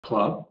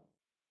Club.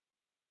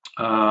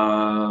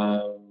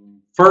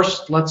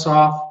 First, let's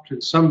off. Can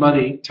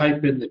somebody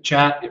type in the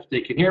chat if they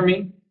can hear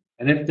me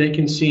and if they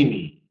can see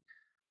me?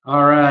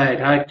 All right.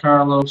 Hi,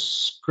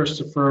 Carlos,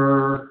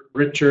 Christopher,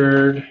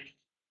 Richard.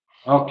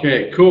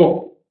 Okay,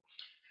 cool.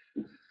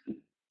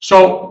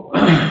 So,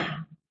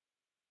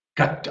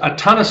 got a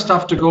ton of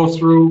stuff to go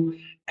through,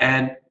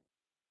 and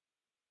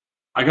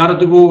I got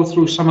to go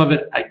through some of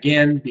it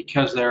again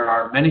because there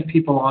are many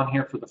people on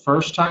here for the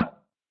first time.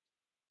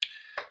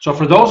 So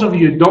for those of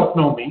you who don't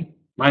know me,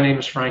 my name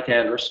is Frank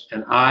Andrus,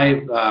 and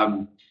I've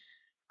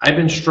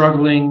been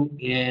struggling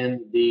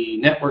in the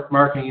network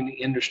marketing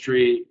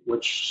industry,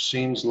 which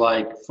seems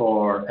like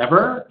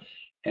forever.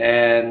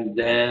 And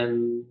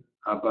then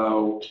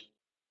about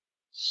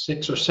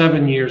 6 or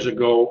 7 years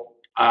ago,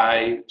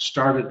 I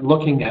started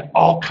looking at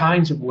all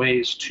kinds of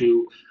ways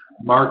to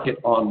market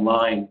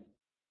online.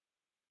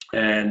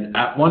 And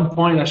at one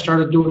point, I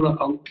started doing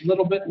a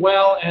little bit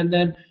well, and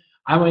then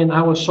I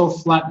was so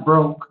flat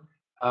broke,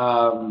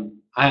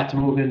 I had to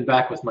move in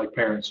back with my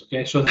parents.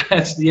 Okay, so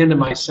that's the end of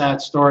my sad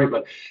story.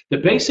 But the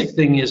basic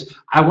thing is,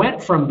 I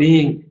went from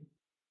being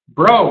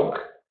broke.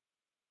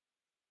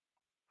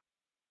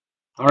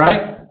 All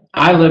right,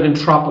 I live in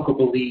tropical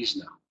Belize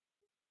now.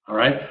 All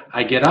right,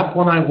 I get up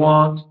when I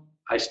want.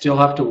 I still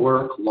have to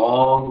work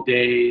long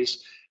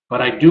days,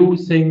 but I do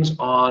things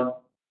on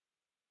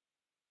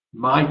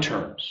my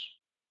terms.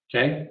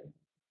 Okay,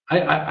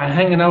 I'm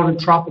hanging out in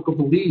tropical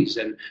Belize,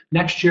 and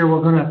next year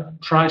we're going to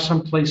try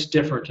someplace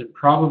different, and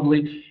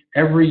probably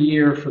every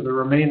year for the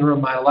remainder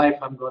of my life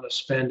I'm going to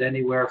spend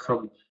anywhere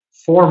from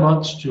 4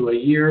 months to a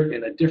year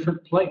in a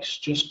different place,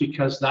 just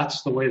because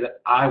that's the way that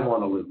I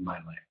want to live my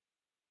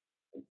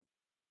life.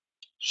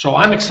 So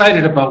I'm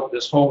excited about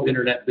this whole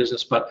internet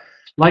business, but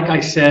like I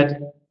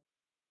said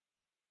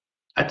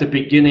at the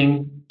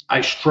beginning, I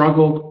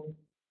struggled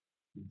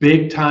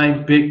big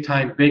time,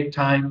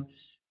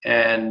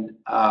 and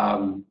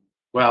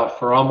well,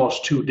 for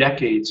almost 2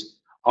 decades,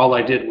 all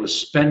I did was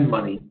spend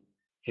money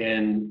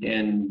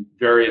in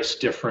various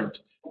different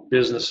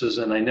businesses,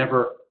 and I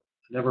never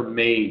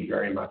made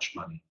very much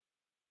money.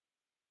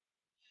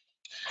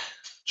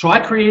 So I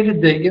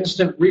created the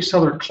Instant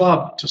Reseller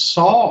Club to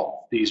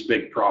solve these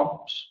big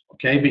problems,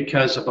 okay?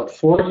 Because about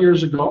 4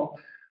 years ago,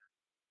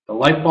 the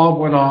light bulb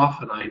went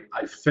off, and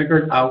I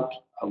figured out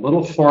a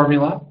little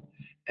formula,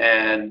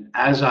 and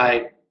as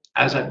I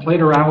played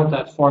around with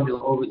that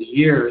formula over the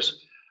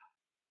years,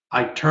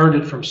 I turned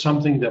it from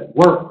something that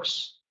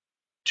works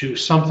to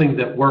something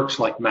that works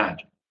like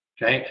magic.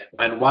 Okay,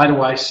 and why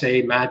do I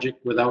say magic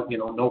without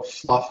no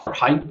fluff or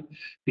hype?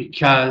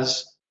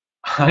 Because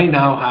I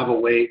now have a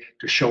way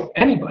to show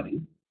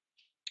anybody,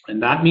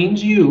 and that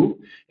means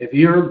you, if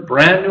you're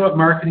brand new at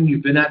marketing,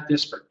 you've been at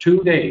this for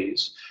 2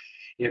 days,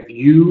 if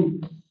you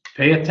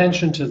pay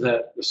attention to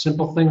the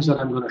simple things that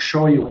I'm going to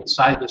show you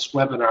inside this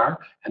webinar,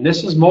 and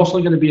this is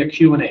mostly going to be a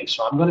Q&A,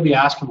 so I'm going to be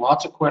asking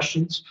lots of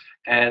questions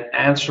and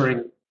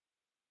answering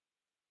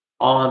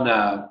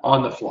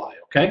on the fly,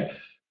 okay?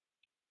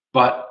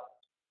 But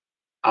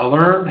I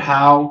learned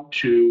how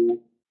to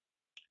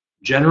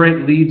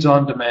generate leads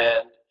on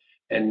demand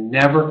and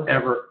never,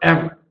 ever,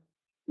 ever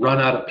run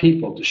out of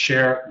people to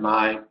share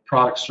my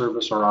product,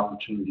 service, or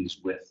opportunities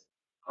with,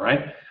 all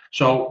right?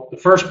 So the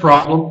first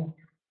problem,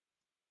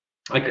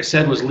 like I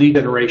said, was lead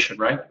generation,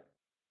 right?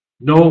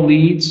 No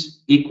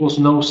leads equals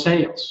no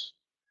sales.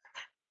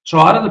 So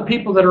out of the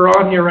people that are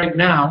on here right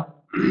now,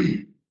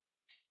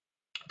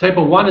 type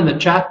a 1 in the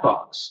chat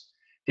box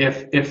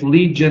if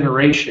lead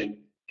generation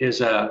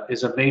is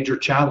a major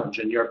challenge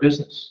in your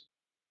business.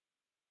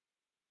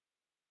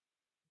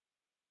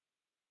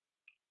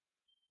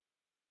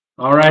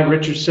 All right,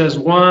 Richard says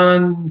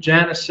 1,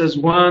 Janice says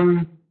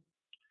 1.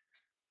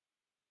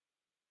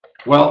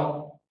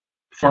 Well,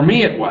 for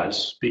me it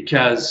was,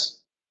 because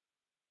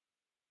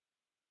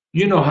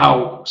you know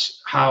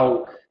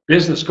how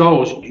business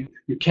goes.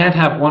 You can't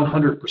have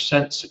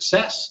 100%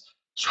 success.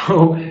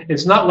 So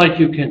it's not like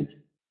you can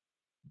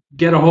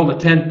get a hold of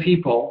 10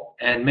 people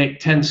and make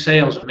 10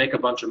 sales and make a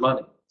bunch of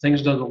money.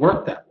 Things doesn't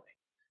work that way.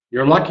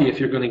 You're lucky if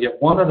you're going to get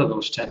 1 out of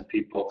those 10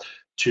 people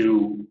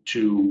to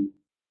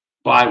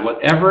buy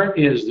whatever it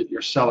is that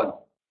you're selling.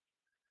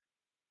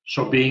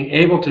 So being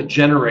able to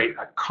generate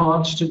a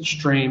constant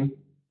stream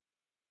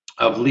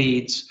of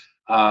leads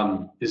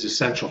is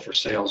essential for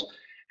sales.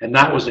 And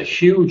that was a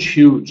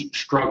huge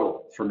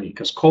struggle for me,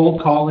 because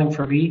cold calling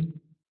for me,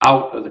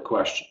 out of the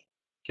question.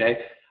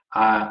 Okay,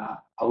 I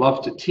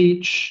love to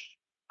teach.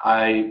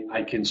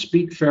 I can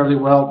speak fairly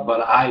well,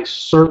 but I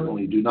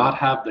certainly do not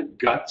have the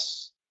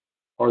guts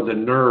or the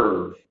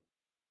nerve,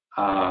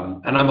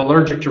 and I'm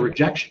allergic to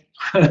rejection.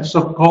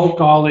 So cold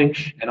calling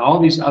and all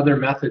these other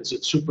methods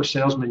that super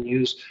salesmen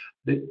use,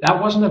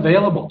 that wasn't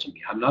available to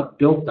me. I'm not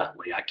built that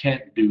way. I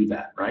can't do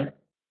that, right?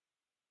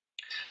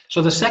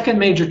 So the second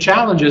major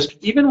challenge is,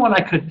 even when I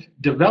could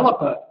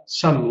develop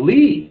some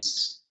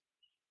leads,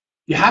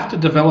 you have to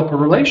develop a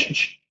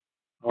relationship,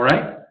 all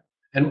right?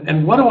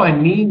 And what do I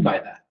mean by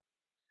that?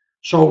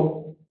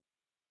 So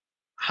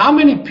how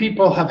many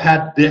people have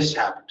had this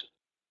happen to them?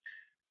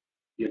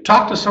 You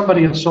talk to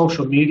somebody on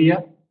social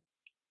media,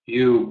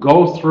 you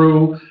go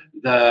through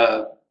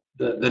the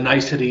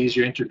niceties,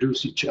 you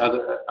introduce each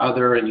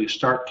other, and you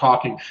start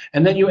talking,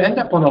 and then you end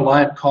up on a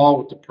live call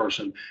with the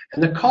person,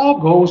 and the call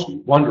goes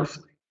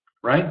wonderfully,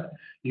 right?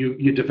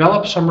 You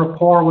develop some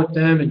rapport with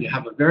them, and you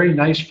have a very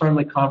nice,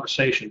 friendly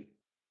conversation.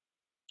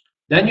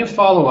 Then you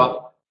follow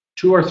up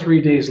 2 or 3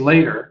 days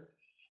later,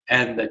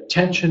 and the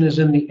tension is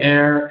in the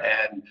air,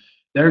 and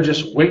they're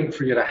just waiting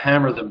for you to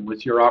hammer them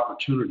with your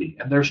opportunity,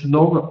 and there's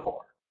no rapport.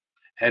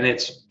 And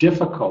it's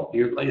difficult.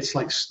 It's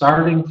like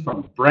starting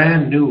from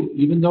brand new,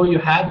 even though you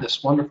had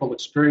this wonderful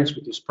experience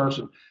with this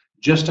person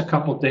just a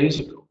couple days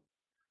ago.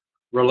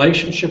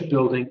 Relationship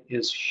building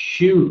is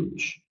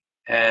huge,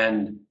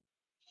 and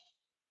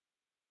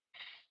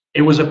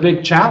it was a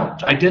big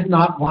challenge. I did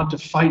not want to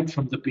fight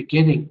from the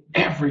beginning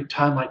every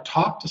time I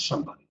talked to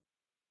somebody.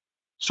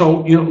 So,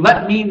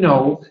 let me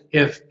know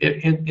if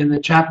in the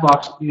chat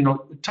box,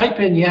 type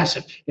in yes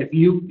if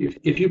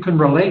you can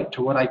relate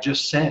to what I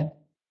just said.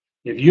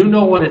 If you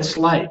know what it's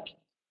like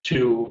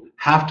to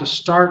have to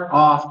start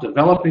off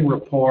developing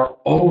rapport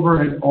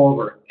over and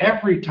over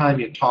every time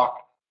you talk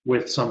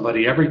with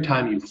somebody, every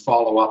time you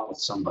follow up with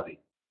somebody.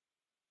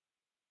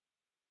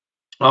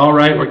 All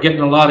right, we're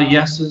getting a lot of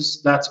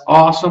yeses. That's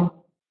awesome.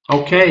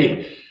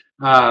 Okay,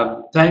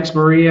 thanks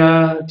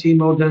Maria,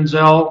 Timo,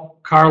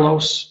 Denzel,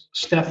 Carlos,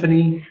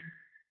 Stephanie.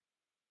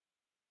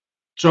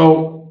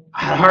 So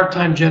I had a hard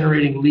time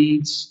generating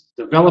leads,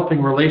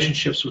 developing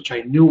relationships, which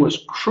I knew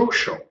was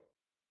crucial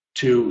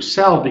to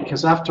sell,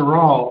 because after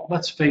all,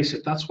 let's face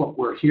it, that's what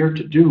we're here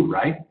to do,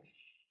 right?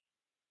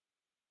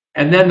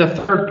 And then the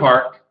third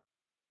part,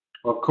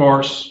 of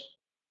course,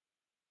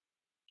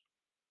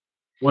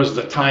 was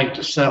the time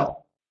to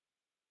sell.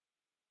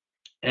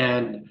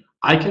 And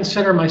I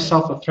consider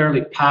myself a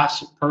fairly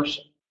passive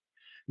person,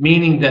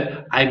 meaning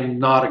that I'm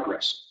not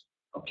aggressive,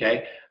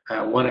 okay?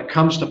 When it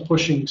comes to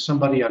pushing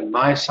somebody on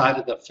my side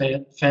of the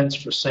fence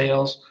for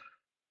sales,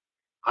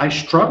 I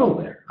struggle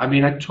there. I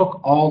mean, I took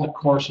all the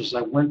courses,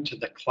 I went to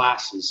the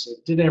classes,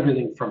 I did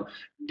everything from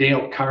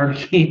Dale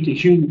Carnegie to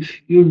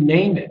you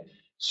name it.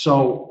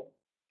 So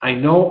I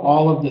know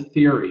all of the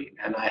theory,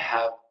 and I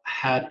have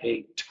had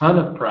a ton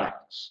of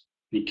practice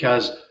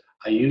because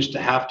I used to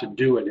have to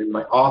do it in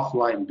my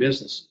offline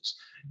businesses.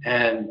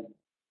 And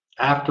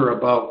after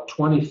about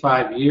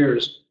 25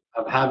 years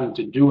of having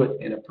to do it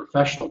in a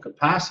professional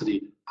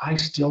capacity, I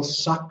still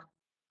suck.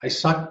 I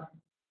suck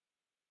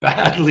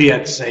badly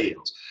at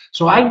sales.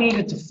 So I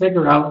needed to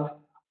figure out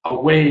a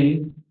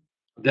way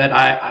that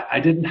I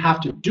didn't have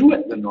to do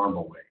it the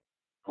normal way,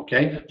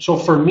 okay? So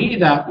for me,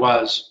 that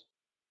was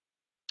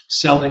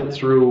selling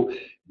through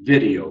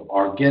video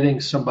or getting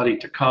somebody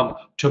to come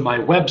to my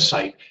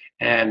website,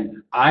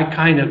 and I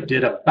kind of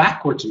did a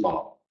backwards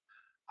model.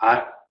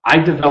 I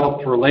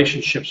developed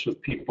relationships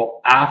with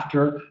people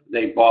after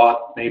they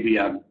bought maybe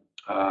an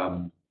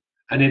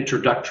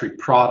introductory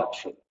product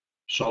for them,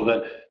 so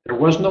that there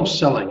was no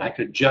selling. I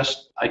could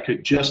just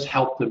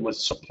help them with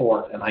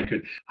support, and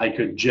I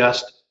could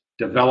just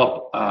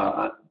develop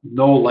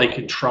know, like,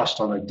 and trust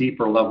on a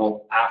deeper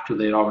level after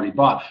they'd already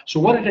bought.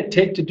 So what did it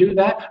take to do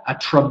that? A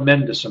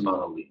tremendous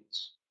amount of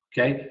leads.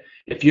 Okay,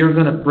 if you're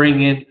going to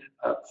bring in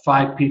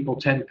 5 people,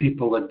 10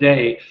 people a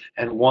day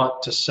and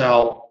want to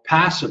sell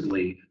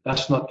passively,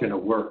 that's not going to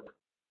work.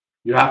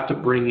 You have to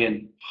bring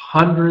in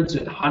hundreds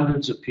and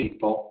hundreds of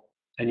people,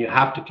 and you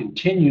have to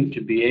continue to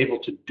be able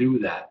to do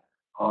that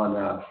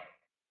on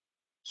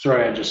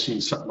sorry, I just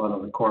seen something out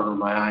of the corner of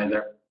my eye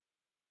there.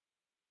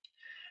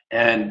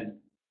 And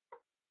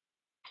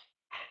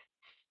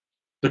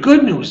the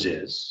good news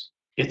is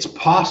it's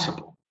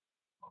possible.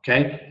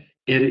 Okay,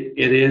 it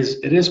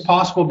is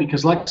possible,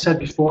 because like I said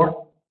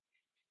before,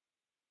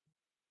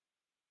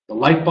 the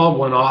light bulb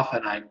went off,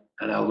 and I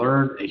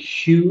learned a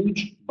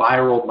huge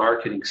viral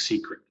marketing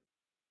secret.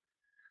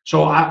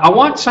 So I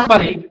want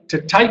somebody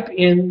to type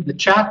in the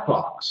chat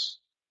box,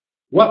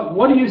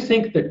 what do you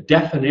think the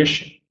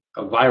definition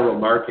of viral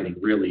marketing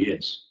really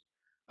is?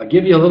 I'll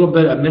give you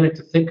a minute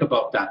to think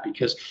about that,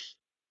 because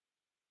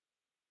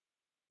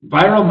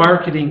viral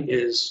marketing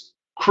is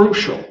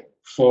crucial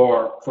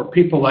for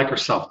people like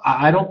yourself.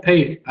 I don't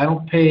pay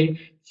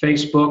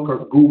Facebook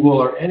or Google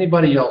or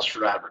anybody else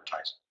for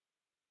advertising.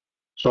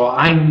 So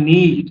I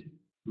need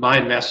my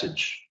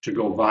message to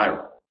go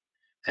viral.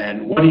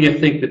 And what do you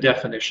think the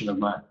definition of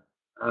mine?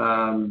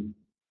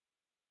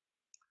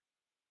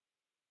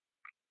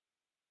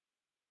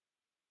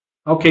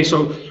 Okay,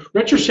 so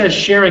Richard says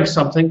sharing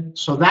something.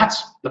 So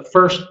that's the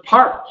first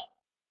part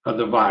of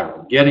the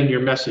viral, getting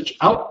your message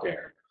out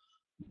there.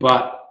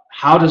 But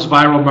how does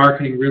viral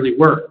marketing really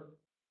work?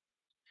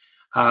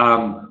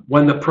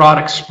 When the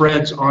product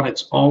spreads on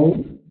its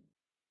own,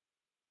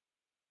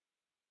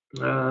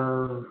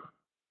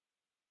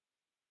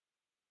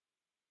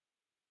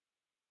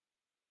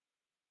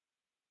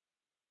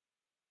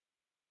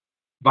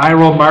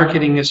 viral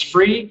marketing is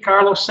free,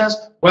 Carlos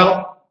says.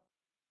 Well,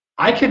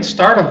 I can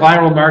start a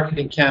viral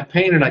marketing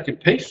campaign and I can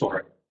pay for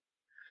it.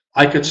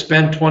 I could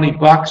spend 20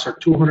 bucks or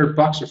 200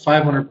 bucks or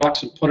 500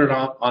 bucks and put it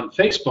on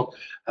Facebook.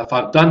 If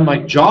I've done my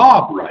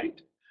job right,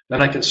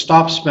 then I can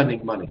stop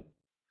spending money.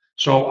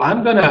 So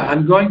I'm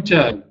going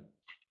to,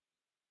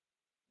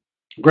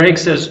 Greg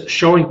says,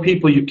 showing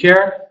people you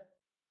care.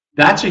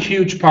 That's a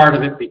huge part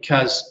of it,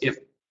 because if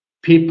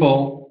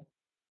people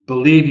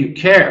believe you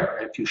care,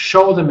 if you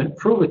show them and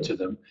prove it to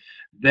them,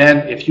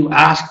 then if you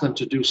ask them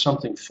to do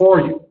something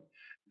for you,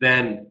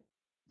 then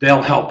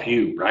they'll help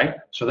you, right?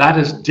 So that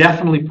is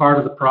definitely part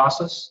of the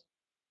process.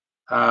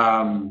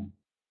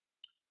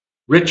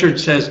 Richard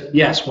says,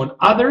 yes, when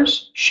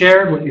others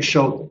shared what you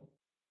showed them.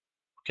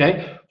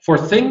 Okay? For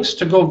things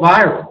to go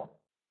viral,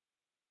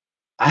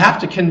 I have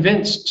to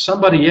convince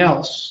somebody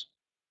else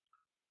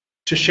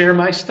to share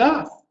my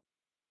stuff.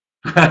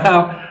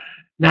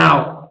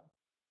 Now,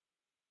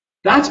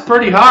 that's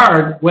pretty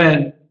hard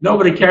when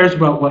nobody cares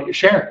about what you're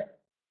sharing.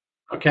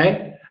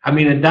 Okay? I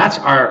mean, and that's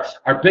our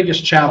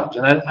biggest challenge.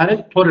 And I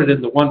didn't put it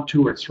in the 1,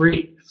 2, or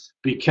 3,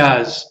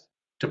 because,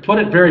 to put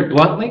it very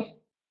bluntly,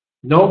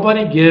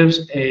 nobody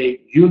gives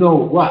a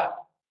you-know-what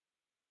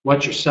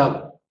you're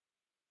selling.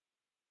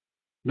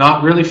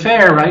 Not really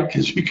fair, right?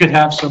 Because you could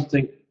have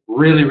something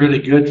really, really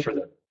good for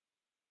them.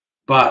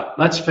 But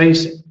let's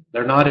face it,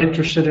 they're not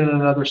interested in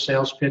another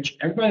sales pitch.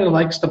 Everybody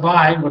likes to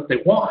buy what they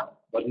want,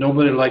 but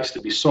nobody likes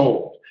to be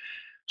sold.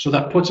 So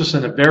that puts us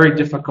in a very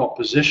difficult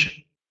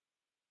position.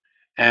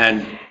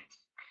 And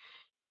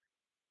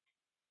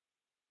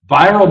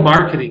viral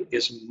marketing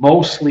is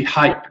mostly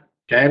hype.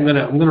 Okay, I'm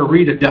gonna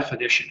read a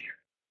definition here.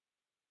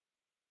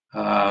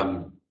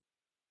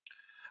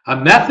 A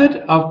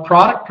method of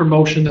product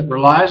promotion that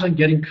relies on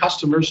getting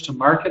customers to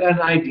market an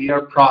idea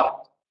or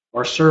product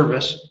or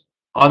service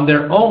on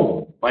their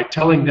own by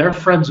telling their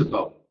friends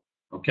about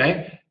it.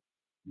 Okay,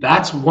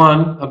 that's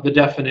one of the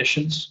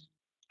definitions.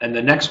 And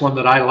the next one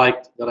that I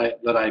liked, that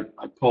I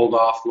pulled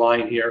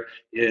offline here,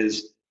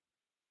 is,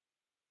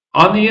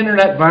 on the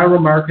internet,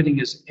 viral marketing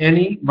is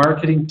any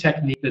marketing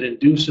technique that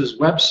induces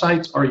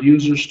websites or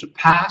users to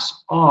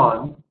pass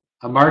on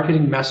a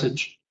marketing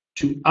message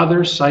to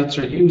other sites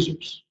or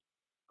users.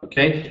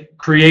 Okay,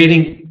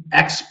 creating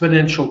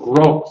exponential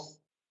growth,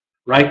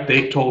 right?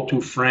 They told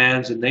 2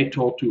 friends, and they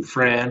told 2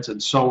 friends,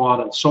 and so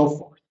on and so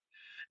forth.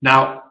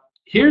 Now,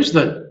 here's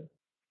the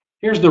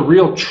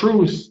real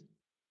truth.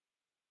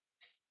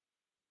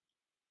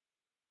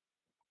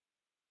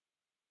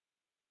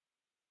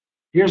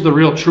 Here's the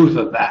real truth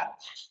of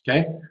that.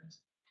 Okay,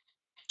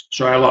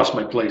 sorry, I lost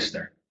my place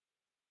there.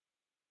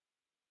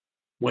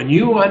 When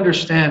you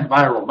understand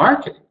viral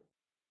marketing,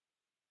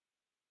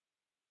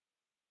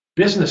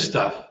 business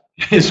stuff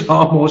is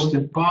almost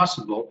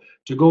impossible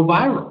to go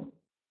viral.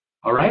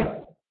 All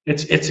right?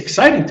 It's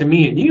exciting to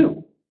me and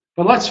you,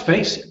 but let's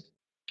face it,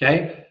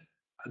 okay?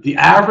 The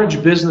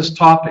average business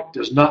topic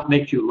does not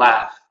make you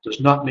laugh,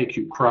 does not make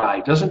you cry,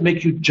 doesn't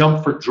make you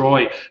jump for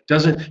joy,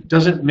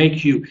 doesn't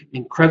make you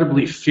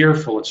incredibly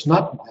fearful. It's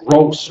not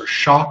gross or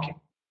shocking.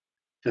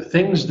 The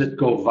things that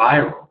go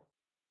viral,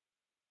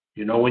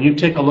 you know, when you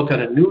take a look at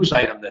a news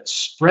item that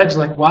spreads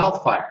like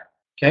wildfire,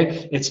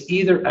 okay, it's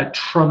either a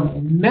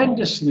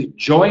tremendously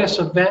joyous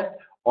event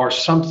or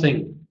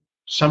something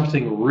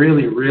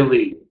really,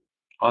 really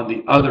on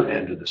the other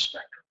end of the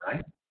spectrum,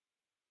 right?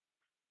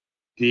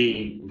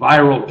 The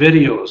viral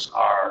videos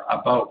are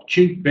about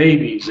cute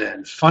babies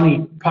and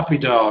funny puppy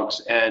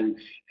dogs and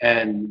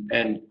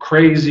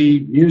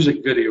crazy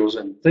music videos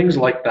and things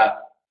like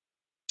that.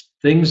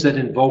 Things that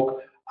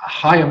invoke a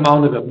high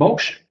amount of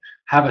emotion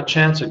have a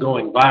chance of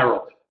going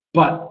viral.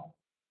 But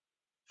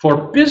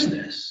for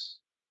business,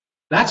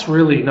 that's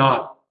really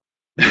not,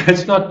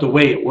 that's not the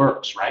way it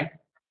works, right?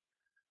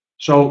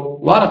 So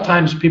a lot of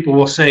times people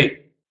will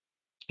say,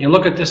 you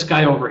look at this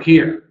guy over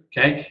here,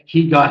 okay?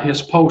 He got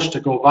his post to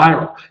go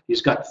viral.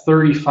 He's got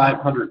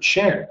 3,500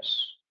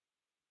 shares,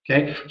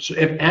 okay? So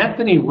if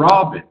Anthony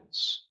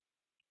Robbins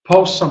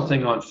posts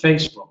something on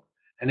Facebook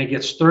and it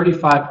gets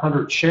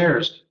 3,500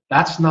 shares,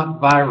 that's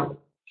not viral,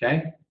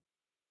 okay?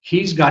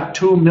 He's got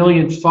 2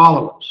 million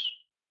followers.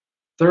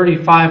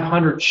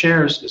 3,500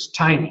 shares is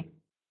tiny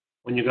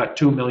when you got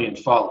 2 million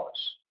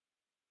followers.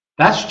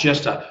 That's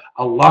just a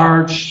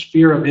large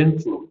sphere of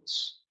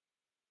influence.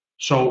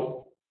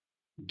 So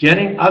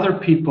getting other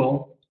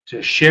people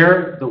to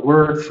share the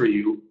word for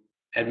you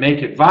and make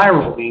it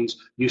viral means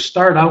you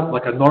start out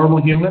like a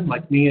normal human,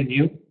 like me and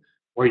you,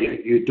 where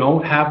you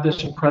don't have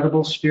this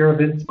incredible sphere of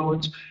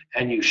influence,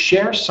 and you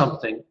share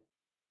something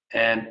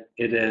and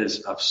it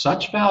is of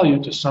such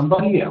value to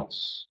somebody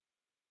else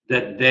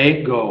that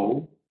they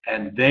go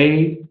and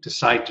they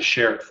decide to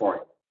share it for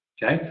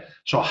you. Okay?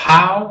 So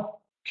how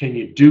can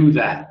you do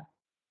that?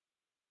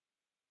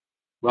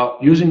 Well,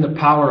 using the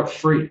power of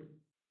free.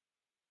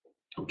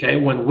 Okay,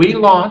 when we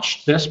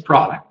launched this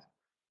product,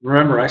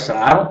 remember I said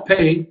I don't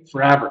pay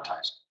for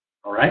advertising,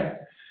 all right?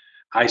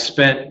 I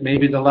spent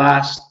maybe the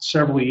last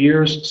several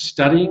years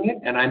studying it,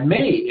 and I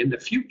may in the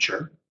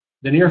future,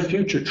 the near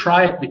future,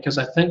 try it, because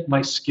I think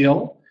my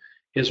skill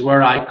is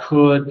where I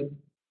could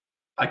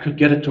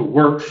get it to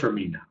work for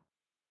me now.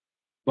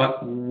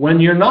 But when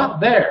you're not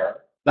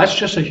there, That's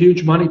just a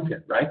huge money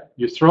pit, right?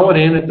 You throw it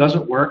in, it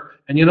doesn't work,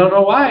 and you don't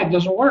know why it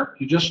doesn't work.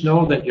 You just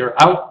know that you're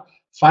out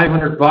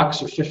 $500 or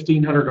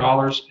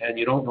 $1,500, and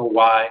you don't know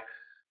why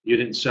you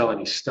didn't sell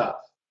any stuff.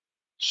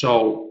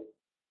 So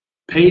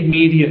paid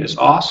media is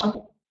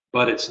awesome,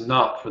 but it's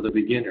not for the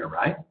beginner,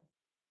 right?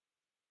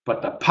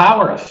 But the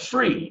power of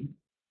free,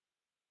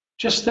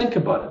 just think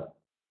about it.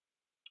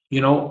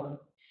 You know,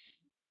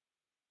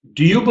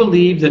 do you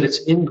believe that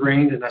it's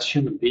ingrained in us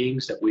human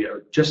beings that we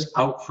are just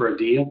out for a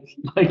deal?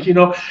 Like, you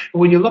know,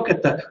 when you look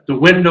at the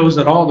windows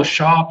at all the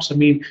shops, I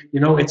mean, you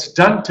know, it's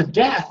done to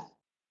death,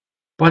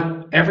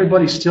 but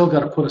everybody's still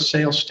got to put a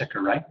sales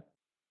sticker, right?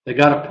 They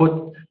got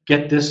to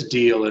get this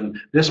deal and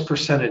this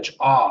percentage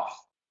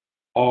off,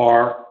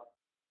 or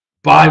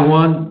buy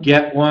one,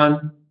 get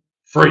one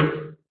free,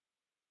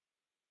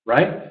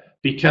 right?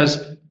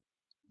 Because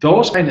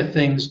those kind of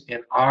things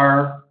in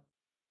our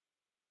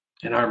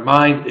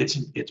mind,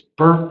 it's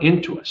burnt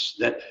into us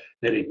that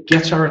it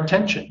gets our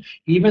attention.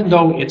 Even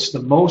though it's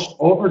the most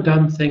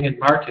overdone thing in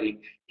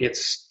marketing, it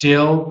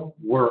still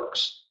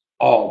works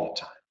all the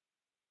time.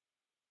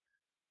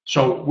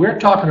 So we're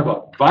talking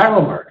about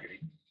viral marketing,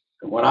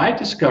 and what I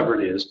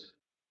discovered is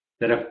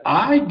that if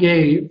I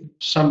gave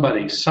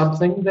somebody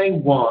something they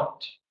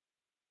want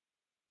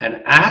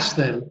and asked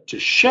them to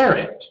share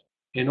it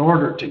in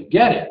order to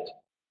get it,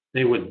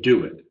 they would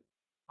do it.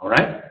 All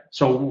right?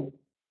 So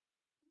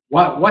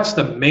what's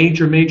the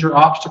major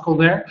obstacle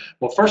there?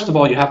 Well, first of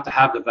all, you have to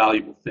have the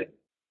valuable thing.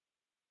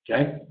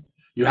 Okay?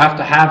 You have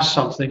to have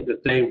something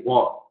that they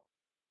want.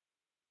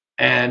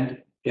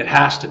 And it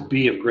has to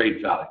be of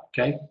great value.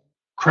 Okay?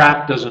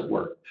 Crap doesn't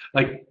work.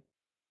 Like,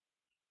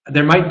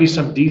 there might be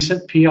some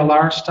decent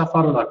PLR stuff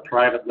out of like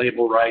private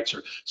label rights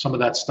or some of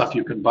that stuff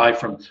you can buy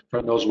from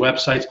those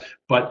websites,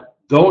 but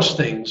those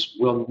things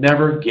will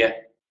never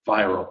get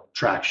viral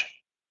traction.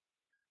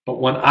 But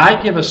when I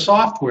give a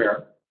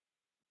software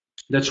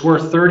that's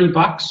worth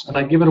 $30 and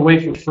I give it away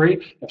for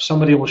free, if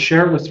somebody will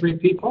share it with 3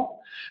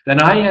 people,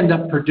 then I end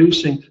up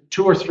producing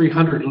 200 or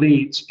 300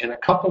 leads in a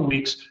couple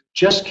weeks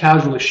just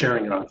casually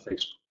sharing it on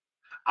Facebook.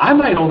 I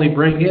might only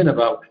bring in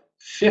about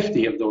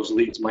 50 of those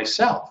leads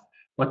myself,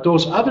 but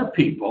those other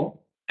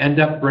people end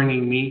up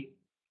bringing me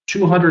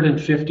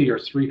 250 or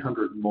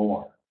 300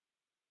 more.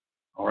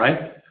 All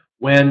right?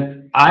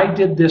 When I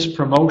did this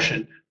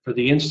promotion for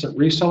the Instant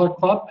Reseller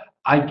Club,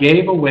 I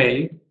gave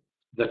away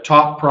the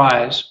top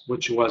prize,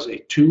 which was a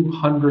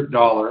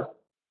 $200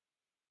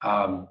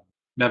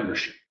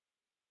 membership.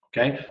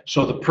 Okay,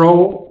 so the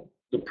pro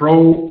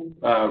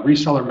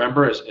reseller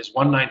member is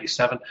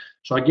 $197.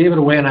 So I gave it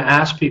away, and I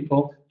asked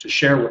people to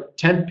share with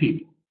 10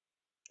 people.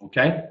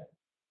 Okay,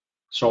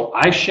 so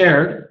I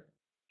shared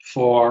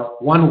for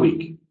 1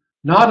 week,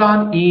 not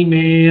on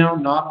email,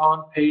 not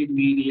on paid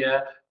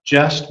media,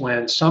 just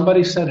when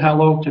somebody said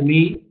hello to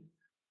me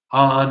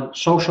on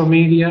social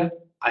media,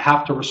 I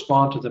have to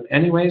respond to them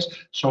anyways.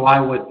 So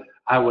I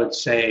would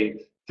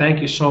say,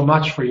 thank you so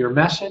much for your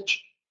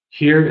message.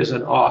 Here is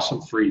an awesome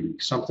freebie,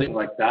 something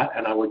like that.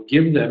 And I would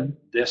give them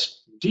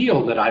this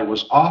deal that I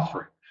was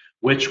offering,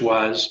 which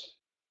was,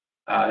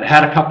 it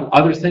had a couple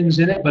other things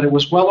in it, but it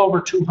was well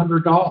over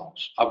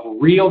 $200 of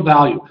real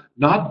value,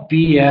 not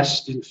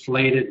BS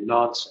inflated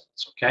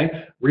nonsense,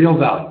 okay? Real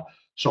value.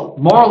 So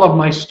moral of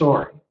my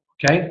story,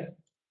 okay?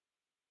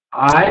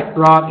 I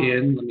brought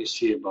in, let me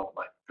see about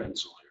my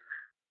pencil here.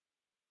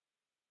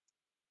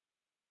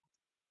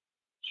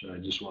 So I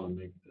just want to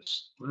make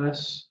this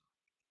less.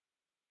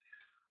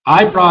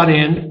 I brought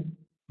in,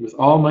 with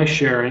all my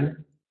sharing,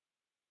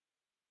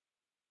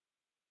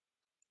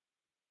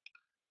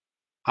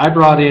 I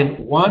brought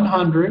in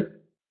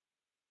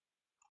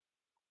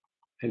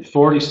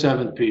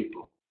 147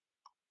 people.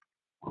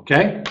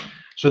 Okay?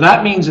 So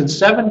that means in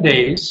 7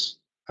 days,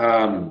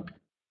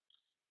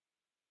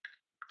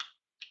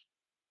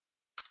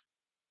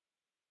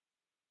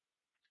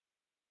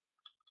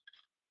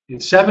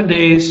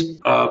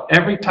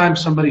 every time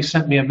somebody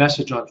sent me a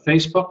message on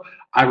Facebook,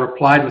 I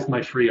replied with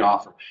my free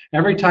offer.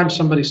 Every time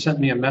somebody sent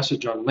me a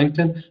message on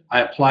LinkedIn,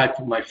 I applied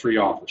for my free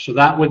offer. So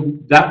that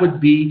would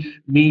be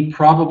me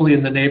probably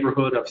in the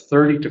neighborhood of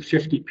 30 to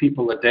 50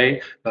 people a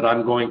day that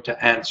I'm going to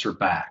answer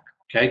back.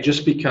 Okay,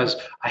 just because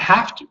I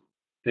have to.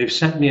 They've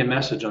sent me a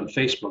message on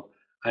Facebook.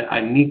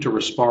 I need to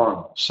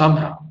respond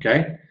somehow.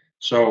 Okay,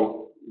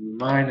 so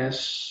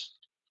minus.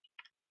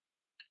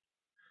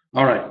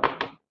 All right.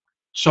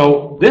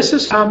 So this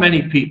is how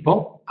many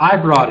people I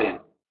brought in.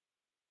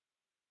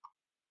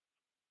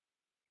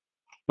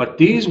 But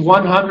these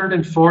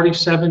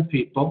 147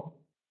 people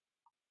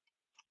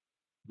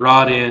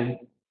brought in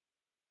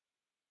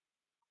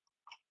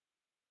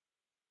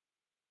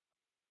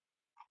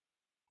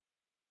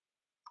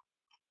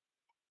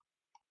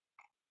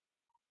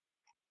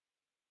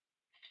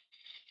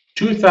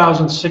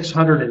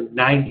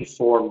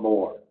 $2,694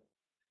 more.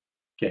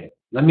 Okay,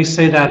 let me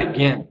say that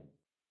again.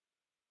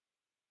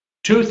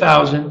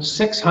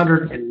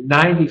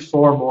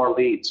 2,694 more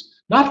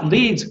leads. Not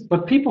leads,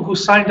 but people who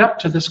signed up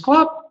to this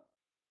club.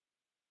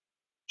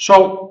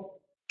 So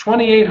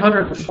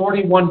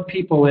 2,841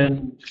 people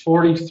in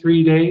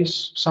 43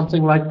 days,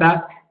 something like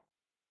that.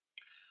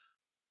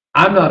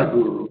 I'm not a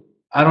guru.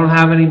 I don't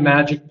have any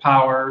magic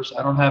powers.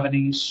 I don't have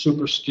any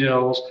super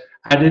skills.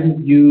 I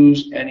didn't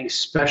use any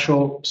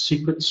special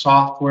secret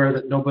software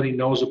that nobody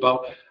knows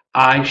about.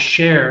 I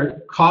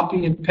shared,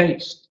 copy and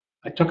paste.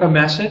 I took a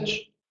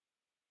message.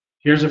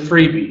 Here's a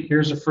freebie.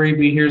 Here's a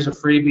freebie. Here's a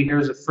freebie.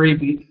 Here's a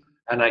freebie.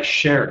 And I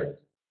shared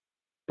it.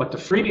 But the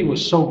freebie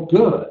was so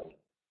good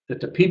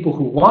that the people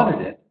who wanted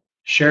it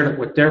shared it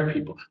with their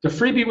people. The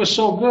freebie was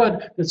so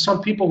good that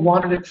some people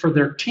wanted it for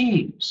their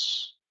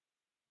teams.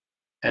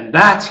 And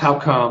that's how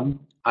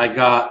come I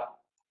got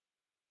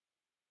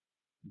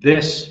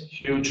this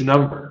huge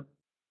number.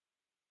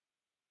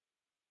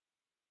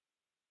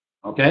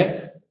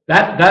 Okay?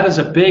 That is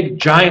a big,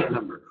 giant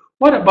number.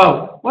 What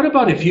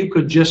about if you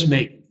could just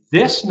make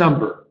this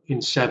number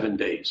in 7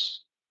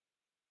 days?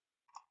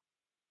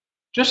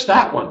 Just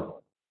that one,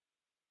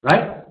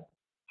 right?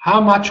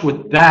 How much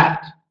would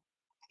that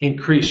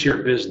increase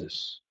your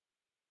business?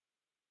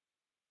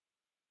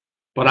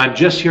 But I'm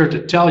just here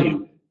to tell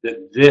you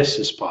that this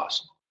is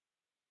possible.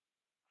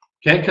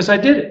 Okay, because I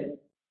did it,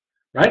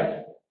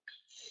 right?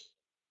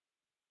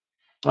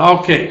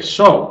 Okay,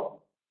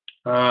 so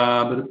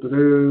I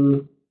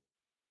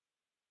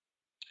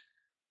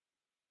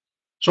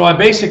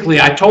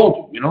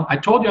told you, I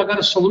told you I got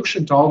a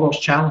solution to all those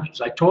challenges.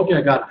 I told you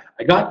I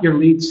got your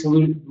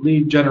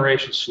lead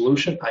generation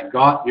solution. I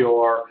got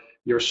your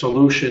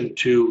solution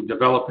to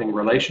developing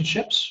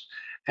relationships,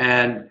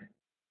 and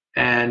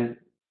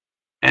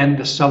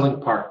the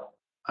selling part.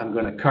 I'm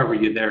going to cover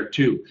you there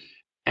too.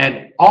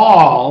 And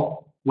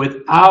all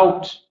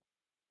without,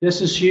 this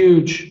is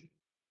huge,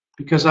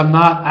 because I'm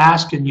not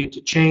asking you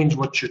to change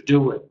what you're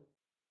doing,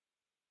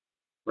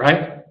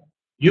 right?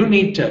 You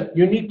need to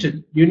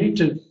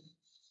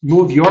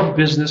move your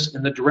business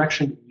in the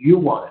direction you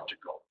want it to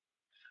go,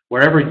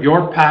 wherever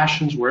your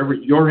passions, wherever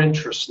your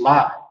interests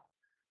lie.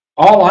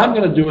 All I'm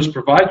going to do is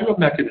provide you a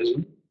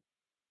mechanism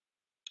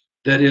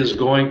that is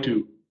going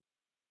to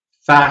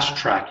fast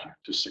track you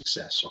to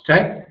success,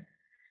 okay?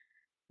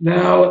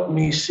 Now, let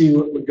me see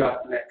what we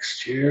got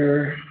next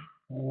here.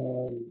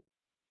 All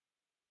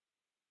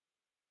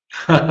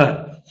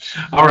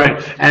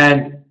right,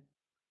 and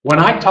when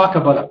I talk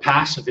about a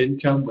passive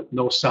income with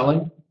no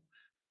selling,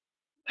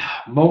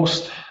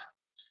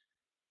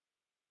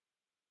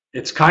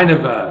 it's kind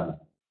of a,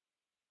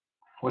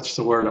 what's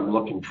the word I'm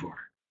looking for?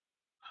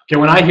 Okay,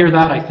 when I hear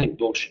that, I think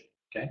bullshit,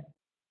 okay?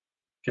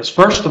 Because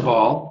first of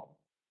all,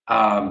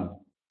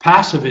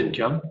 passive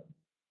income,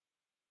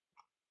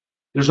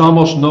 there's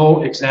almost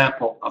no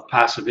example of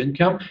passive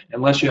income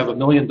unless you have $1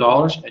 million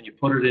and you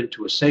put it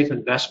into a safe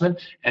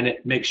investment and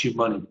it makes you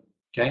money,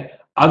 okay?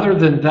 Other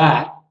than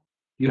that,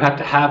 you have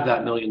to have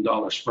that $1 million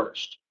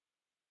first,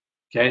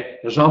 okay?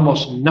 There's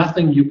almost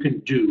nothing you can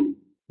do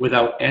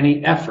without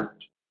any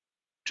effort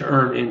to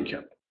earn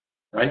income,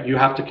 right? You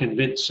have to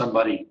convince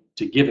somebody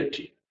to give it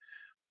to you.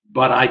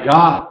 But I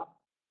got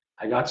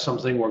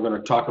something we're going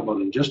to talk about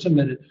in just a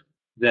minute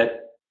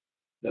that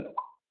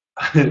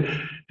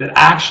that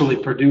actually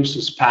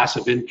produces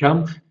passive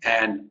income,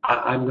 and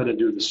I'm going to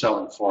do the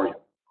selling for you,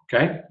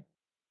 okay?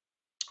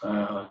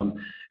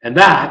 And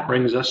that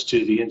brings us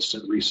to the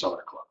Instant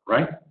Reseller Club,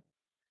 right?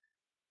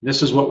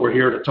 This is what we're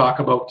here to talk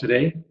about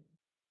today.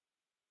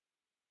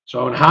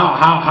 So, and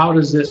how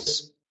does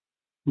this,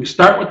 we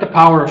start with the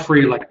power of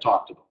free like I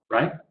talked about,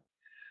 right?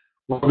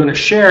 We're going to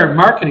share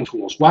marketing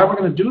tools. Why we're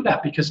going to do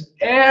that? Because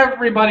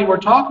everybody we're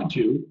talking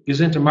to is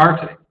into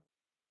marketing.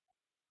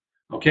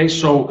 Okay,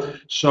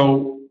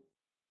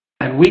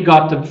 and we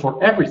got them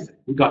for everything.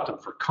 We got them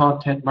for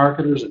content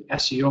marketers and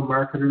SEO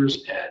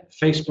marketers and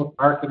Facebook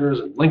marketers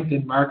and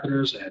LinkedIn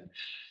marketers and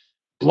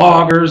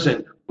bloggers,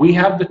 and we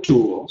have the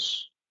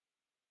tools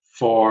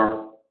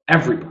for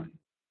everybody.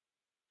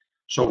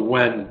 So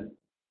when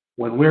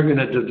we're going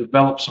to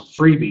develop some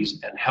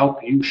freebies and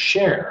help you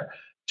share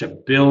to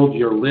build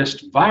your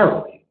list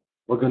virally,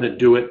 we're going to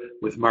do it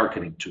with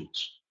marketing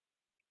tools.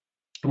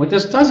 And what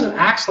this does, it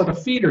acts like a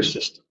feeder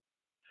system.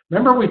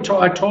 Remember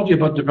I told you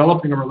about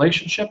developing a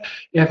relationship?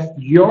 If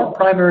your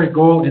primary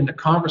goal in the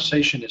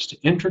conversation is to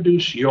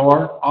introduce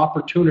your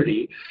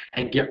opportunity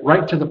and get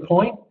right to the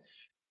point,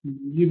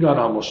 you got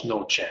almost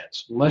no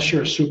chance. Unless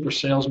you're a super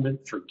salesman,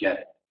 forget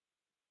it.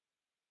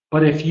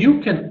 But if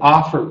you can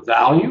offer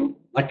value,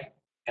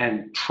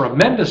 and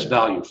tremendous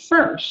value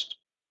first,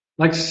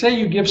 like say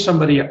you give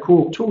somebody a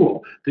cool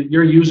tool that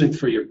you're using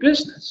for your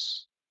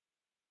business,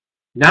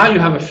 now you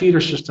have a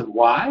feeder system.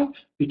 Why?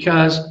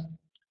 Because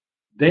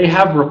they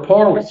have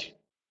rapport with you.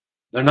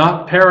 They're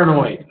not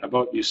paranoid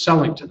about you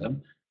selling to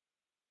them.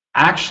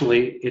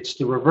 Actually, it's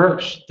the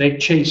reverse. They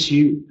chase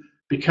you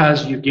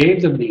because you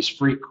gave them these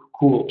free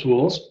cool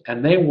tools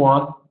and they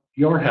want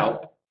your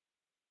help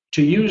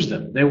to use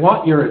them. They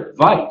want your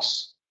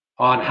advice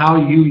on how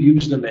you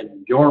use them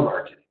in your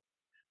marketing.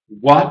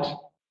 What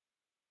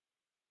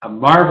a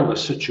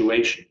marvelous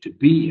situation to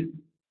be in.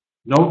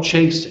 No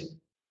chasing,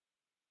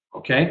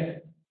 okay?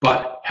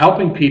 But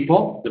helping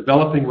people,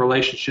 developing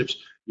relationships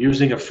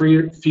using a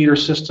free feeder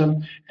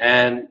system.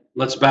 And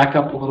let's back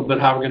up a little bit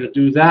how we're going to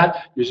do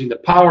that, using the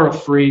power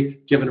of free,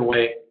 giving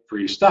away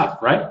free stuff,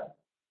 right?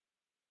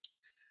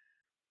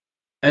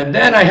 And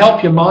then I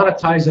help you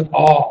monetize it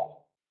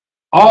all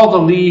the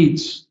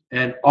leads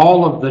and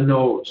all of the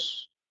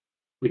no's.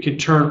 We can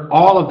turn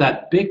all of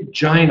that big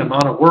giant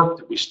amount of work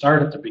that we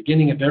start at the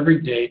beginning of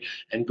every day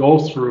and go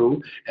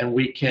through, and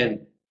we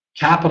can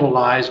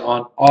capitalize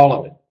on all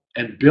of it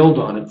and build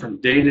on it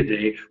from day to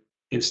day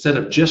instead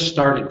of just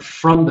starting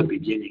from the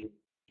beginning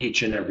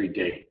each and every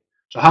day.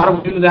 So how do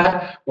we do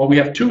that? Well, we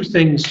have two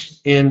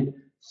things in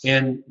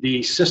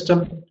the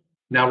system.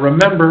 Now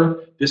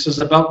remember, this is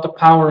about the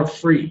power of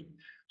free.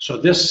 So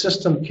this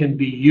system can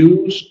be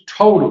used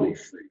totally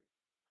free.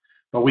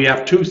 But we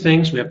have two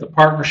things. We have the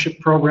partnership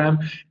program,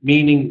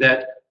 meaning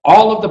that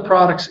all of the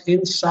products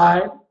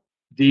inside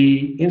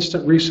the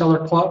Instant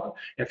Reseller Club,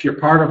 if you're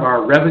part of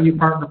our revenue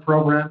partner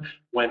program,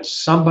 when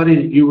somebody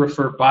that you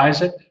refer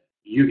buys it,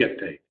 you get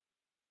paid.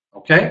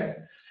 Okay?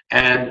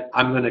 And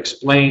I'm going to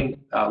explain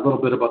a little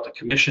bit about the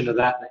commission of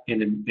that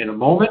in a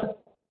moment.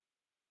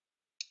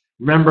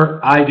 Remember,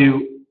 I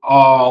do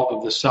all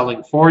of the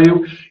selling for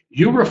you.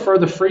 You refer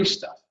the free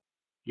stuff.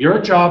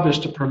 Your job is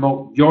to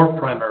promote your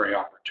primary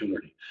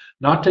opportunity,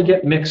 not to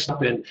get mixed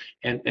up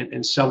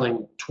in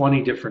selling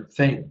 20 different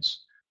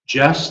things.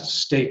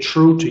 Just stay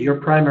true to your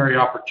primary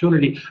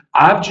opportunity.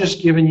 I've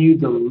just given you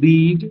the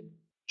lead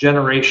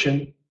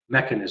generation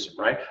mechanism,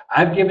 right?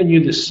 I've given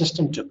you the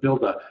system to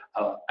build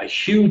a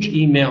huge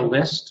email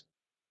list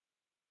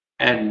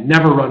and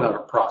never run out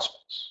of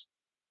prospects.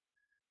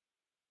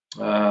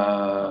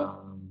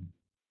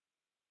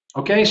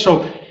 Okay,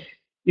 so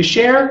you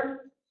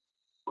share,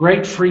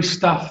 great free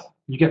stuff.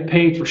 You get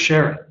paid for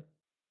sharing.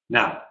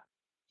 Now,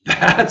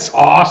 that's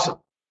awesome.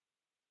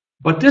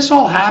 But this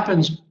all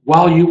happens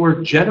while you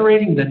were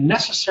generating the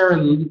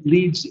necessary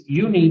leads that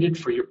you needed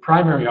for your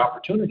primary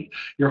opportunity.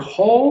 Your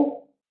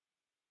whole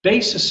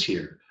basis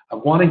here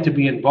of wanting to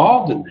be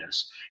involved in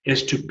this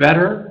is to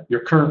better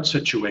your current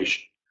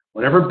situation,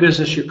 whatever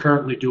business you're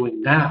currently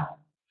doing now.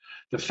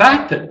 The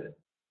fact that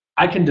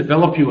I can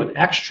develop you an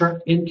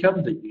extra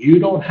income that you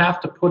don't have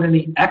to put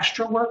any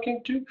extra work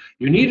into,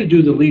 you need to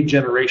do the lead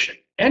generation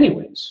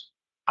anyways.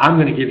 I'm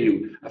going to give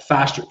you a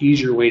faster,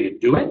 easier way to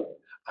do it.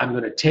 I'm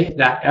going to take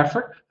that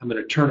effort, I'm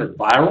going to turn it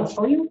viral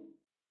for you,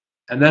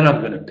 and then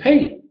I'm going to pay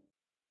you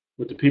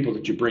with the people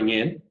that you bring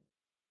in.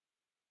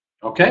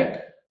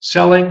 Okay?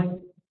 Selling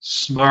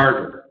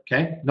smarter,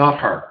 okay? Not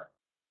harder.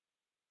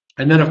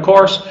 And then, of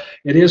course,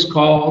 it is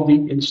called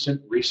the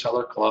Instant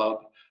Reseller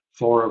Club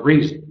for a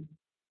reason,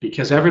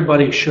 because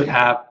everybody should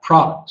have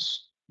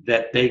products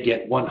that they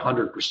get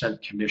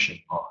 100% commission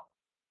on.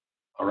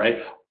 All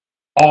right?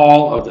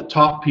 All of the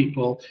top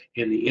people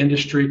in the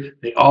industry,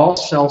 they all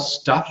sell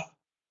stuff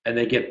and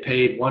they get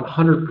paid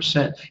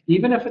 100%,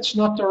 even if it's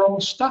not their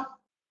own stuff,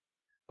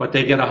 but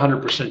they get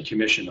 100%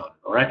 commission on it,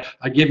 all right?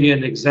 I'll give you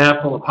an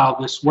example of how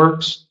this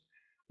works.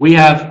 We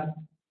have,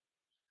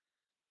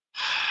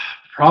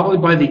 probably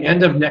by the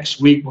end of next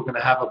week, we're going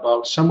to have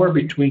about somewhere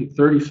between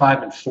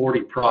 35 and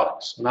 40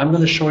 products, and I'm going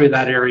to show you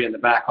that area in the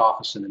back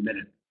office in a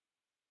minute.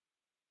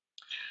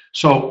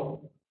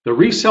 So the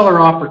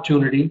reseller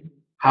opportunity,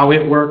 how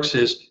it works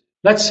is,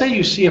 let's say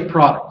you see a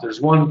product.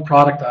 There's one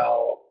product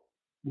I'll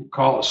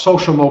call it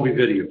social movie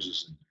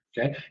videos.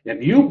 Okay,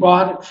 if you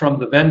bought it from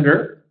the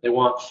vendor, they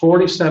want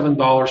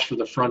 $47 for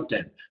the front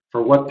end.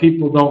 For what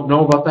people don't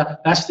know about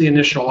that, that's the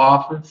initial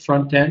offer,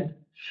 front end.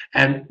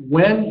 And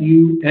when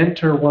you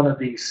enter one of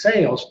these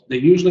sales, they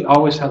usually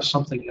always have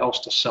something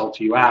else to sell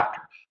to you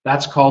after.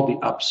 That's called the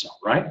upsell,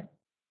 right?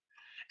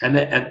 And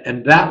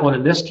that one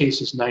in this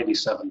case is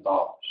 $97.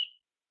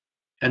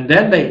 And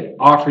then they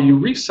offer you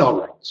resell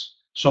rights.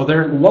 So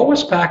their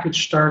lowest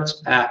package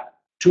starts at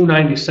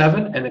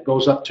 $297 and it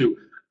goes up to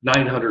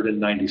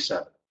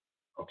 $997.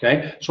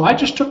 Okay, so I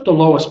just took the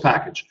lowest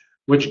package,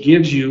 which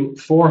gives you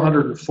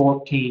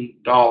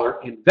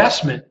 $414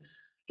 investment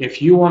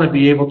if you want to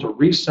be able to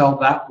resell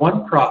that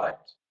one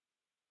product.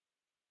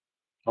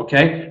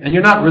 Okay, and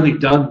you're not really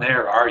done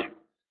there, are you?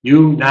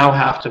 You now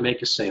have to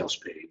make a sales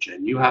page,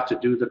 and you have to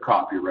do the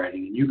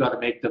copywriting, and you got to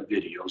make the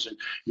videos, and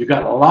you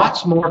got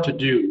lots more to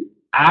do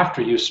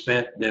after you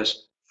spent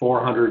this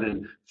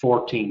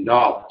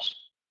 $414.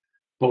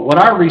 But what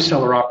our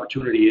reseller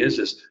opportunity is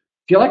if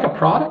you like a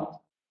product,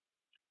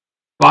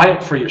 buy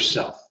it for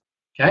yourself,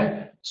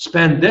 okay?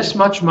 Spend this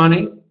much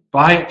money,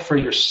 buy it for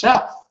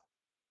yourself.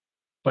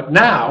 But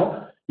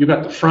now, you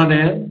got the front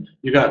end,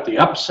 you got the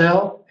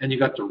upsell, and you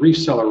got the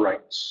reseller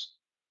rights.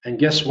 And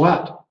guess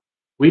what?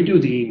 We do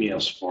the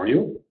emails for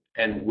you,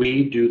 and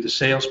we do the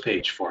sales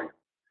page for you.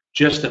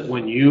 Just that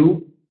when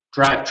you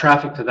drive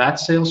traffic to that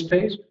sales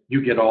page,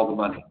 you get all the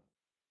money,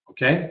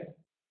 okay?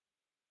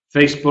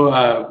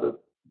 Facebook,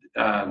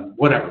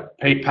 whatever,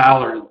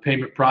 PayPal or the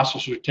payment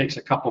processor takes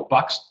a couple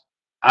bucks.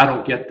 I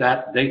don't get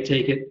that. They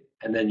take it,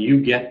 and then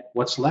you get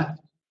what's left,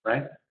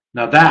 right?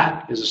 Now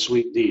that is a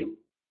sweet deal.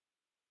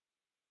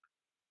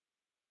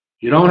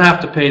 You don't have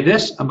to pay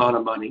this amount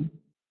of money.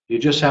 You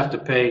just have to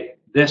pay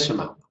this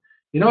amount.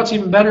 You know what's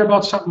even better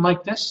about something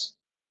like this?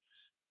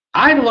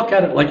 I look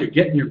at it like you're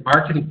getting your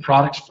marketing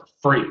products for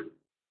free.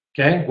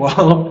 Okay,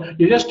 well,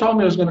 you just told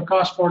me it was going to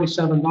cost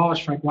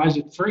 $47, Frank. Why is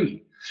it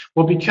free?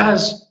 Well,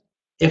 because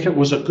if it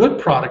was a good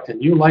product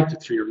and you liked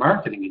it through your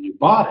marketing and you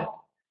bought it,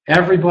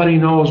 everybody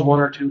knows one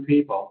or two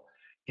people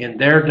in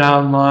their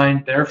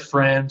downline, their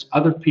friends,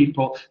 other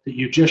people that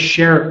you just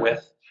share it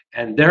with,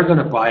 and they're going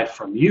to buy it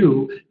from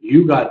you.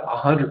 You got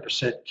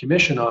 100%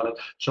 commission on it,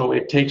 so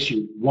it takes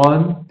you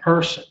one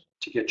person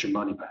to get your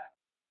money back.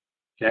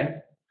 Okay,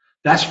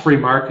 that's free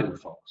marketing,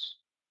 folks.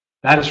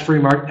 That is free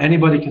market.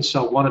 Anybody can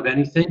sell one of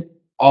anything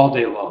all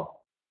day long,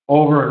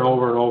 over and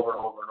over and over and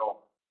over and over.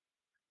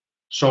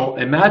 So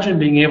imagine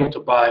being able to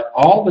buy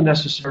all the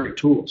necessary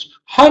tools,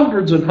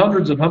 hundreds and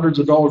hundreds and hundreds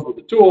of dollars worth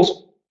of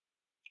tools,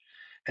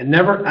 and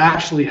never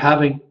actually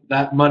having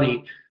that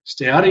money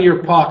stay out of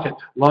your pocket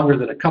longer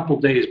than a couple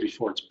days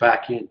before it's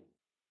back in.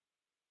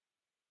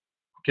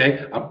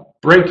 Okay, a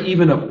break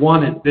even of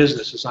one in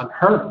business is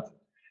unheard of,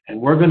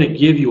 and we're going to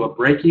give you a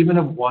break even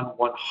of one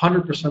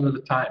 100% of the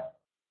time.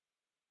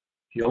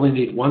 You only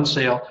need one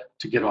sale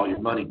to get all your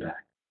money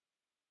back.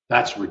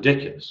 That's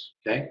ridiculous,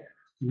 okay?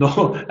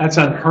 No, that's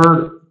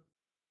unheard of.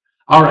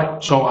 All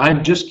right, so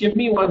give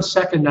me 1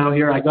 second now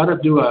here. I got to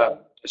do a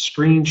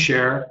screen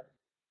share,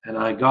 and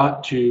I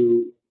got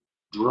to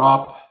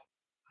drop,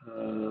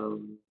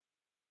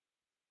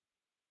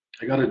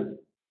 I got to,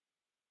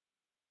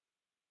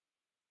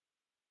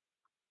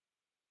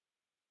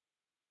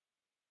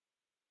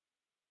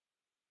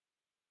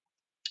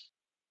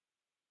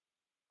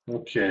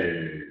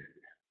 okay.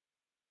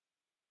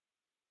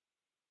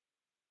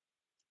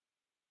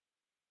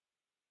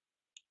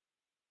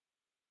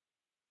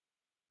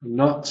 I'm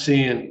not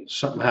seeing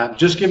something happen.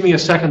 Just give me a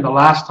second. The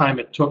last time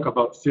it took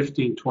about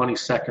 15, 20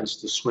 seconds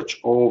to switch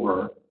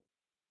over.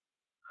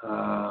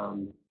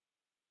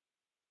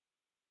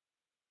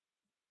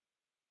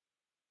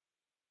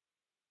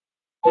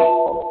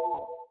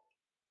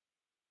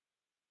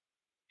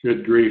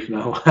 Good grief,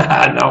 now,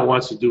 now it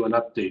wants to do an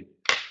update.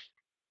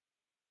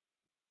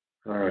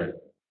 All right.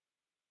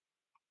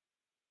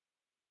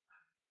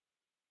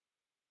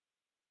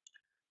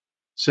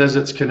 Says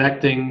it's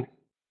connecting.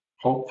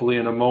 Hopefully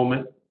in a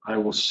moment I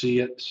will see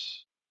it.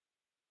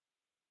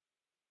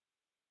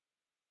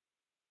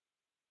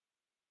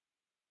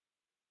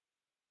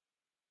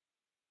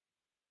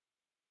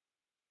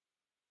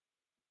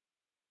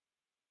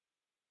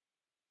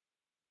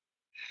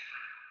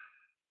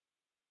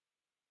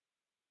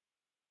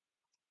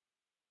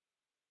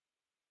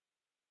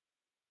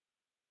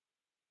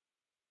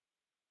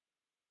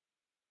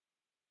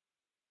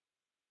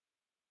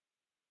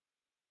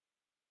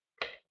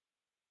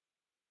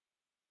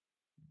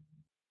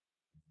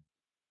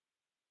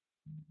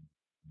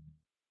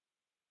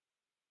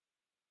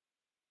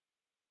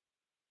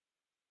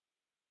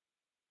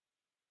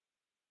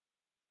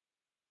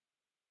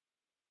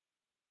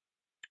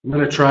 I'm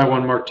going to try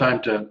one more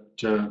time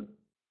to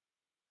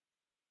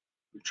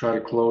try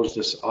to close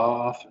this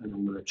off, and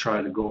I'm going to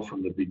try to go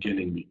from the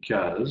beginning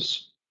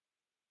because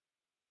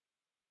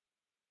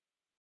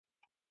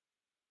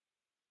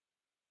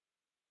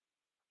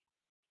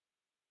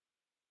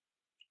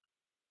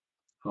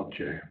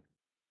okay.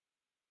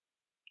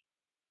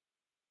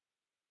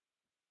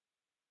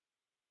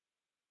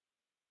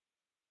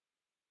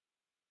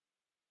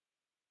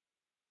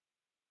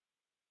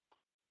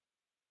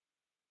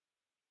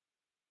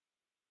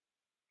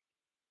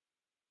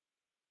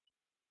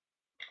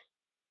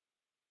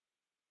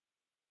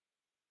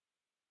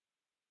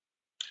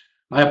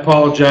 I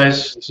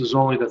apologize. This is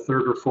only the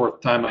third or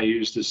fourth time I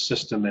use this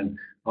system, and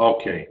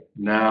okay,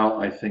 now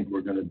I think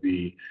we're going to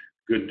be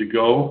good to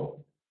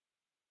go.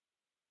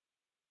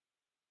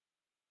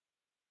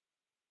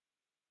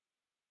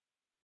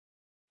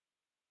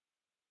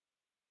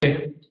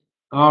 Okay.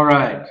 All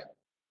right.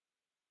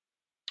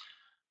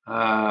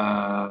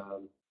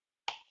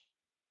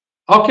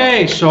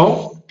 Okay,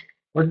 so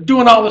we're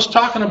doing all this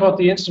talking about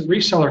the Instant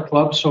Reseller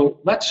Club,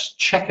 so let's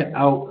check it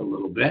out a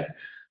little bit.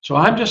 So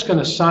I'm just going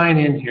to sign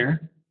in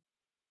here.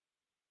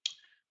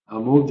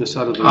 I'll move this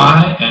out of the way.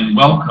 Hi and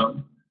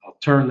welcome. I'll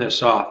turn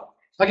this off.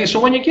 Okay, so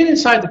when you get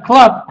inside the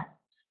club,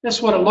 this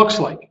is what it looks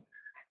like.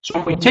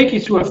 So we take you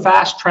through a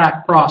fast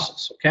track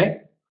process,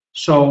 okay?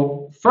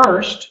 So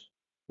first,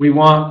 we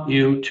want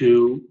you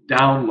to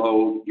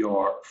download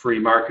your free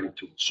marketing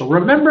tool. So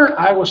remember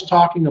I was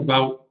talking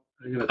about,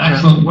 I'm going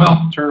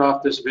to turn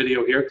off this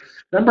video here.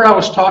 Remember I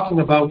was talking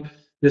about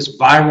this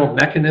viral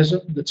mechanism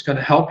that's going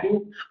to help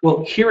you?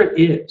 Well, here it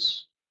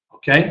is,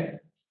 okay?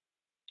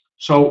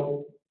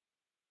 So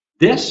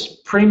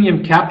this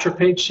premium capture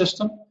page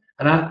system,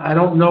 and I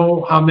don't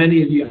know how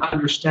many of you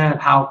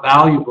understand how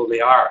valuable they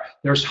are.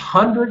 There's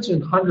hundreds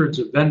and hundreds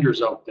of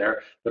vendors out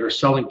there that are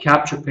selling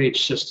capture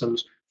page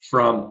systems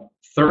from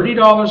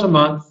 $30 a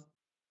month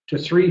to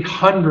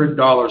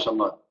 $300 a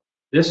month.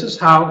 This is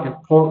how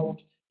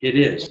important it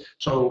is.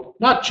 So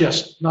not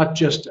just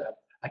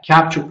a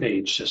capture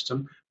page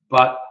system,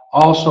 but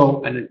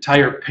also an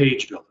entire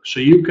page builder. So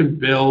you can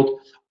build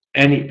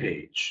any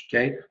page,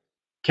 okay?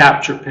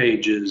 capture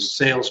pages,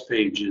 sales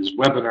pages,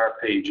 webinar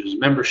pages,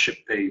 membership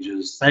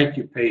pages, thank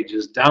you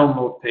pages,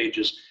 download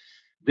pages.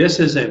 This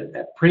is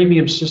a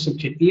premium system,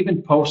 can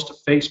even post to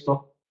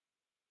Facebook.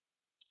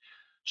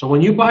 So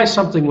when you buy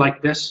something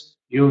like this,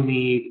 you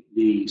need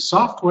the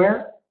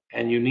software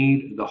and you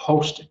need the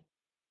hosting,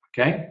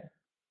 okay?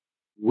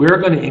 We're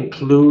going to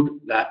include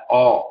that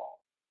all.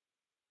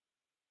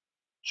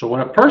 So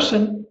when a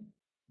person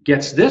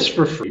gets this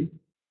for free,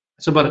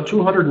 it's about a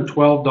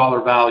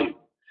 $212 value.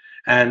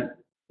 And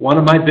one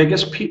of my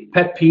biggest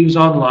pet peeves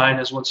online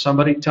is when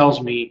somebody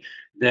tells me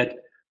that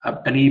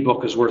an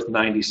ebook is worth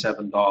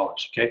 $97,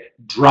 okay?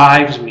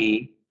 Drives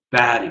me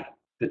batty.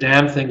 The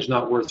damn thing's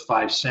not worth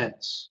 5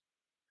 cents.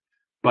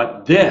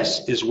 But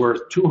this is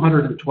worth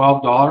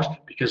 $212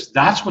 because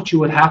that's what you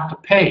would have to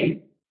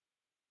pay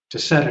to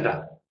set it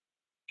up,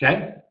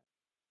 okay?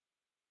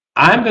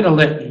 I'm going to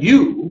let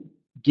you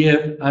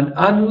give an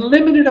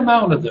unlimited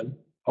amount of them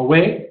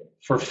away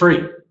for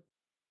free.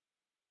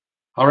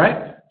 All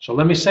right? So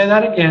let me say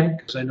that again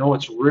because I know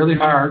it's really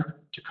hard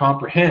to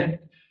comprehend.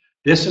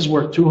 This is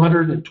worth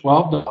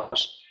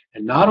 $212,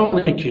 and not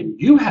only can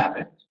you have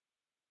it,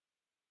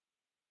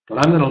 but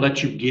I'm going to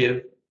let you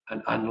give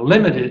an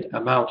unlimited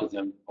amount of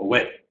them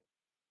away.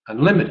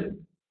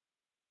 Unlimited.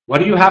 What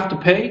do you have to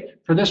pay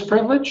for this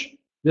privilege?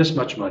 This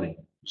much money.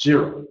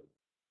 $0.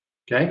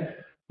 Okay?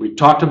 We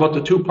talked about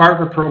the 2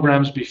 partner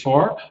programs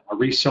before, a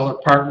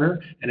reseller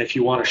partner, and if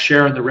you want to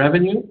share in the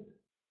revenue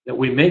that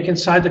we make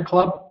inside the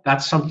club,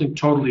 that's something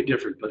totally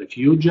different. But if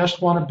you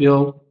just want to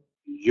build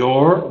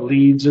your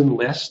leads and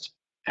list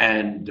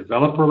and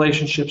develop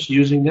relationships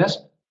using this,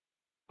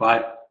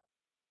 by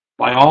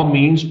all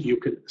means, you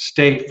could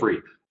stay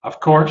free. Of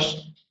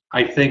course,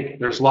 I think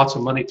there's lots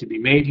of money to be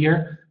made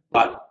here,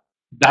 but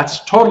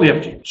that's totally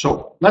up to you.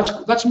 So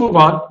let's move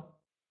on.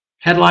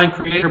 Headline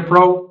Creator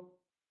Pro,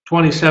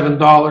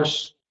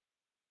 $27.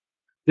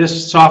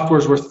 This software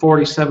is worth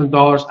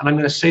 $47, and I'm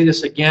going to say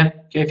this again.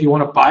 Okay, if you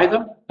want to buy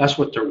them, that's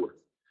what they're worth.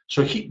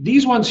 So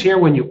these ones here,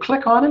 when you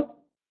click on it,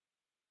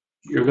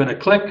 you're going to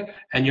click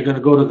and you're going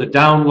to go to the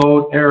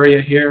download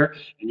area here,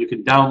 and you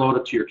can download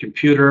it to your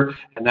computer,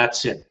 and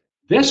that's it.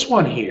 This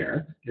one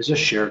here is a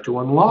share to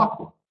unlock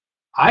one.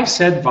 I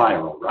said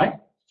viral, right?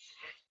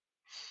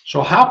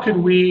 So how could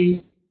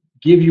we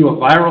give you a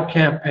viral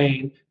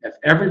campaign if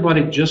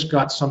everybody just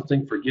got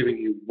something for giving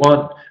you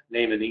one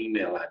name and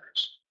email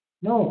address?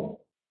 No.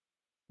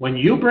 When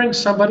you bring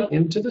somebody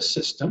into the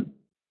system,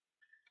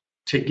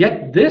 to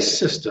get this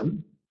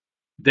system,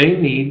 they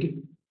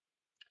need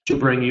to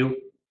bring you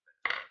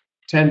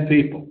 10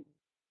 people.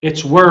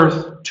 It's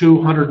worth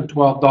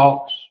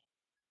 $212,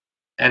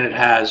 and it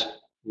has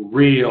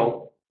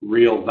real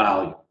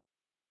value.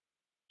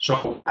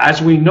 So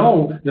as we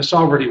know, this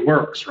already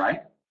works,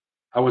 right?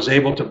 I was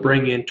able to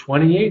bring in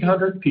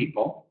 2,800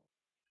 people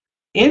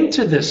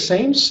into this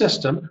same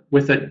system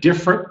with a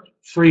different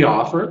free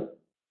offer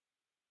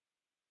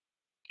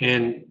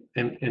in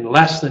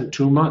less than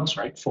 2 months,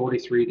 right?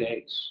 43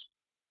 days.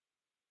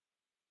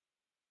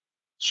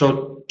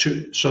 So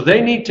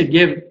they need to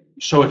give.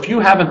 So if you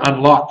haven't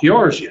unlocked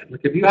yours yet,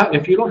 like if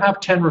you don't have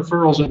 10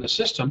 referrals in the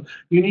system,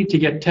 you need to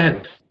get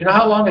 10. You know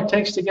how long it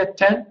takes to get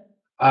 10?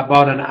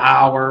 About an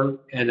hour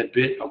and a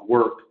bit of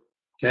work.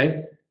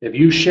 Okay. If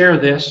you share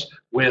this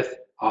with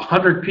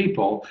 100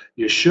 people,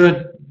 you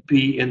should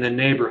be in the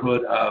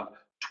neighborhood of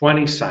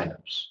 20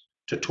 signups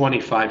to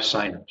 25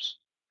 signups.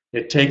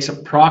 It takes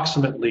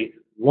approximately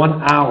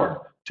 1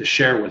 hour to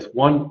share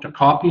to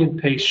copy and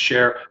paste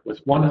share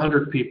with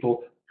 100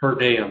 people per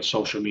day on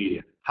social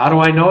media. How do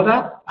I know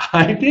that?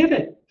 I did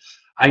it.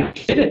 I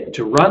did it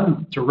to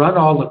run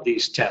all of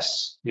these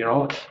tests. You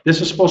know, this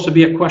is supposed to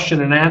be a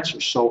question and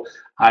answer, so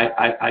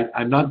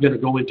I'm not going to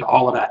go into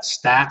all of that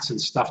stats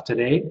and stuff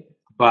today.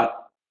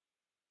 But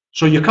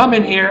so you come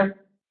in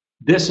here,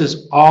 this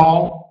is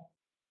all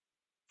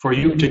for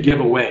you to give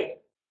away,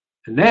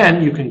 and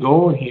then you can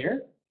go in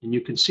here and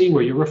you can see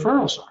where your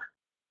referrals are.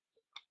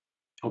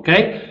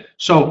 Okay,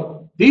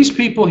 so these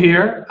people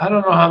here, I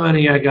don't know how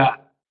many I got.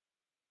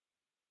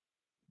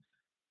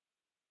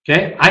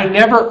 Okay, I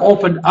never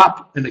opened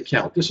up an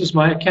account. This is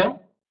my account.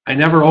 I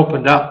never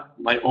opened up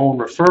my own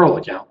referral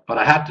account, but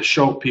I had to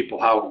show people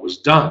how it was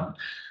done.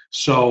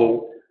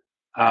 So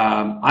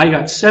I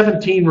got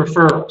 17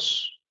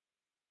 referrals.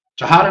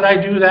 So how did I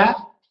do that?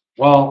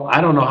 Well,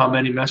 I don't know how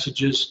many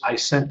messages I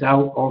sent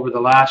out over the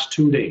last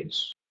 2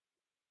 days,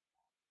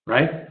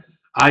 right?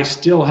 I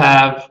still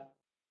have,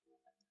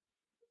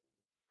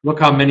 look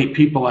how many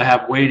people I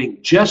have waiting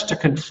just to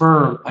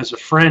confirm as a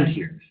friend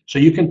here. So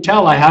you can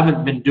tell I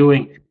haven't been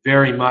doing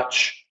very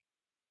much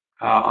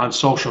on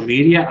social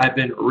media. I've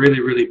been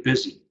really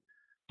busy.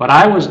 But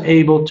I was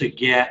able to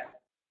get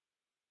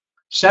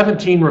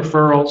 17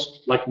 referrals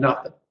like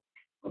nothing,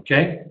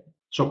 okay?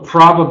 So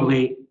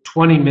probably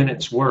 20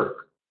 minutes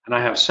work, and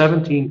I have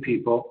 17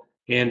 people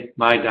in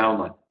my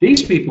downline.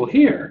 These people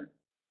here,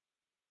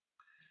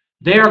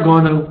 they're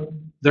going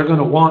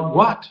to want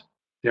what?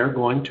 They're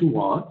going to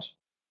want,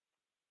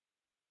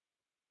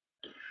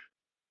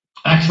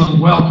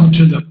 excellent, welcome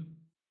to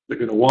the They're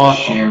going to want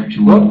share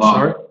to unlock.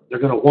 Sorry, they're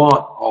going to want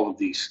all of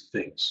these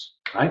things,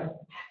 right?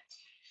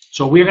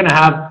 So we're going to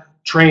have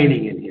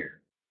training in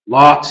here,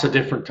 lots of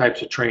different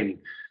types of training.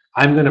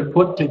 I'm going to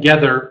put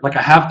together, like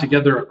I have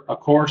together a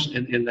course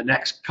in the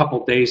next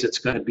couple days that's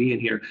going to be in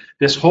here.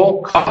 This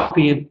whole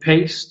copy and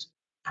paste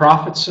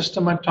profit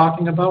system I'm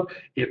talking about,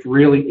 it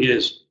really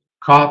is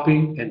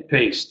copy and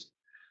paste.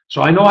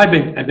 So I know I've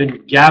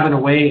been gabbing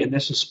away, and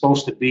this is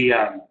supposed to be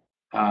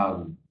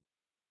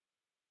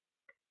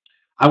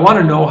I want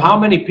to know how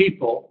many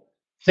people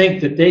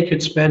think that they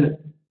could spend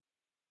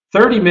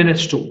 30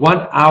 minutes to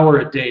 1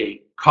 hour a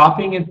day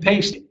copying and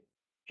pasting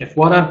if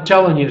what I'm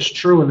telling you is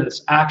true and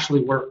this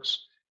actually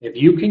works. If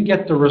you can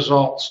get the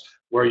results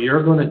where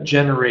you're going to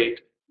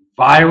generate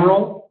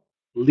viral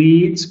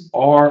leads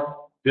or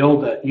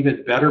build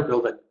even better,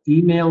 build an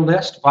email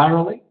list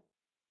virally,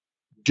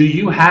 do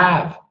you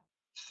have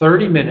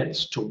 30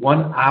 minutes to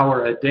 1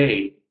 hour a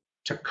day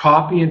to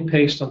copy and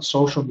paste on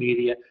social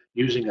media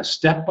using a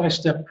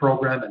step-by-step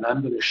program? And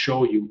I'm going to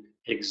show you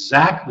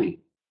exactly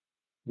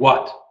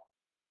what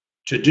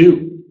to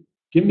do.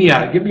 Give me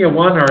a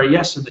 1 or a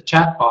yes in the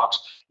chat box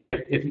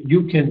if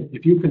you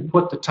can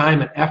put the time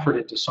and effort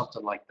into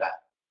something like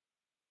that.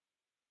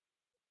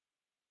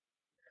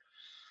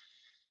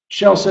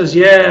 Shell says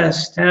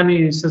yes.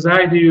 Tammy says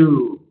I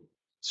do.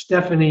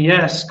 Stephanie,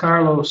 yes.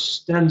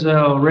 Carlos,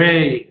 Denzel,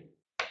 Ray,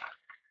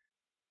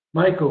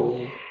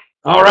 Michael.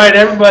 All right,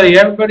 everybody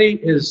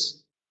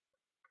is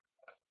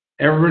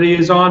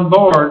on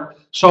board.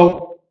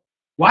 So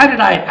why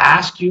did I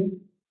ask you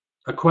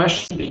a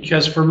question?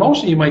 Because for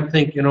most of you might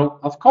think,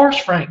 of course,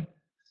 Frank,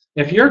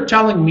 if you're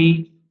telling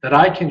me that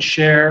I can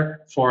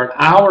share for an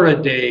hour a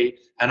day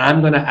and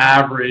I'm going to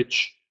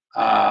average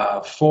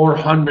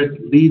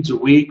 400 leads a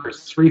week or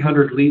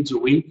 300 leads a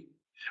week,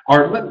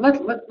 or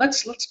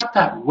let's cut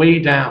that way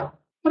down.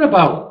 What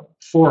about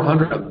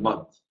 400 a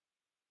month?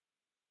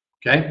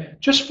 Okay,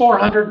 just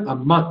 400 a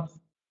month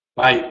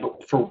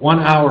for 1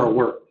 hour of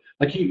work.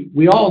 Like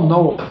we all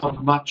know how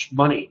much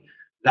money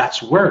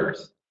that's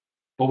worth.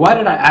 But why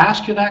did I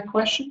ask you that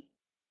question?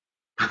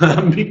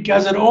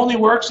 Because it only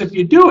works if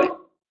you do it.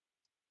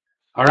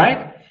 All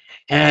right?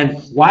 And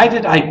why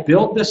did I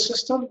build this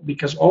system?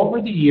 Because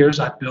over the years,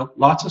 I've built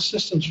lots of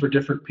systems for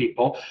different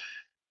people,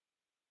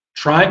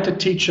 trying to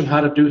teach them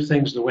how to do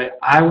things the way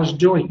I was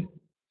doing it.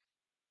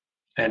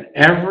 And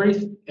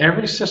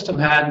every system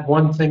had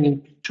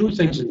two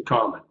things in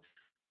common.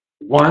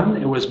 One,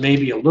 it was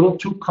maybe a little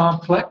too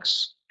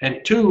complex,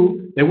 and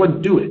two, they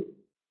wouldn't do it,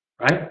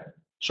 right?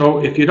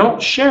 So if you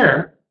don't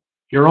share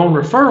your own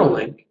referral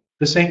link,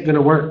 this ain't going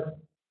to work,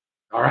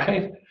 all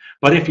right?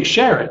 But if you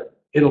share it,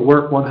 it'll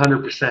work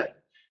 100%.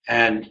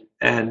 And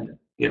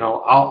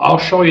I'll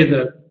show you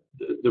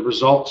the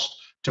results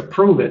to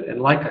prove it.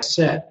 And like I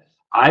said,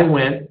 I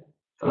went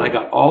and I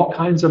got all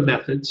kinds of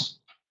methods.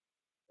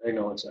 Hang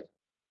on one second.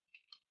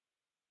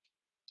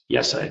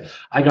 Yes,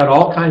 I got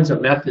all kinds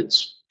of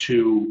methods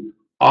to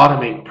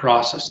automate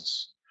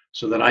processes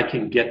so that I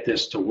can get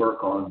this to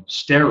work on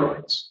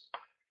steroids.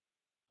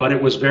 But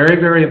it was very,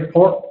 very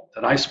important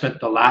that I spent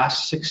the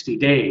last 60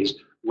 days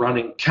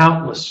running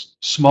countless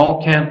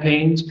small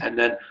campaigns and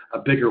then a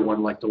bigger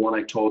one like the one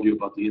I told you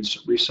about, the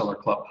Instant Reseller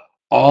Club,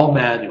 all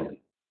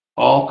manually,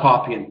 all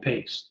copy and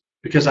paste,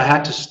 because I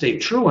had to stay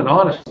true and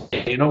honest.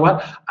 You know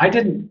what? I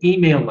didn't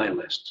email my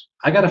list.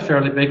 I got a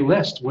fairly big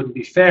list. It wouldn't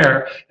be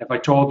fair if I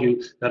told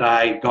you that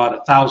I got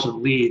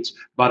 1,000 leads,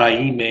 but I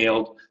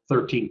emailed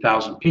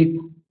 13,000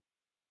 people.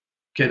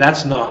 Okay,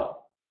 that's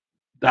not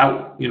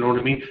that, you know what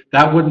I mean?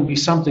 That wouldn't be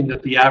something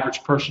that the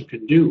average person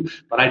can do,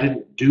 but I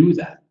didn't do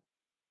that.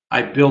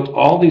 I built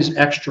all these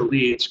extra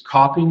leads,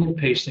 copying and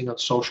pasting on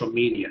social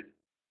media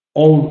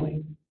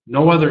only,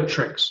 no other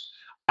tricks.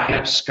 I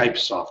have Skype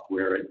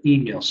software and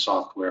email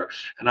software,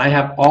 and I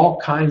have all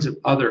kinds of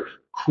other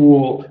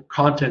cool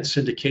content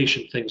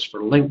syndication things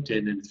for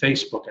LinkedIn and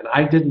Facebook, and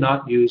I did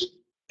not use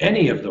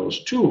any of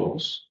those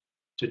tools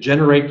to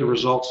generate the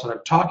results that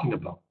I'm talking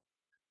about.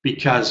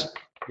 Because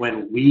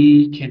when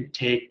we can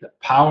take the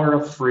power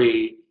of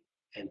free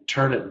and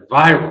turn it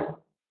viral,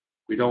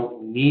 we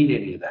don't need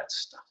any of that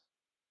stuff.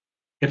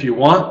 If you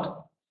want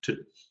to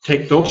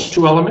take those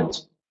two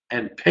elements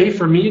and pay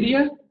for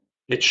media,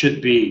 it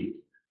should be,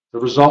 the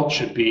result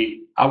should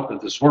be out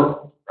of this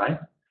world, right?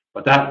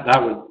 But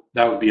that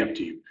would be up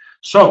to you.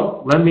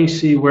 So let me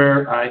see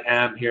where I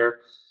am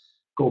here.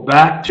 Go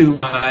back to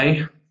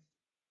my,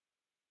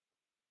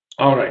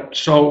 all right,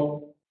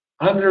 so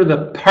under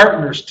the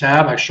Partners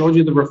tab, I showed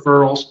you the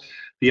referrals.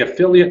 The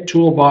Affiliate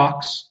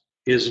Toolbox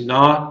is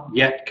not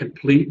yet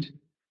complete.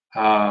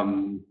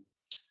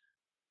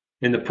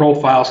 In the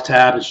Profiles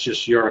tab, it's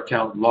just your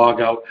account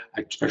logout.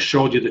 I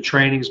showed you the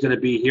training is going to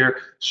be here.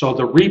 So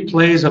the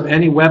replays of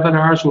any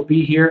webinars will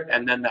be here,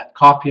 and then that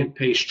copy and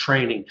paste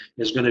training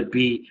is going to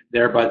be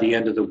there by the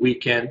end of the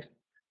weekend.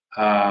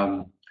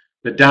 The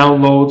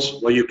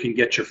downloads, well, you can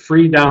get your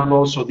free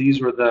downloads. So these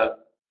were the,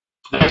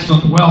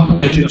 welcome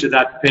you to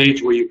that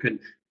page where you can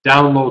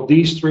download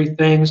these 3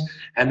 things,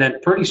 and then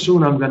pretty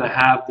soon I'm going to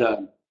have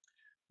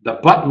the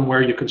button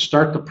where you can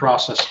start the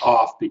process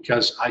off,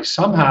 because I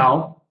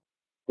somehow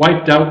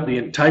wiped out the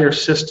entire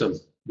system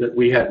that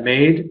we had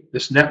made,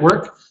 this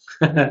network.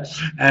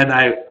 And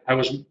I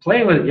was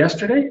playing with it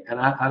yesterday, and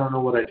I don't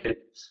know what I did,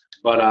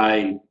 but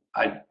I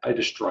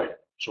destroyed it.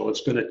 So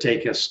it's going to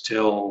take us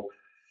till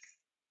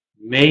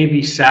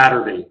maybe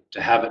Saturday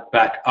to have it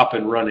back up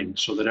and running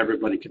so that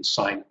everybody can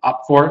sign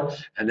up for it.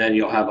 And then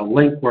you'll have a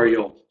link where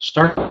you'll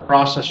start the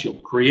process, you'll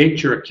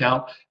create your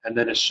account, and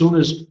then as soon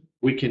as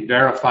we can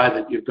verify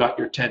that you've got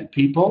your 10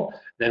 people,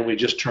 then we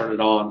just turn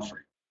it on for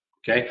you.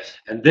 Okay?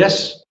 And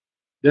this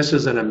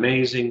is an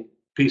amazing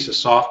piece of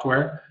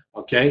software.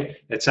 Okay?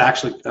 It's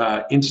actually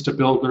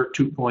InstaBuilder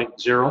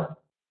 2.0.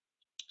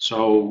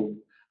 So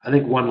I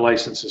think one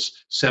license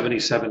is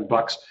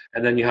 $77,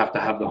 and then you have to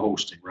have the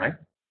hosting, right?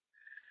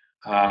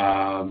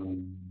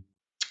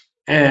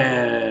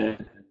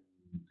 And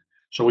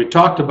so we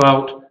talked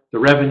about the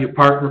Revenue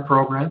Partner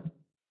Program,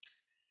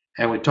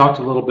 and we talked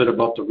a little bit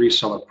about the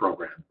Reseller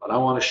Program. But I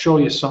want to show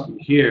you something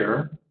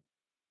here.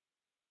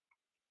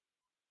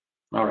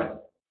 All right.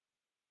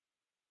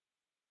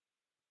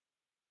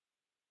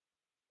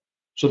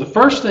 So the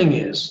first thing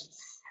is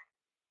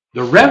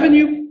the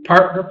Revenue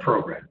Partner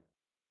Program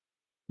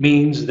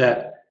means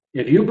that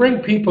if you bring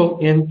people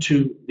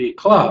into the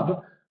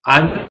club,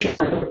 I'm going to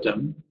share with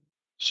them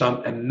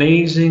some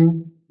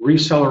amazing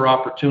reseller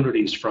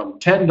opportunities from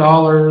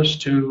 $10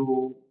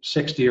 to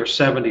 $60 or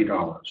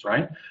 $70,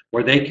 right?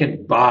 Where they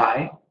can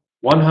buy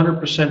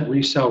 100%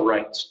 resale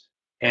rights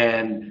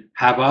and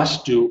have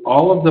us do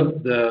all of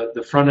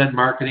the front-end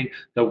marketing,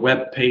 the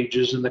web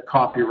pages and the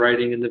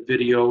copywriting and the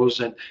videos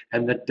and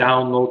the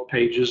download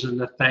pages and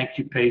the thank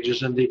you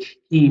pages and the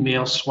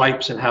email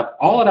swipes, and have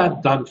all of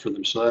that done for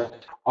them, so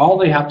that all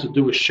they have to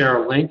do is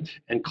share a link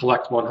and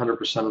collect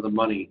 100% of the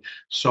money.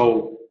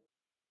 So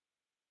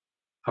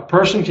a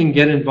person can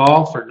get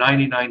involved for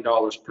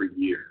 $99 per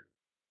year,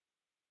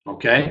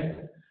 okay?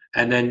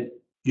 And then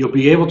you'll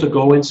be able to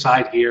go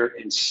inside here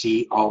and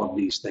see all of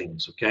these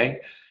things, okay?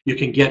 You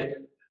can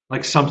get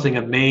like something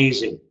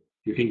amazing.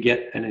 You can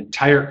get an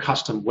entire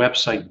custom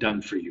website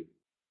done for you,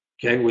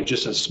 okay, with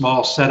just a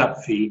small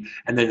setup fee.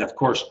 And then, of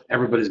course,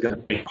 everybody's going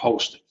to pay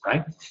hosting,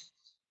 right?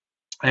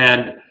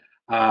 And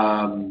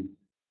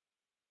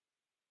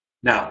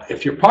now,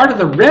 if you're part of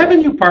the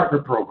Revenue Partner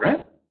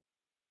Program,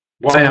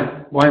 why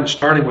I'm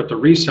starting with the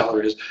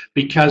reseller is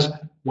because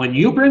when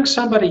you bring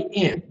somebody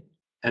in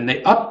and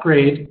they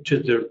upgrade to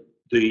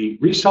the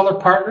reseller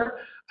partner,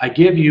 I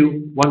give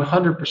you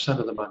 100%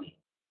 of the money.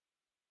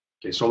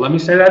 Okay, so let me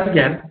say that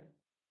again.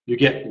 You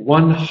get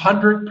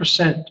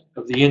 100%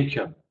 of the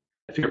income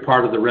if you're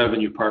part of the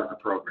Revenue Partner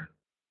Program.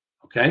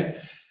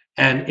 Okay?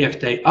 And if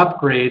they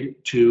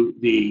upgrade to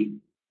the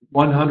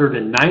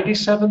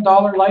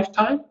 $197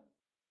 lifetime,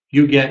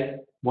 you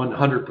get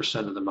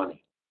 100% of the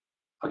money.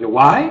 Okay,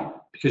 why?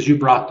 Because you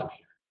brought them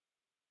here,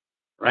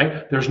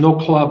 right? There's no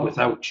club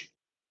without you.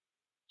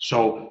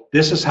 So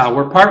this is how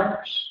we're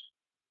partners.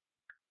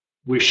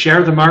 We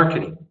share the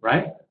marketing,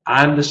 right?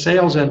 I'm the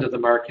sales end of the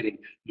marketing.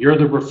 You're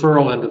the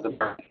referral end of the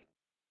marketing,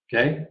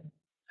 okay?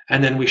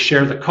 And then we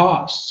share the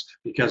costs,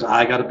 because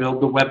I got to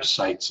build the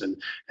websites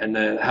and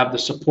have the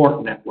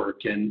support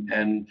network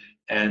and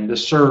the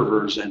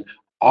servers and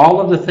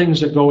all of the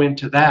things that go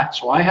into that.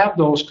 So I have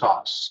those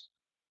costs.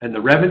 And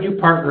the Revenue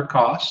Partner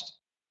cost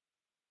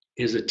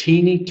is a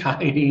teeny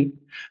tiny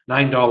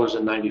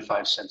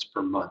 $9.95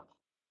 per month,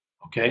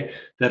 okay?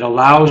 That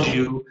allows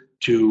you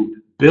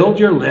to build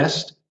your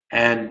list,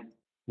 and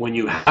when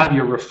you have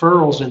your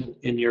referrals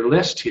in your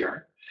list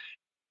here,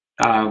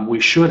 we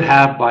should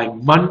have by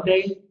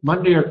Monday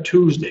or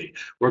Tuesday,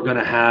 we're going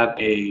to have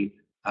an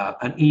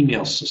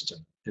email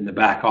system in the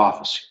back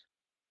office,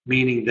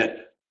 meaning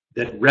that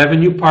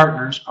revenue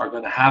partners are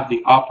going to have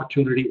the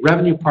opportunity,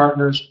 revenue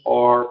partners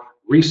or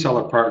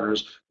reseller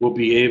partners will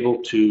be able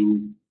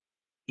to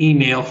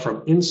email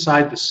from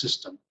inside the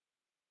system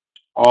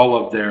all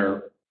of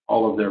their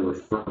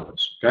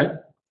referrals. Okay.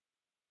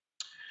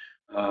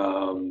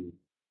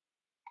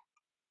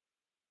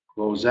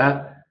 Close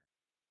that.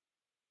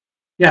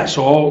 Yeah.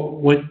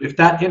 So if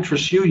that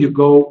interests you, you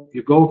go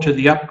to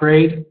the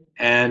upgrade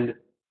and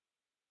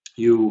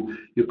you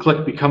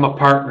click Become a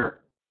Partner.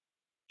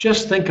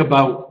 Just think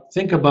about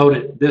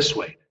it this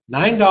way: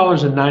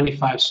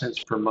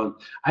 $9.95 per month.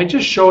 I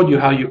just showed you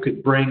how you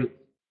could bring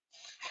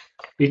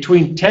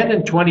between 10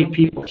 and 20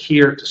 people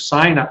here to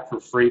sign up for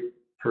free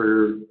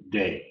per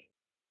day.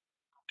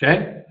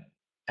 Okay?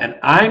 And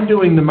I'm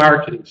doing the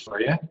marketing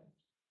for you.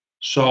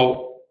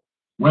 So,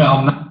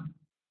 well,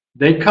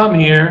 they come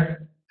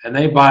here and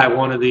they buy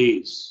one of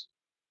these.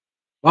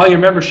 Well, your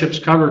membership's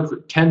covered for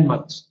 10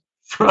 months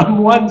from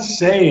one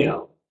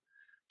sale.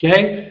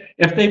 Okay?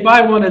 If they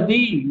buy one of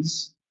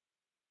these,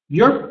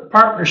 your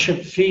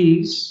partnership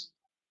fees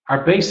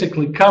are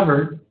basically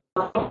covered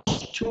for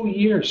almost 2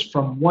 years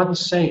from one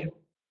sale.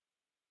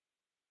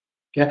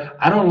 Okay?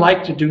 I don't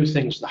like to do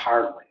things the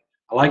hard way.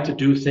 I like to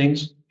do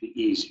things the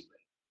easy way.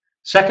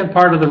 Second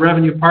part of the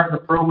Revenue Partner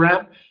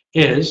Program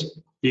is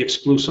the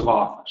exclusive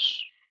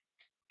offers.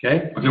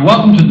 Okay? Okay,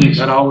 welcome to this.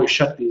 I'd always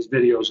shut these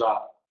videos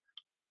off.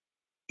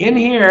 In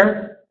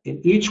here,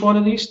 in each one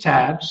of these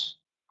tabs,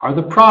 are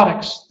the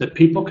products that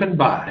people can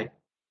buy.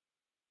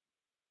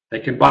 They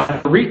can buy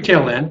the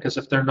retail end, because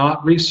if they're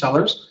not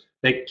resellers,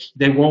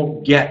 they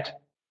won't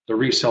get the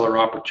reseller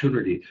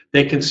opportunity.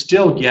 They can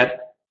still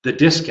get the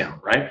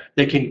discount, right?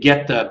 They can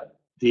get the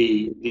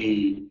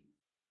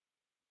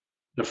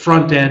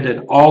front end and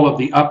all of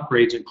the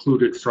upgrades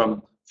included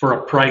for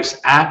a price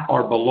at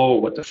or below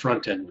what the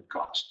front end would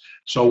cost.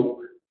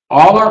 So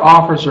all our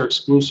offers are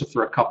exclusive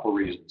for a couple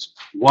reasons.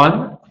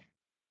 One,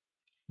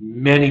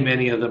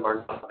 many of them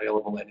are not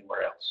available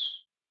anywhere else.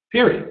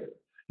 Period.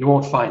 You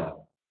won't find them,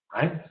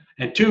 right?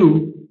 And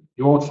two,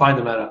 you won't find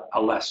them at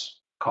a less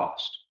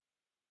cost.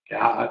 Okay,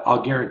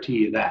 I'll guarantee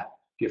you that.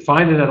 If you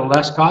find it at a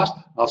less cost,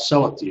 I'll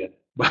sell it to you.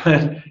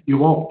 But you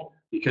won't,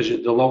 because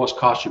the lowest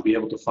cost you'll be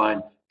able to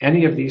find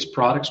any of these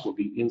products will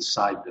be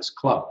inside this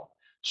club.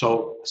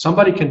 So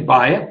somebody can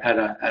buy it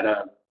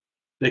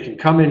they can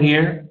come in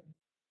here,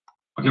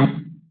 okay,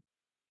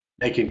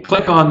 they can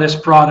click on this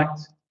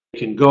product, they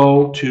can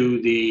go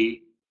to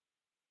the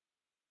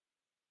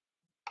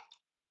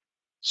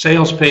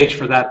sales page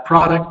for that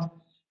product,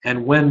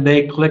 and when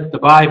they click the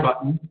buy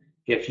button,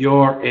 if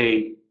you're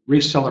a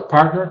reseller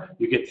partner,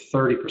 you get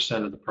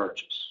 30% of the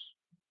purchase.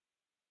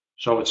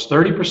 So it's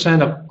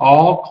 30% of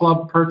all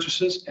club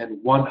purchases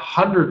and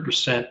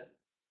 100%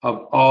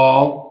 of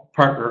all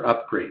partner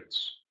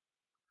upgrades.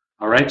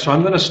 All right, so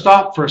I'm going to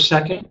stop for a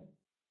second,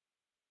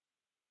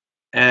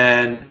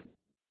 and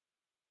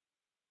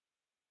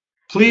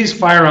please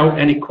fire out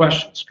any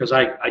questions, because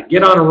I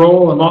get on a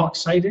roll, I'm all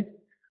excited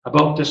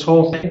about this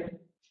whole thing,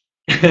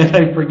 and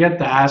I forget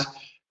to ask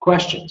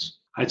questions.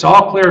 It's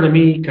all clear to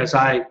me because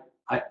I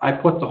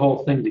put the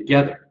whole thing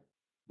together,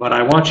 but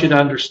I want you to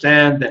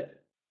understand that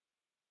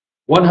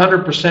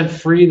 100%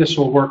 free, this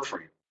will work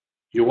for you.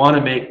 You want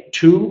to make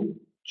 2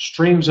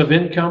 streams of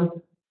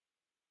income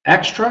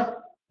extra,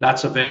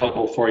 that's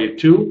available for you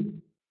too.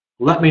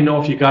 Let me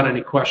know if you got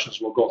any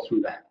questions. We'll go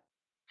through that.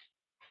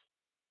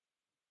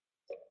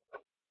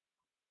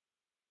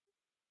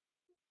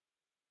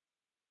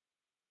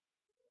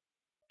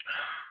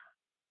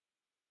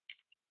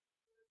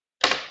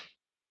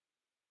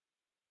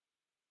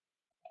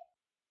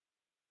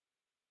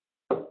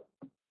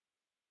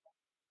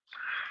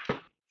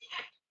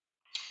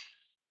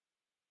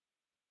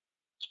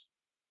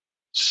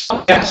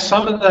 Yes,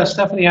 some of the,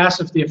 Stephanie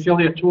asked if the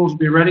affiliate tools will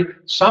be ready.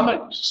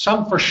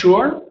 Some for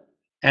sure,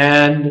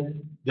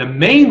 and the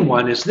main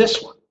one is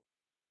this one.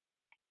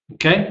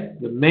 Okay,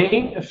 the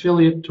main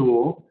affiliate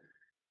tool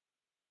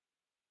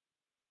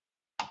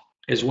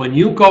is when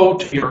you go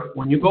to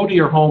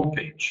your home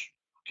page.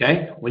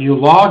 Okay, when you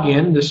log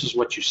in, this is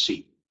what you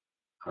see.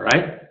 All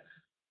right,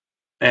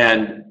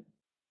 and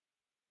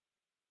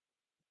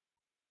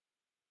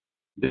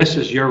this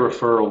is your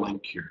referral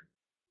link here.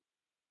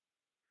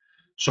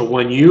 So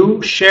when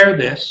you share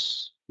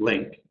this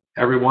link,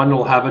 everyone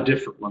will have a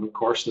different one. Of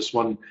course, this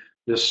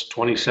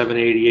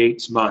 2788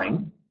 is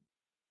mine.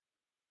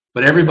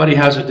 But everybody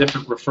has a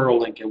different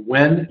referral link. And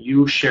when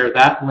you share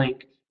that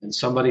link and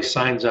somebody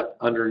signs up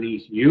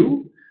underneath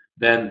you,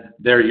 then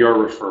they're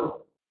your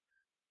referral.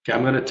 Okay,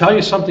 I'm going to tell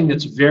you something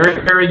that's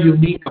very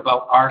unique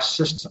about our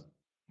system.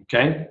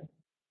 Okay?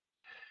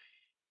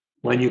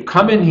 When you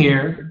come in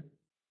here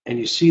and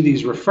you see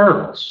these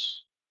referrals,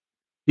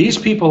 these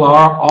people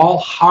are all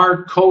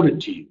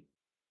hard-coded to you,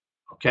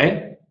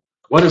 okay?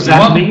 What does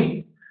that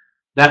mean?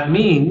 That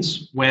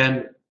means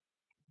when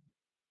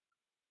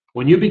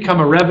you become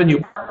a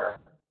revenue partner,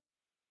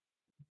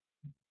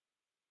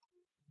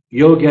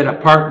 you'll get a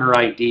partner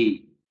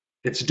ID.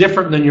 It's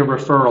different than your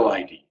referral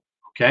ID,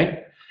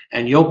 okay?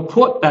 And you'll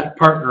put that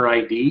partner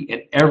ID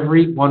in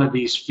every one of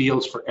these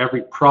fields for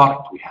every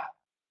product we have.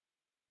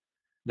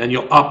 Then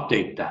you'll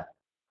update that.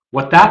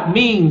 What that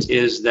means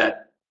is that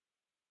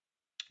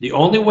the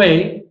only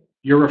way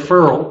your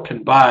referral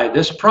can buy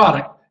this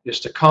product is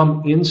to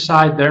come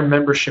inside their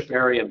membership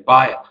area and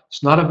buy it.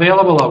 It's not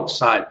available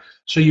outside.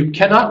 So you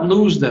cannot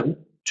lose them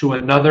to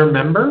another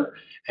member,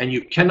 and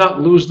you cannot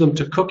lose them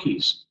to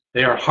cookies.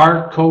 They are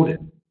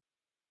hard-coded.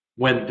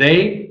 When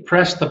they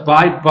press the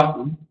buy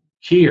button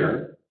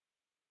here,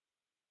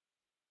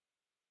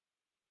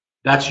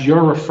 that's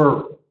your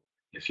referral.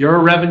 If you're a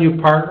revenue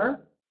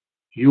partner,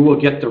 you will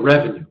get the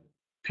revenue,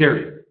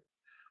 period.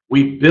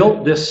 We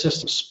built this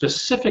system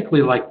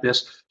specifically like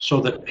this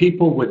so that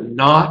people would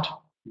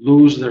not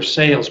lose their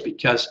sales,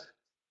 because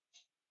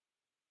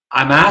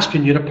I'm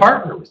asking you to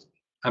partner with me.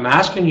 I'm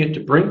asking you to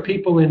bring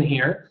people in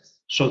here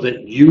so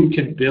that you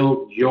can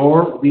build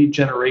your lead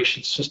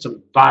generation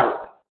system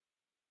virally.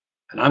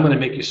 And I'm going to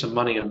make you some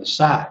money on the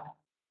side.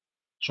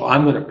 So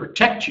I'm going to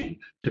protect you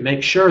to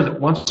make sure that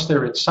once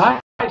they're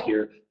inside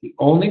here, the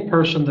only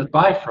person that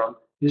buy from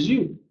is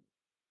you.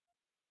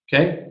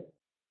 Okay?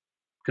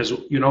 Because,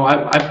 you know,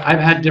 I've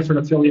had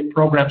different affiliate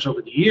programs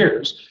over the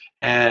years,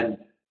 and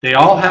they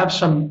all have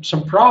some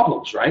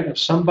problems, right? If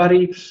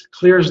somebody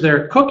clears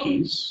their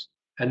cookies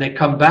and they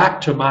come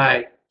back to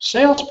my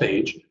sales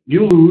page,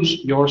 you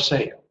lose your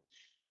sale.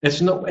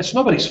 It's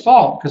nobody's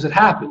fault because it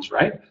happens,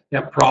 right? They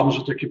have problems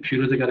with their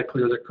computer, they got to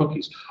clear their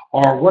cookies.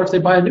 Or what if they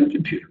buy a new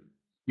computer?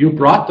 You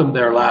brought them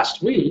there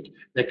last week,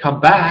 they come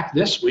back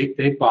this week,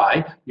 they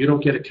buy, you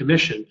don't get a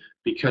commission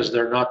because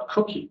they're not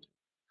cookied.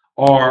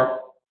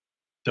 Or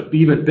the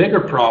even bigger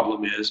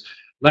problem is,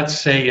 let's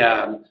say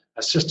a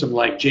system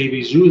like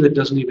JVZoo that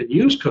doesn't even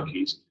use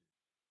cookies,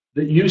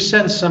 that you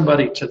send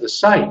somebody to the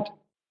site,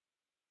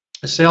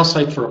 a sales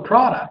site for a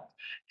product,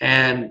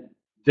 and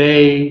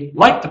they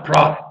like the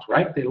product,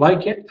 right? They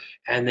like it,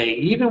 and they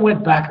even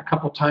went back a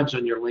couple times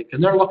on your link,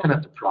 and they're looking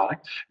at the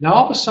product. Now,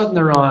 all of a sudden,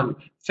 they're on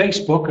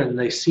Facebook, and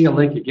they see a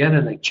link again,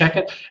 and they check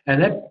it,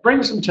 and it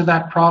brings them to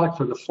that product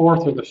for the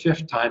fourth or the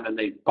fifth time, and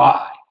they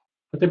buy.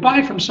 But they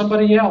buy from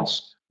somebody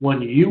else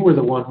when you were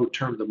the one who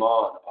turned them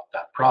on about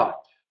that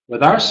product.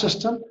 With our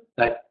system,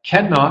 that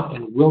cannot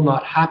and will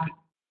not happen.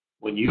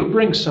 When you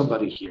bring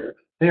somebody here,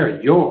 they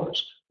are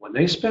yours. When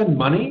they spend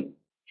money,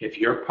 if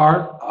you're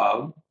part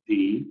of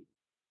the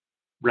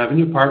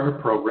Revenue Partner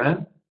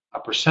Program, a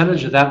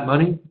percentage of that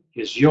money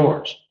is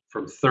yours,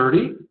 from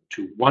 30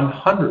 to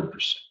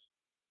 100%.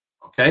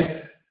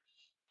 Okay?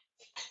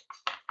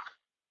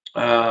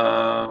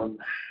 Let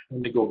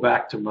me go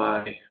back to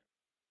my,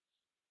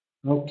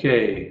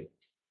 okay.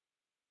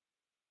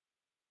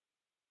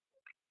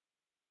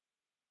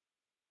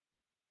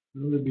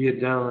 Will there be a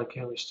down?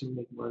 Can we still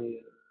make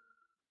money?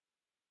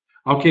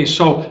 Okay,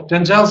 so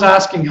Denzel's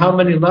asking how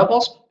many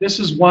levels? This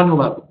is one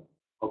level.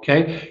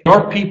 Okay,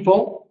 your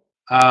people,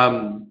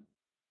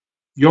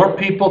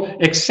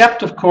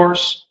 except of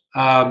course,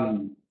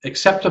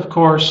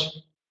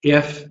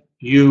 if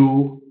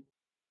you,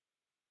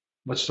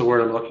 what's the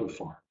word I'm looking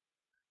for?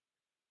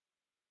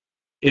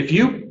 If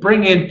you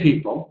bring in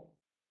people,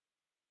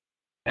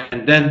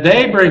 and then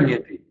they bring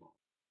in people,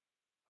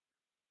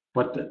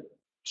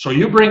 so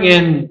you bring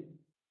in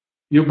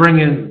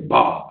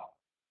Bob,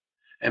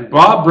 and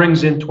Bob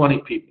brings in 20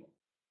 people.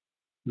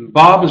 And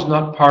Bob is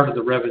not part of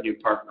the Revenue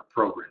Partner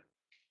Program.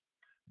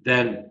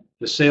 Then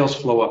the sales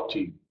flow up to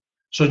you.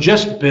 So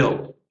just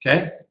build,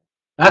 okay?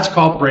 That's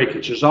called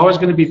breakage. There's always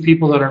going to be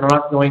people that are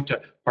not going to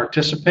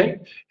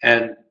participate,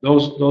 and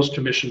those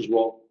commissions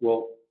will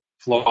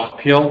flow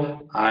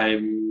uphill. I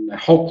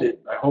hope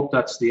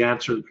that's the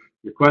answer to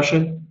your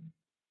question.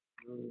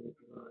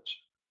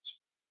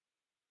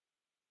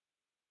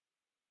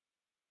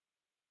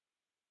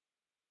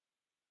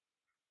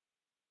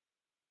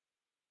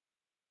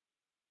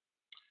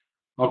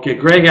 Okay,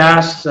 Greg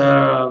asked,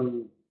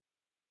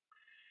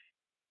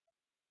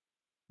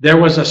 there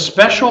was a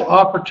special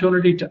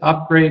opportunity to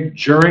upgrade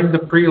during the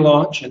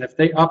pre-launch, and if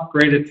they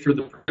upgraded for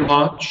the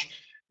pre-launch,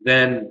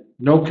 then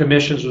no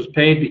commissions was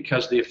paid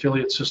because the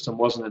affiliate system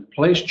wasn't in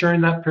place during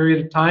that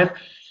period of time.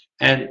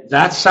 And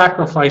that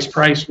sacrifice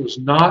price was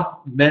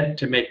not meant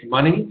to make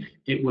money.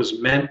 It was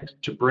meant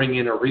to bring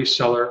in a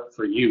reseller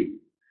for you.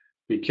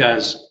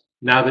 Because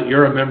now that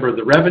you're a member of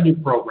the revenue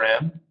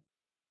program,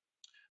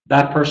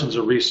 that person's a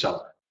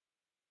reseller.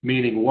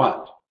 Meaning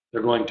what?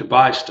 They're going to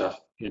buy stuff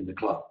in the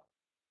club.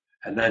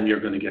 And then you're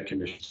going to get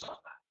commissions on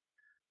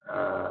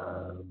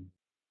that.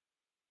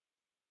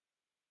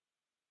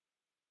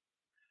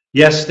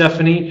 Yes,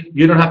 Stephanie,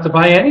 you don't have to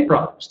buy any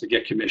products to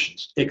get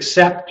commissions,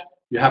 except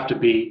you have to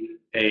be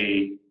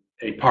a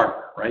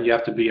partner, right? You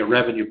have to be a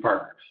revenue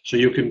partner. So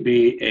you can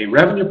be a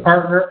revenue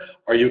partner,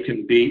 or you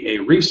can be a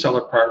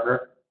reseller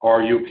partner,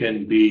 or you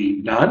can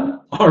be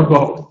none, or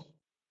both.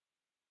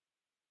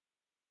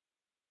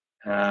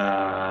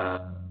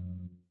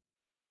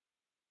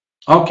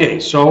 Okay,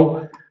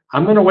 so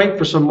I'm going to wait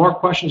for some more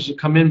questions to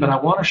come in, but I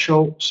want to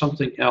show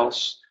something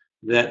else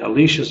that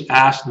Alicia's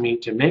asked me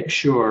to make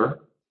sure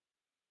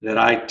that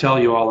I tell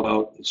you all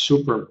about. It's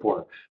super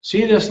important.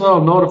 See this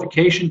little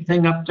notification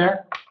thing up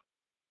there?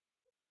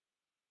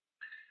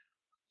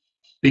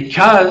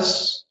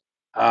 Because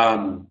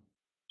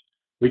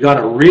we got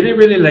a really,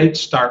 really late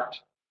start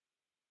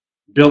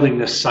building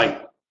this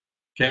site,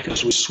 okay?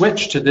 Because we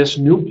switched to this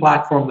new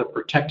platform that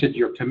protected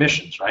your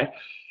commissions, right?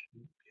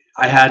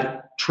 I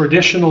had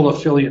traditional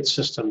affiliate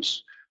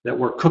systems that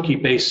were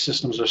cookie-based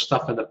systems or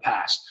stuff in the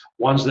past,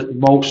 ones that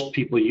most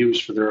people use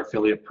for their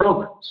affiliate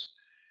programs.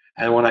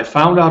 And when I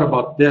found out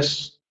about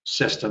this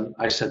system,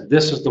 I said,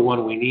 this is the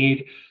one we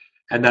need,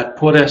 and that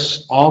put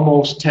us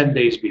almost 10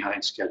 days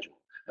behind schedule.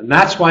 And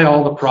that's why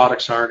all the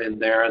products aren't in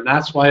there, and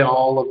that's why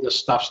all of this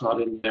stuff's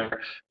not in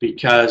there,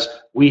 because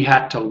we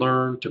had to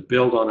learn to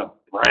build on a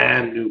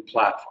brand new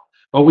platform.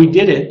 But we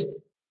did it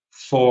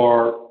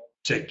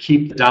to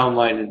keep the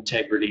downline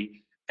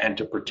integrity and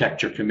to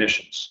protect your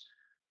commissions.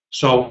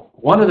 So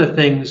one of the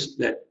things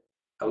that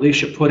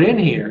Alicia put in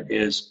here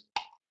is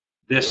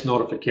this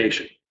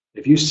notification.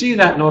 If you see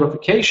that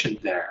notification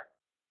there,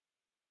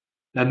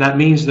 then that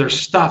means there's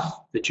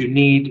stuff that you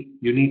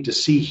need to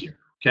see here.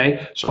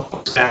 Okay, so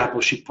for example,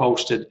 she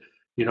posted,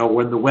 you know,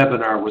 when the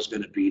webinar was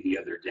going to be the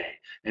other day,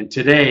 and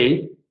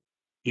today,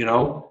 you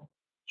know,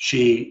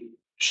 she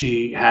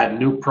had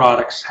new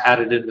products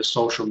added into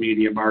social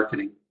media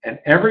marketing, and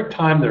every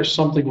time there's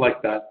something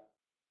like that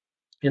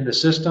in the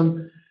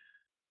system,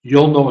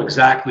 you'll know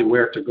exactly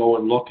where to go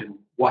and look and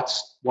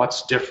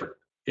what's different.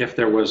 If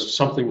there was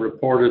something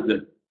reported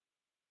that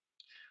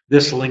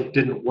this link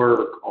didn't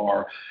work,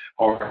 or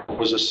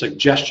was a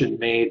suggestion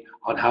made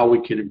on how we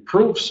can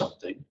improve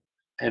something,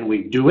 and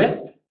we do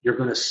it, you're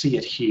going to see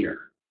it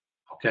here.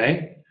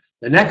 Okay?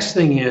 The next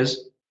thing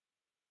is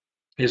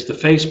the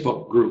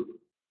Facebook group.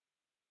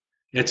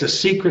 It's a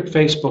secret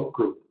Facebook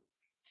group.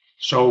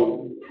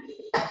 So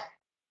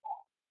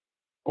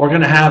we're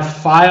going to have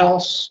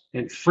files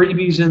and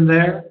freebies in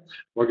there.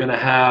 We're going to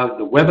have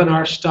the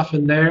webinar stuff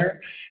in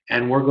there.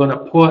 And we're going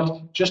to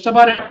put just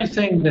about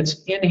everything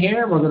that's in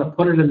here, we're going to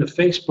put it in the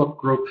Facebook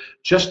group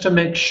just to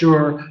make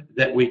sure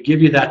that we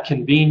give you that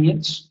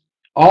convenience.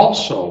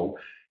 Also,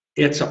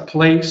 it's a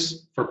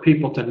place for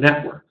people to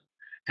network.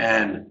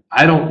 And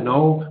I don't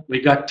know, we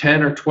got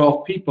 10 or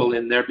 12 people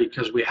in there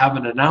because we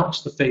haven't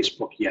announced the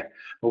Facebook yet,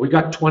 but we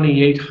got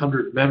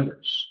 2,800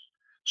 members.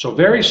 So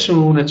very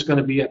soon it's going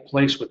to be a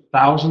place with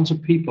thousands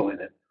of people in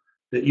it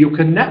that you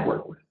can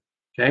network with.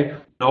 Okay?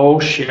 No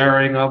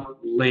sharing of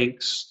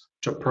links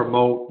to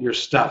promote your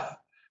stuff.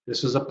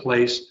 This is a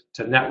place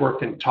to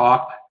network and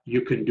talk. You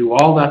can do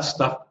all that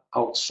stuff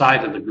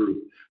outside of the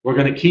group. We're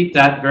going to keep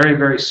that very,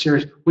 very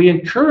serious. We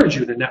encourage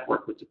you to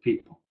network with the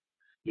people.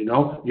 You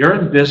know, you're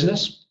in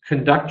business,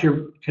 conduct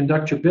your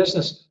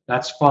business,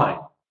 that's fine.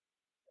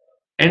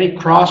 Any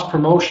cross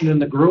promotion in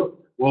the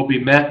group will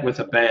be met with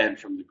a ban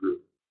from the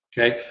group.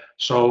 Okay?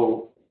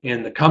 So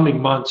in the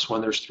coming months,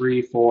 when there's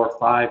 3,000, 4,000,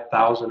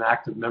 5,000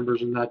 active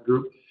members in that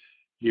group,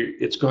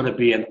 it's going to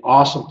be an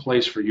awesome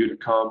place for you to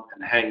come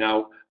and hang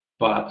out,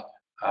 but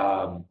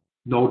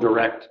no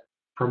direct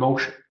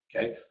promotion.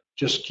 Okay,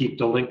 just keep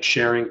the link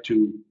sharing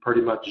to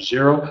pretty much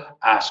zero.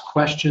 Ask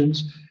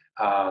questions.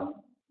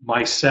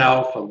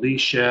 Myself,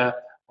 Alicia,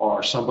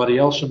 or somebody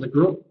else in the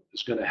group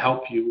is going to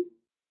help you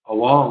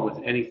along with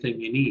anything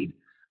you need.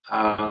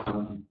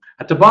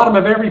 At the bottom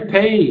of every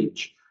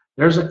page,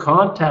 there's a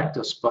contact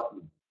us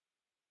button.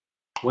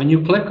 When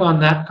you click on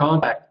that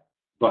contact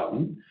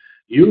button,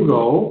 you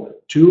go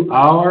to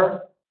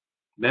our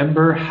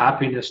member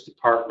happiness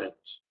department,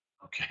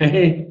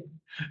 okay?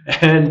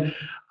 And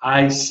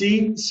I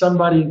seen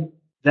somebody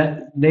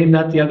that named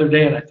that the other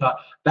day, and I thought,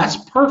 that's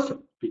perfect,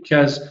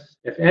 because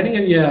if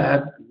any of you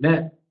have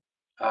met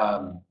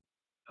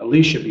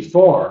Alicia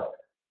before,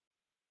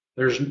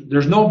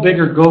 there's no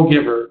bigger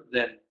go-giver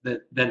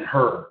than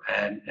her,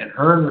 and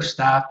her and her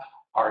staff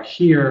are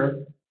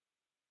here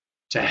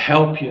to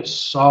help you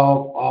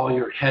solve all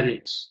your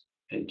headaches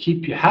and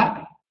keep you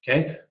happy,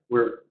 okay?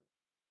 We're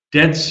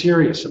dead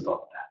serious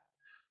about that.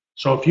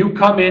 So if you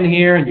come in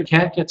here and you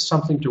can't get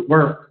something to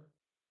work,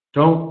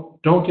 don't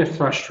get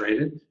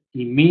frustrated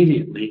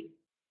immediately.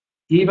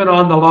 Even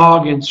on the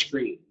login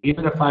screen,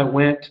 even if I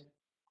went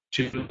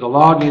to the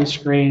login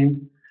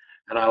screen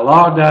and I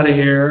logged out of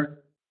here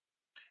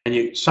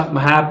and something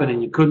happened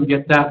and you couldn't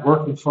get that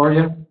working for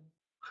you,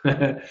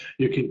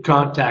 you can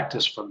contact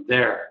us from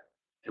there,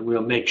 and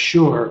we'll make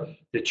sure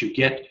that you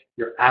get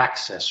your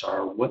access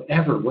or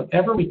whatever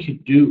we can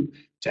do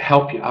to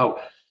help you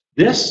out.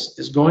 This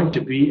is going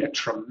to be a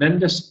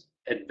tremendous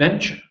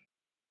adventure,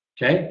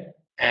 okay?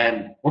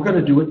 And we're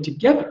going to do it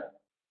together.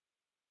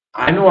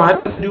 I know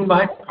I'm going to do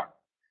my part.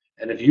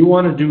 And if you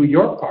want to do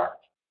your part,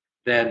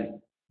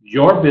 then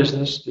your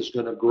business is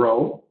going to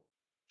grow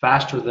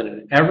faster than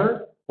it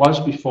ever was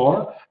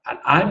before, and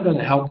I'm going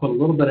to help put a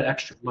little bit of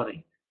extra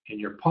money in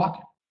your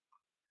pocket.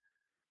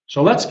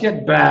 So let's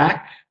get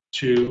back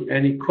to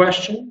any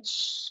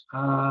questions.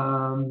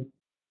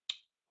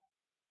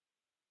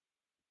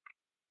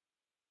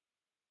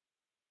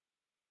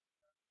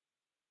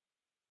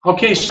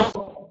 Okay,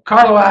 so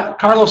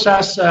Carlos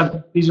asks,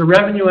 he's a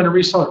revenue and a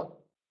reseller.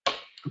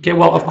 Okay,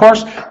 well, of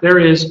course, there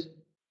is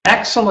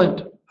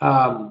excellent,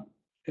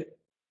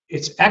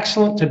 it's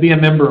excellent to be a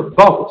member of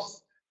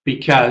both,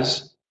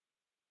 because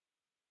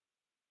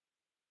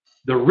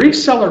the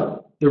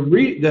reseller,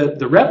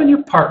 the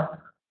revenue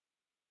partner,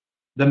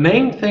 the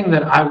main thing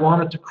that I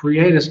wanted to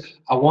create is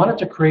I wanted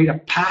to create a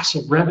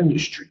passive revenue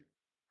stream.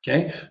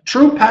 Okay,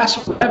 true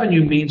passive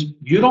revenue means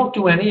you don't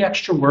do any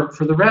extra work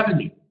for the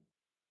revenue.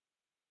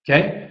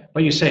 Okay,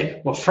 but you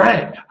say, well,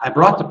 Frank, I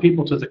brought the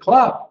people to the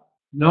club.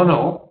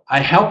 No, I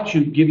helped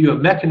you, give you a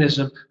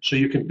mechanism so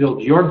you can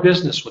build your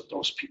business with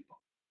those people.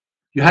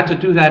 You had to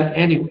do that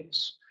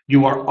anyways.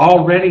 You are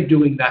already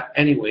doing that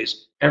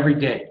anyways every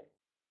day.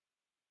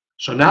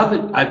 So now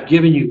that I've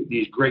given you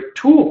these great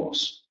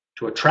tools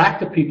to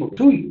attract the people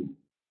to you,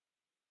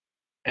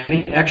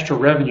 any extra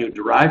revenue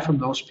derived from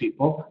those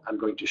people, I'm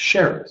going to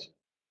share it,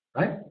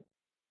 right?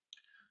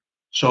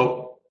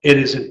 So it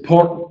is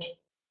important,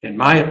 in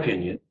my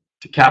opinion,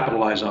 to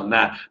capitalize on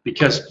that,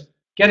 because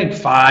getting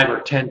 5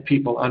 or 10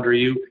 people under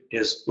you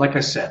is, like I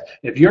said,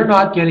 if you're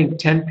not getting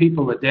 10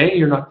 people a day,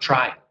 you're not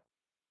trying.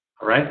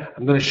 All right?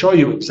 I'm going to show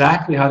you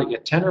exactly how to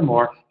get 10 or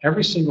more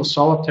every single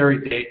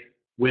solitary day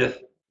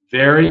with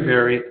very,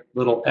 very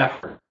little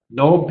effort.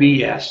 No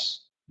BS,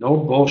 no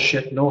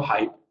bullshit, no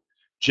hype.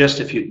 Just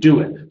if you do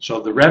it. So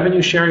the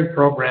revenue sharing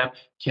program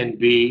can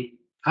be,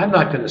 I'm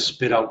not going to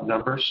spit out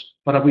numbers,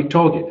 but we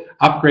told you,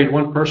 upgrade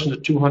one person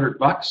to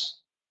 $200.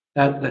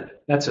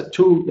 That's a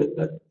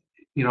two.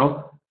 You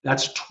know,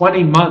 that's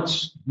 20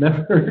 months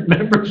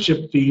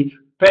membership fee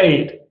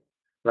paid,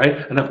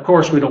 right? And of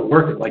course, we don't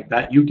work it like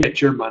that. You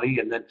get your money,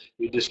 and then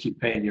you just keep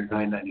paying your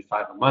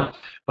 $9.95 a month.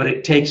 But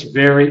it takes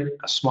a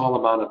small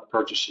amount of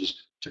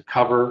purchases to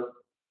cover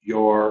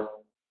your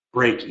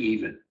break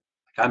even.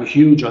 Like, I'm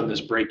huge on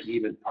this break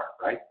even part,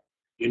 right?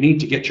 You need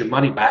to get your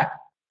money back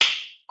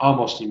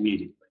almost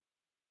immediately,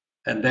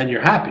 and then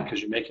you're happy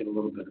because you're making a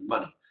little bit of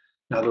money.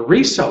 Now, the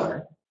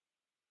reseller,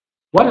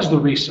 what is the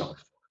reseller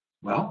for?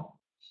 Well,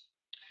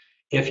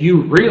 if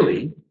you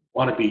really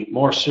want to be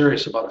more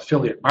serious about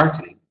affiliate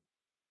marketing,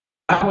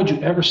 why would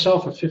you ever sell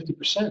for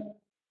 50%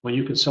 when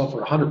you can sell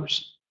for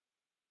 100%?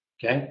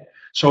 Okay?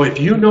 So if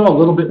you know a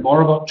little bit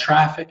more about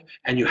traffic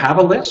and you have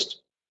a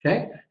list,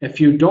 okay?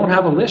 If you don't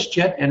have a list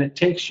yet and it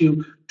takes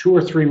you 2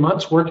 or 3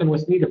 months working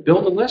with me to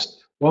build a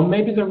list, well,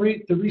 maybe the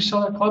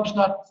reseller club's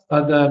not,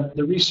 the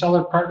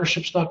reseller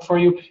partnership's not for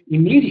you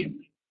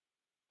immediately.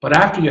 But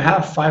after you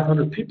have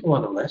 500 people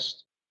on the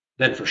list,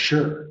 then for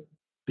sure,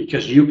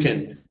 because you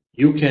can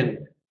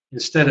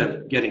instead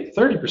of getting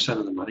 30%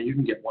 of the money, you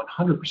can get 100%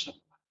 of the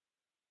money.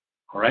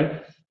 All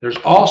right. There's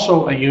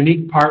also a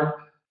unique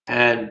part,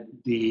 and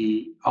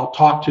I'll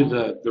talk to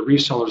the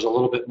resellers a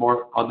little bit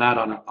more on that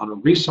on a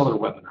reseller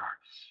webinar.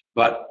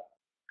 But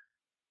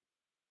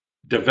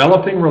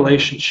developing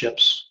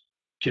relationships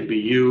can be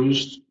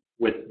used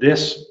with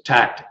this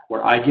tactic,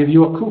 where I give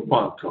you a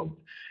coupon code,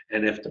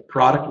 and if the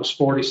product was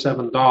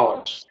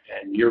 $47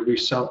 and you're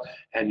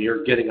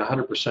getting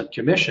 100%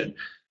 commission,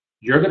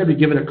 you're going to be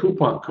given a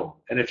coupon code.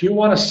 And if you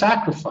want to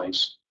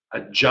sacrifice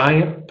a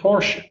giant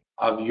portion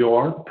of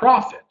your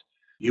profit,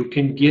 you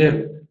can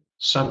give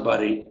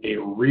somebody a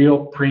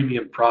real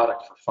premium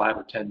product for $5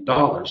 or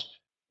 $10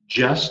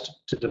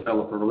 just to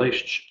develop a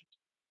relationship.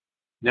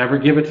 Never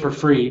give it for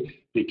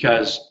free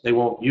because they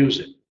won't use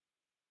it.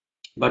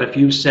 But if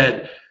you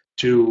said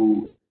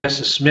to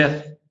Mrs.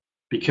 Smith,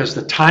 because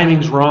the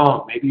timing's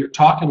wrong, maybe you're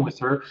talking with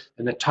her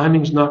and the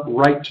timing's not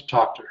right to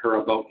talk to her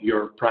about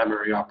your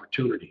primary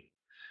opportunity.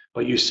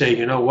 But you say,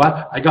 you know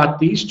what, I got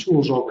these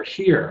tools over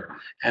here,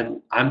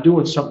 and I'm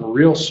doing something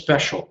real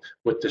special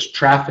with this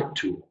traffic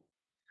tool,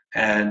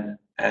 and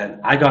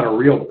I got a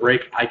real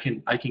break. I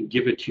can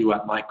give it to you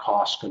at my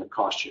cost. It's going to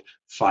cost you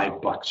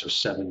 $5 or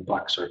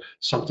 $7 or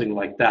something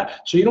like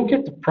that. So you don't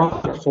get the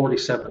profit of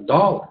 $47,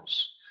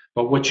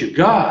 but what you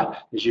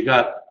got is you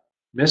got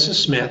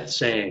Mrs. Smith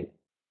saying,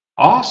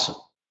 awesome,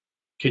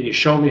 can you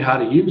show me how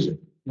to use it?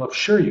 Well,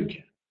 sure you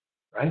can,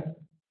 right?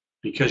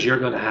 Because you're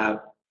going to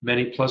have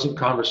many pleasant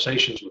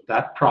conversations with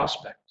that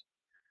prospect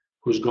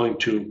who's going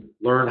to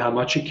learn how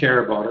much you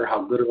care about her,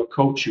 how good of a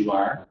coach you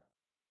are,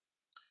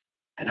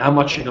 and how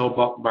much you know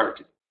about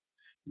marketing.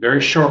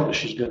 Very shortly,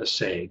 she's going to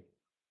say,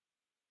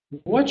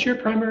 what's your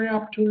primary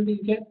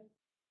opportunity again?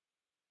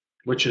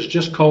 Which is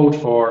just code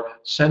for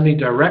send me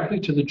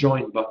directly to the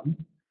join button,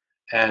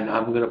 and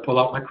I'm going to pull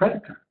out my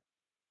credit card.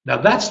 Now,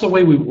 that's the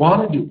way we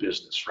want to do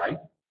business, right?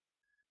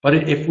 But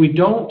if we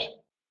don't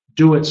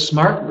do it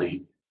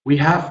smartly,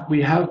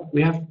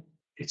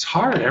 it's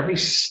hard. Every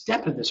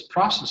step of this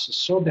process is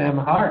so damn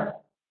hard.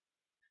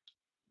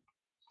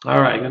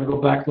 All right, I'm going to go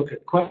back, look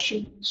at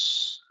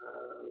questions.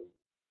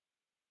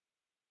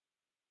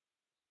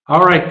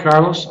 All right,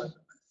 Carlos, I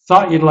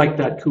thought you'd like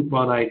that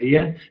coupon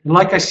idea. And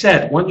like I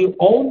said, when you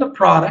own the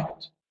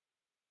product,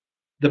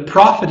 the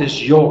profit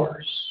is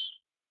yours.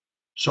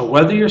 So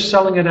whether you're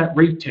selling it at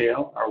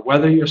retail or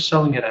whether you're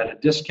selling it at a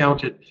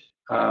discounted,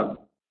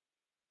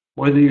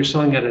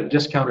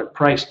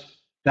 price,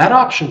 that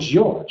option's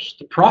yours.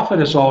 The profit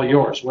is all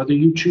yours. Whether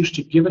you choose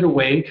to give it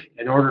away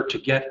in order to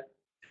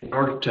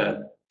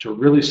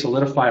really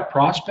solidify a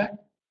prospect,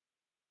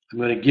 I'm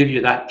going to give you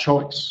that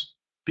choice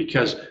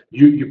because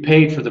you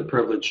paid for the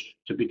privilege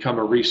to become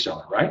a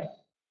reseller, right?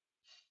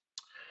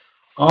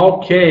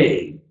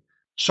 Okay,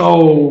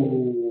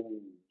 so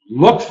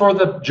look for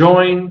the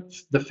join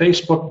the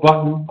Facebook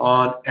button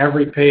on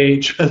every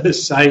page of the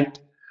site.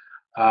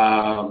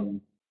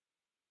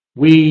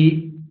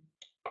 We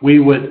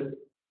would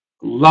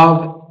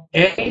love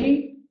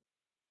any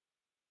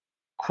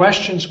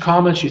questions,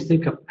 comments you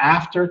think of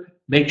after.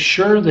 Make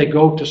sure they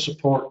go to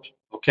support,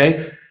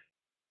 okay?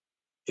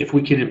 If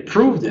we can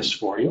improve this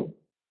for you,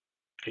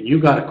 and you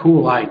got a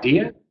cool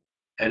idea,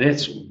 and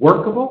it's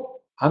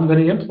workable, I'm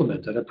going to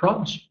implement it, I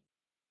promise you.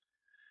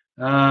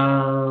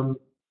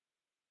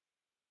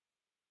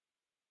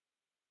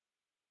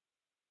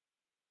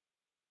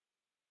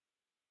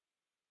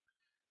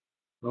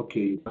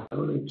 Okay,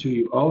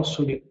 you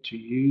also get to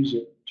use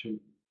it to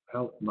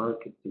help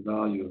market the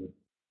value of it.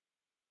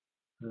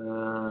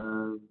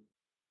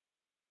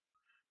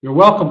 You're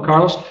welcome,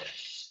 Carlos.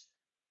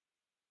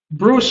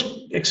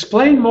 Bruce,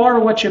 explain more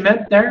what you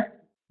meant there.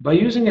 By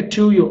using a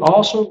tool, you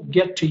also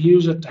get to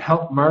use it to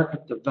help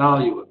market the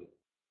value of it.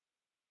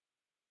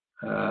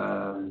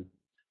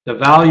 The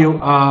value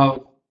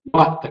of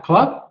what? The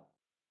club?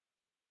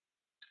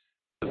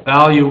 The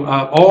value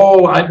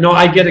of,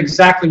 I get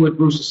exactly what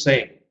Bruce is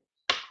saying.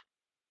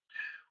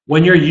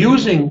 When you're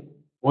using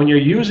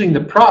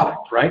the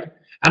product, right,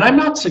 And I'm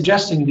not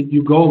suggesting that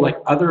you go like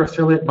other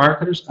affiliate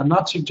marketers. I'm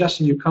not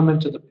suggesting you come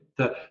into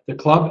the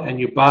club and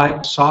you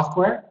buy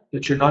software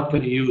that you're not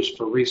going to use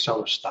for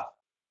reseller stuff.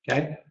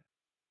 Okay?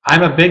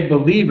 I'm a big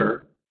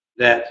believer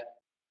that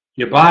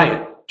you buy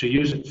it to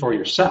use it for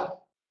yourself.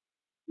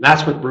 And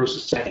that's what Bruce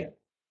is saying.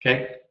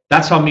 Okay?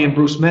 That's how me and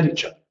Bruce met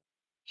each other.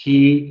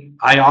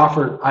 I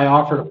offered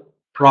a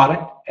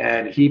product,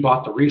 and he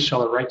bought the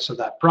reseller rights of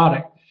that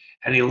product,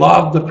 and he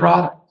loved the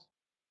product.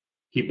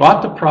 He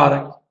bought the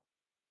product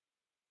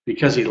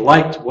because he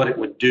liked what it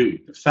would do.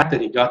 The fact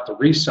that he got the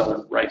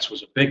reseller rights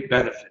was a big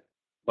benefit,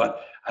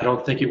 but I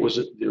don't think it was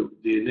the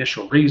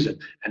initial reason.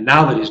 And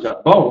now that he's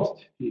got both,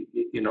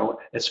 you know,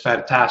 it's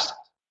fantastic.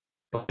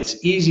 But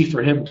it's easy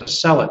for him to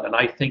sell it, and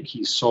I think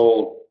he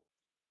sold,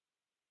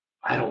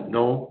 I don't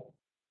know,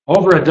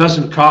 over a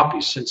dozen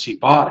copies since he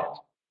bought it,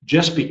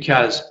 just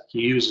because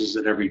he uses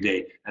it every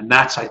day. And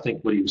that's, I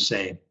think, what he was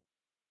saying.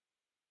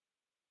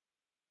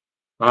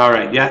 All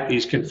right, yeah,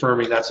 he's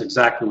confirming that's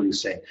exactly what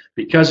he's saying.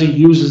 Because he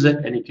uses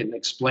it and he can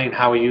explain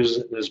how he uses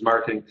it in his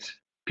marketing,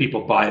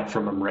 people buy it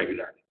from him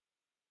regularly.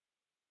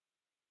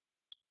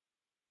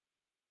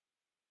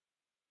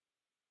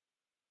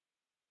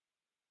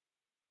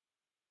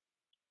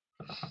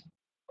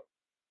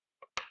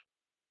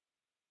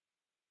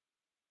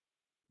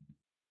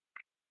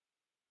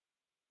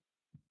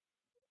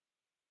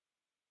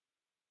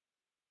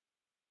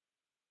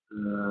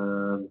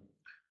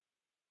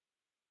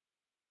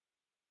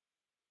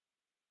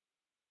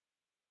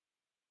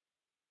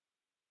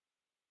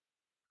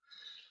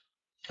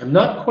 I'm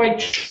not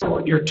quite sure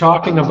what you're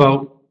talking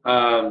about.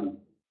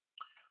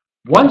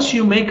 Once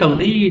you make a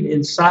lead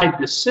inside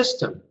the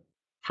system,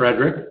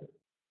 Frederick,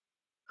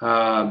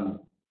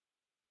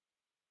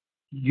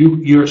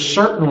 you're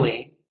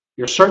certainly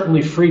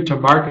free to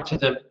market to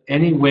them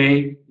any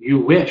way you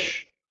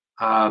wish.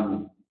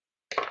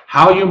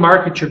 How you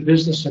market your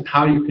business and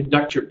how you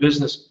conduct your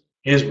business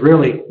is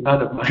really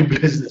none of my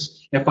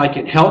business. If I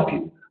can help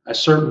you, I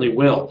certainly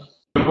will.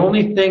 The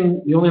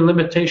only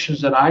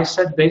limitations that I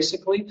said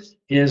basically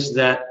is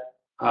that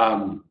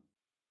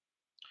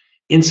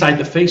inside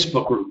the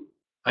Facebook group,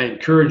 I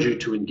encourage you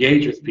to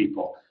engage with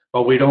people,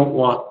 but we don't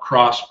want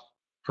cross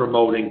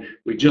promoting.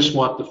 We just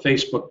want the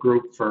Facebook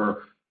group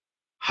for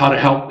how to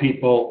help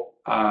people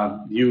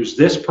use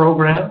this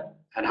program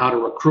and how to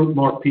recruit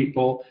more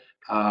people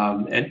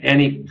and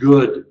any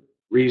good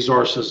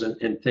resources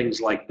and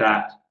things like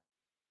that.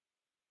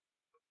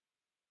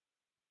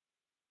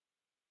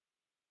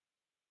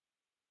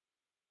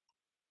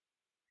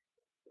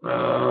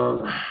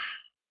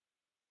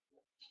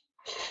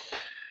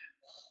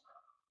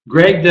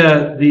 Greg,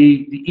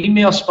 the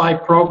email spy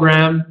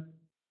program,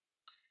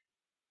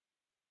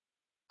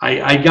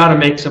 I got to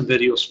make some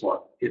videos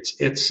for it.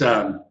 It's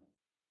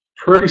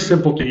pretty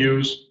simple to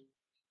use,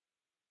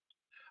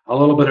 a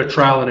little bit of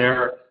trial and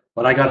error,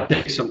 but I got to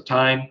take some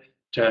time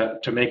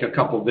to make a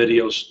couple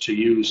videos to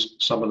use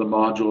some of the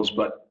modules.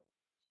 But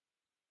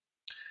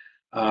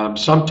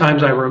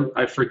sometimes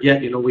I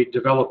forget. You know, we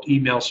developed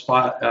email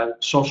spy,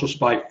 social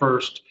spy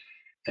first,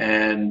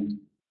 and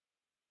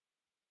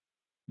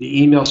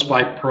the email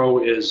spy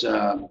pro is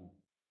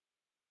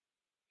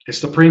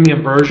it's the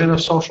premium version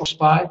of social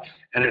spy,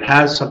 and it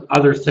has some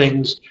other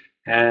things.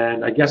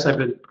 And I guess I've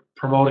been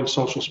promoting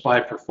social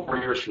spy for 4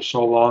 years for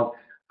so long,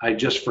 I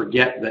just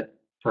forget that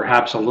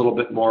perhaps a little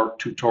bit more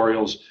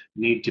tutorials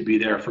need to be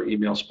there for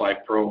email spy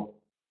pro.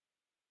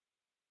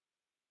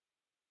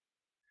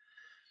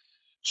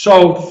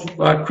 So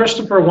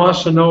Christopher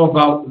wants to know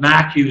about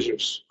Mac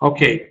users.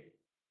 Okay.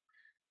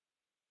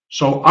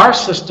 So our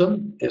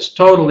system is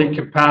totally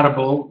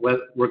compatible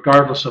with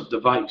regardless of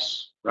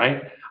device,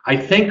 right? I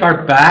think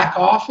our back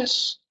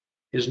office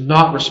is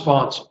not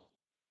responsive.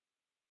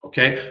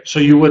 Okay, so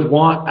you would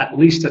want at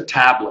least a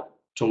tablet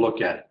to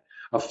look at it.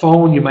 A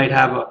phone, you might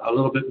have a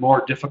little bit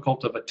more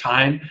difficult of a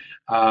time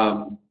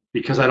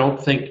because I don't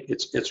think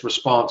it's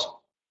responsive.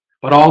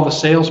 But all the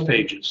sales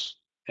pages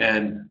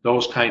and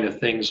those kind of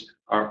things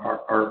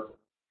are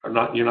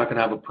not, you're not going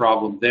to have a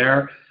problem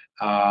there.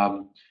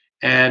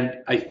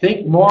 And I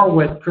think more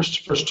what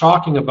Christopher's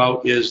talking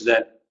about is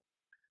that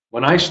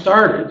when I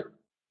started,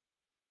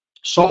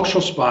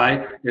 Social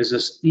Spy is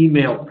this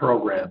email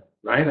program,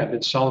 right? I've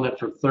been selling it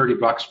for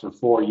 $30 for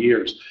 4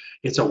 years.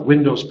 It's a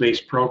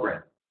Windows-based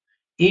program.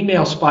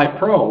 Email Spy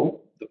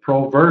Pro, the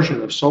pro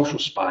version of Social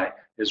Spy,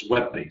 is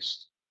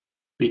web-based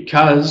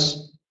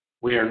because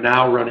we are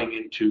now running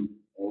into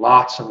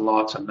lots and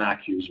lots of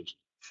Mac users.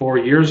 4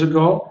 years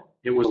ago,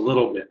 it was a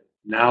little bit.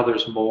 Now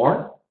there's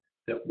more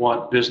that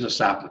want business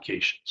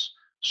applications.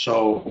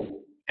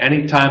 So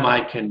anytime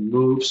I can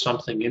move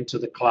something into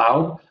the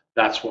cloud,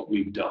 that's what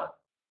we've done.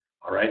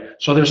 All right.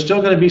 So there's still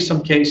going to be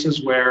some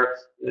cases where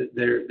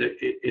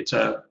it's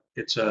a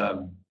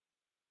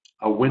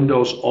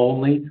Windows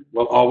only.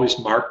 We'll always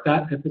mark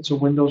that if it's a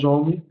Windows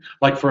only.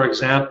 Like for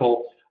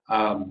example,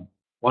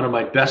 one of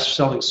my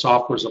best-selling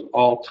softwares of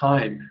all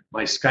time,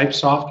 my Skype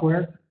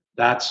software,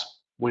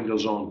 that's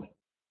Windows only.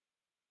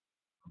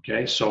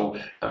 Okay, so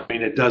I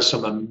mean, it does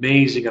some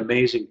amazing,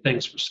 amazing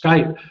things for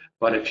Skype,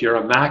 but if you're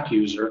a Mac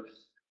user,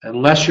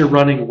 unless you're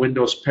running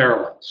Windows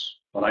Parallels,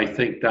 but I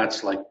think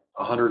that's like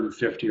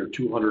 $150 or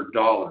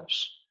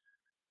 $200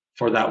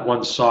 for that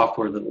one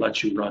software that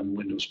lets you run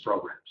Windows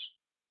programs.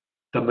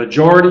 The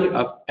majority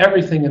of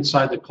everything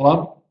inside the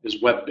club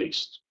is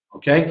web-based.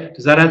 Okay,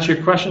 does that answer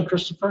your question,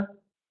 Christopher?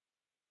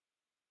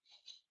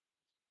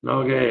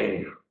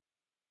 Okay.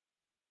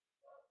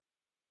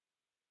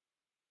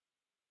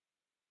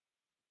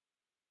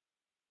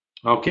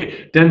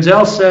 Okay,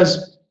 Denzel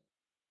says,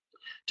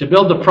 to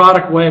build the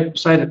product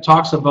website, it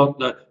talks about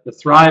the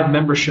Thrive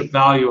membership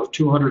value of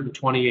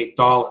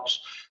 $228.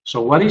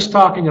 So what he's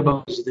talking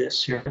about is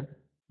this here.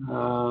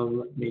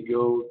 Let me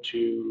go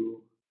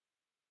to,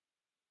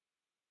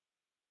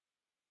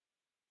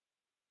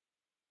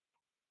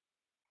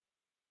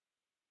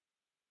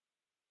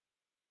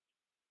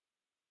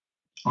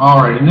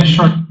 all right, in this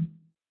short,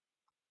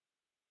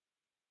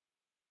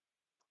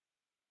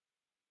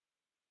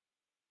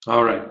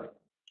 all right.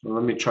 Well,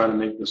 let me try to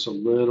make this a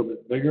little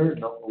bit bigger.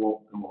 No, it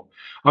won't. It won't.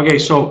 Okay,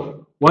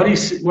 so what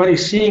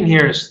he's seeing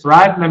here is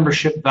Thrive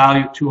membership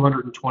value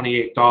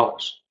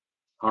 $228.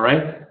 All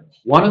right.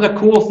 One of the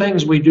cool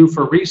things we do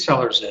for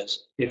resellers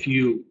is, if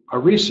you are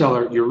a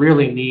reseller, you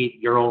really need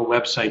your own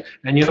website.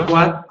 And you know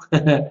what?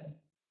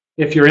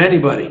 If you're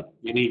anybody,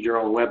 you need your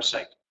own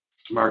website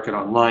to market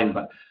online.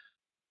 But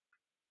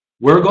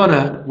we're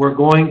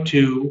going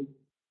to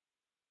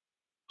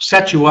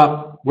set you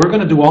up. We're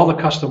going to do all the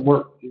custom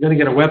work. You're going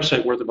to get a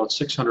website worth about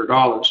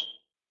 $600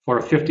 for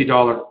a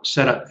 $50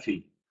 setup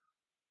fee.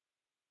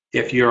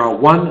 If you're a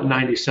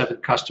 197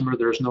 customer,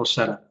 there's no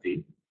setup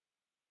fee.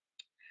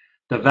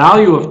 The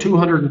value of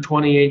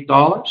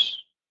 $228,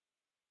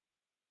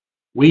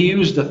 we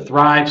use the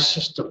Thrive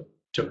system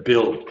to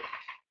build.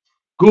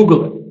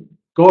 Google it.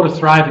 Go to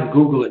Thrive and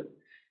Google it.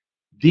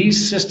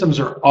 These systems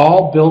are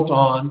all built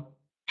on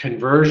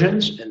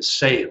conversions and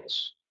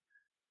sales.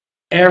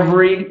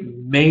 Every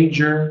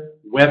major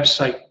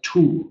website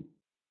tool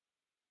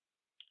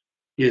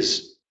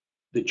is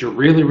that you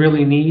really,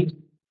 really need,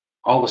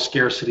 all the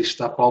scarcity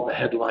stuff, all the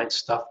headline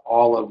stuff,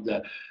 all of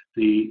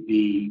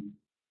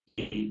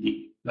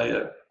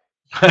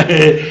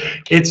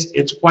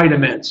it's quite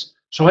immense.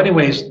 So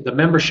anyways, the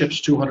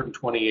membership's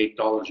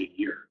 $228 a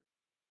year.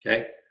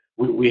 Okay,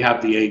 we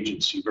have the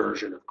agency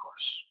version, of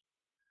course.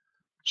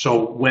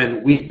 So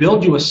when we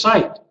build you a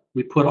site,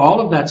 we put all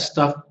of that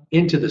stuff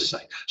into the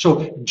site.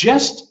 So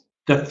just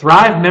the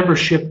Thrive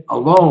membership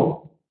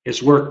alone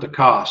is worth the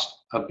cost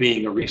of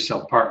being a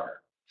resale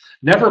partner.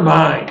 Never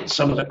mind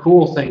some of the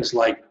cool things,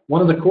 like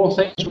one of the cool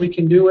things we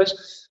can do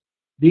is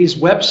these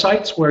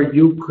websites where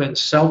you can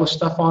sell the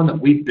stuff on that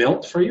we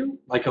built for you.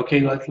 Like,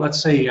 okay, let's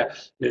say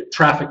the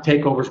traffic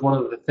takeover is one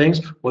of the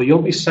things. Well,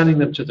 you'll be sending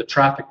them to the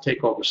traffic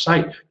takeover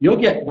site. You'll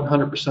get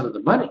 100% of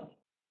the money,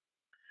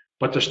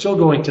 but they're still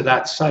going to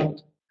that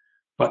site.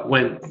 But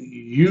when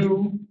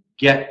you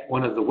get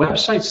one of the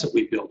websites that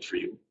we built for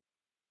you,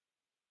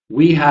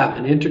 we have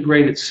an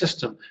integrated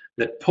system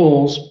that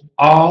pulls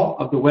all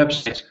of the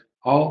websites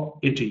all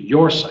into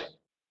your site.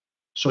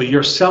 So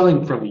you're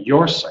selling from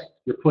your site.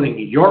 You're putting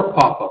your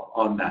pop-up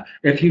on that.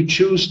 If you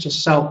choose to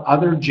sell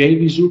other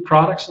JVZoo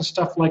products and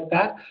stuff like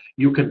that,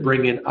 you can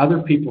bring in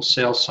other people's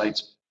sales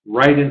sites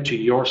right into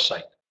your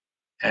site.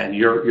 And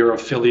your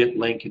affiliate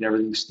link and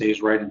everything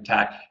stays right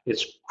intact.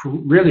 It's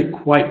really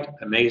quite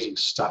amazing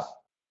stuff.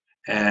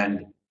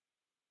 And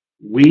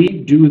we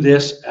do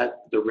this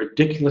at the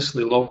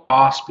ridiculously low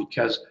cost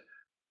because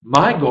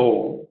my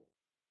goal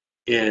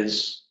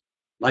is,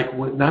 like,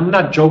 I'm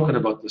not joking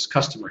about this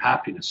customer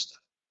happiness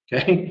stuff,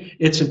 okay?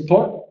 It's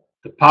important.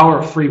 The power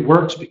of free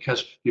works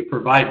because you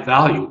provide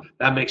value.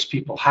 That makes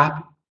people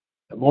happy.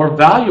 The more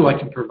value I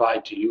can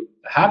provide to you,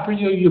 the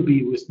happier you'll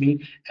be with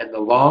me, and the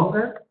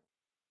longer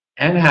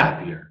and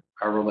happier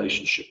our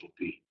relationship will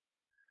be.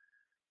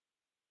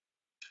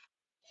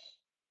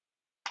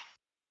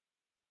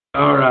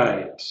 All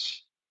right.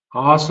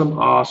 Awesome,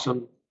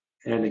 awesome,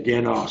 and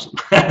again, awesome.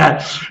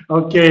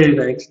 Okay,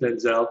 thanks,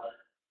 Denzel.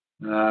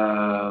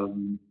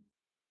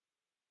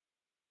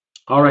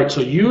 All right,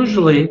 so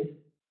usually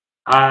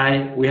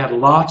we have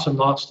lots and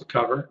lots to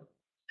cover,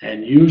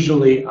 and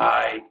usually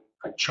I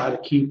try to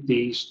keep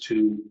these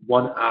to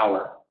 1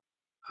 hour.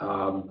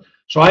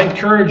 So I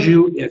encourage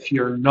you, if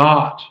you're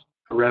not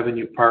a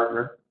revenue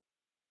partner,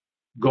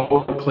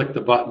 go and click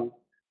the button.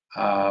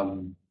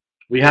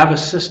 We have a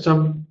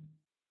system,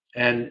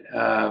 and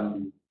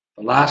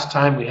the last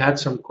time we had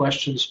some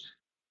questions,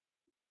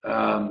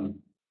 the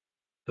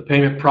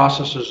payment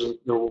processors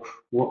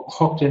were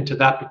hooked into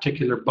that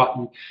particular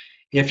button.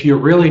 If you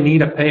really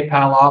need a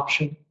PayPal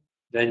option,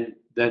 then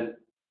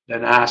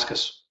ask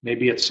us.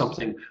 Maybe it's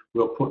something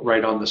we'll put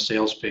right on the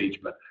sales page,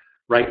 but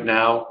right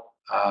now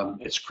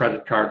it's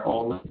credit card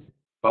only.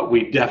 But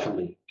we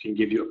definitely can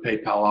give you a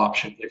PayPal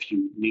option if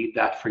you need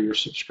that for your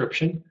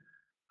subscription.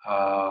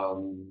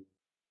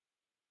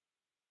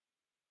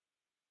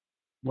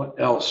 What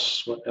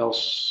else? What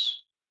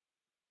else?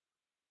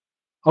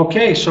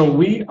 Okay, so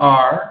we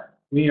are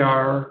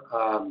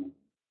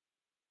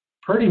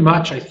pretty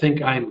much I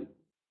think I'm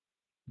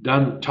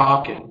done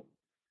talking.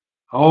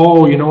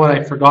 Oh, you know what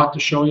I forgot to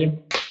show you?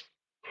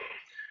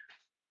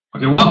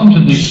 Okay, welcome to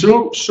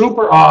the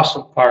super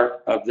awesome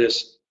part of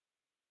this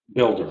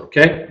builder,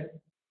 okay?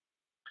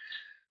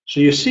 So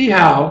you see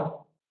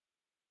how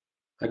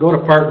I go to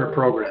partner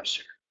programs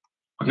here.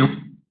 Okay.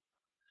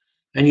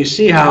 And you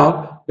see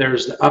how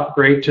there's the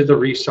upgrade to the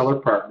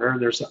reseller partner,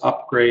 and there's the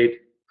upgrade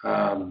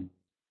to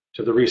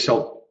the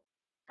Resell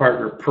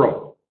Partner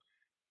Pro.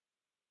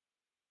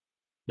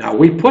 Now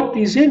we put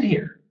these in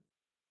here,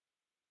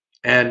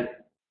 and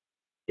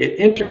it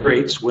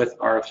integrates with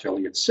our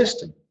affiliate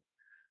system.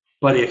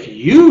 But if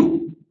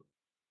you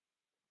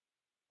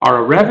are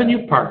a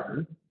revenue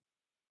partner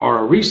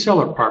or a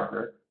reseller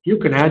partner, you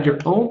can add your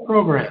own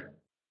program.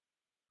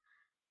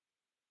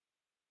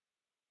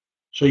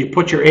 So you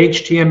put your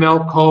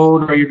HTML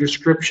code or your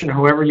description,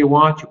 however you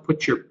want. You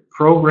put your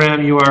program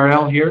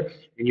URL here,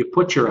 and you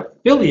put your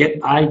affiliate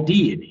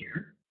ID in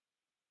here.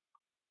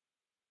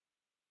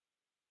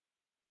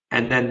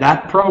 And then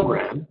that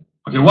program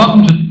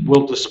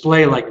will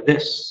display like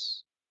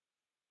this.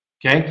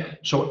 Okay,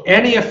 so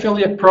any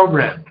affiliate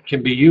program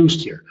can be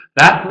used here.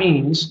 That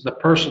means the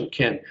person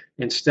can,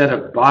 instead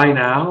of buy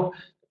now,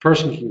 the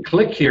person can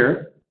click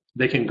here.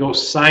 They can go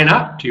sign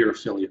up to your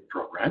affiliate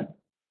program.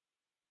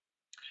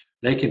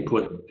 They can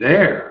put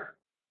their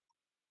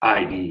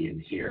ID in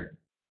here.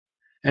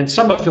 And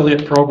some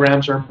affiliate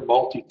programs are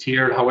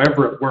multi-tiered,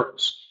 however it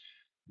works.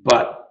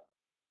 But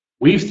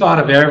we've thought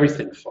of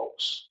everything,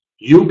 folks.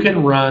 You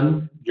can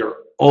run your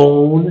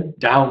own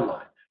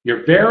downline,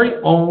 your very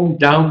own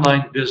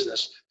downline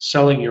business,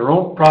 selling your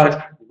own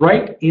product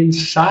right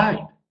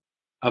inside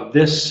of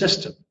this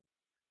system.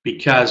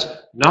 Because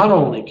not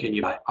only can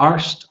you buy our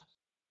stuff,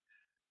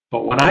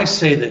 but when I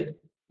say that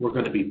we're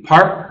going to be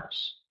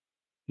partners,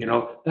 you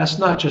know, that's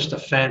not just a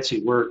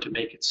fancy word to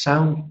make it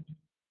sound good.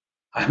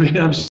 I mean,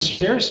 I'm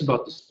serious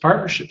about this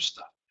partnership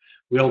stuff.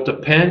 We'll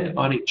depend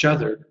on each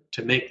other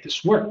to make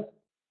this work.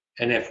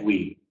 And if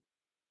we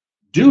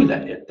do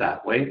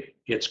that way,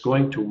 it's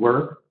going to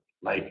work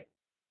like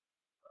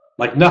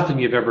nothing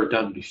you've ever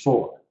done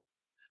before.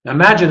 Now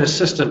imagine a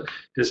system.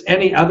 Does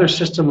any other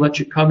system let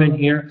you come in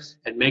here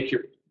and make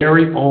your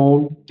very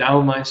own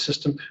downline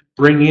system,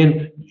 bring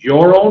in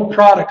your own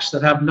products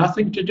that have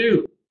nothing to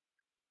do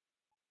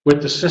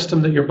with the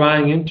system that you're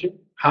buying into?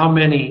 How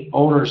many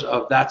owners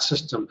of that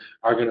system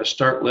are going to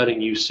start letting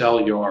you sell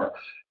your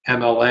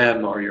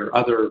MLM or your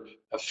other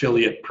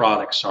affiliate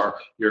products or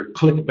your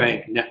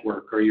ClickBank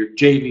network or your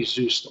JV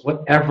Zeus,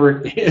 whatever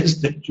it is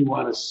that you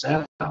want to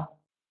sell?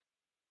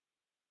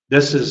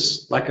 This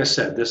is, like I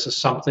said, this is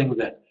something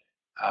that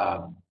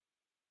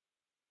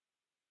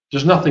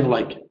there's nothing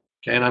like it.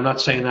 Okay, and I'm not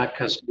saying that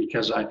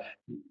because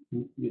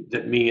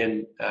me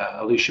and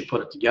Alicia put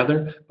it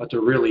together, but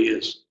there really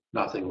is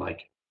nothing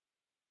like it.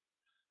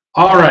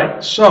 All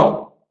right,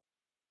 so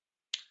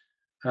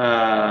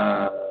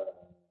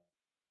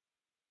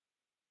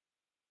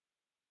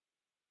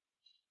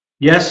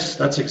yes,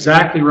 that's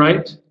exactly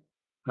right.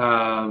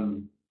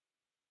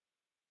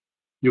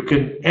 You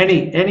can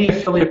any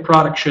affiliate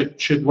product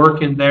should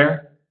work in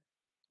there.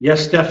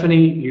 Yes,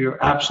 Stephanie,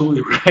 you're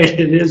absolutely right.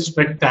 It is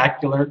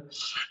spectacular.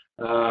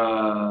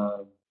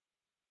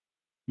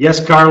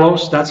 Yes,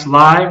 Carlos, that's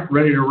live,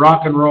 ready to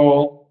rock and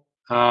roll.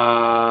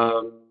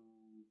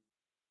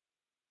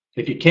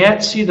 If you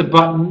can't see the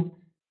button,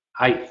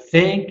 I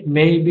think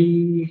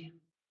maybe.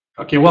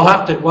 Okay, we'll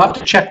have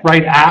to check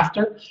right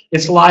after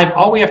it's live.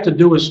 All we have to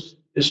do is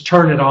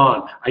turn it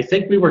on. I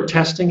think we were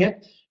testing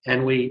it,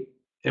 and we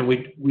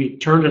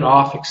turned it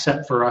off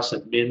except for us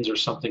admins or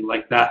something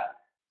like that.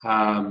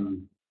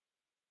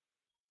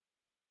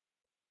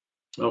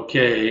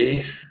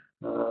 Okay,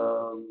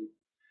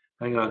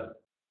 hang on.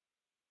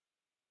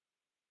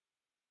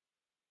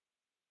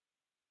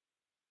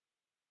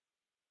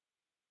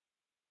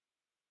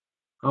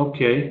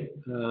 Okay,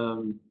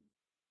 I'm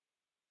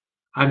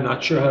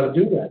not sure how to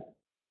do that.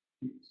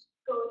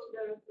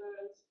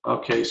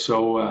 Okay,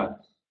 so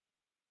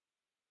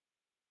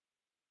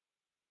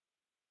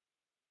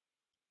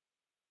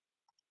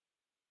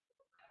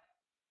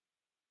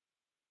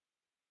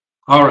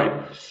all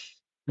right.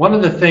 One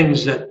of the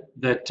things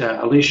that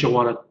Alicia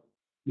wanted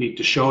me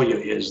to show you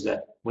is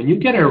that when you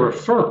get a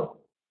referral,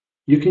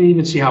 you can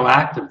even see how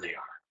active they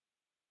are.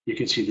 You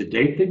can see the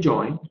date they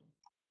joined,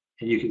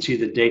 and you can see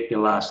the date they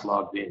last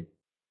logged in.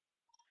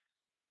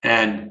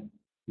 And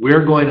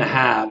we're going to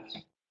have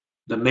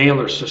the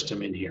mailer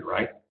system in here,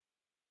 right?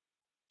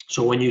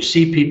 So when you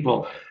see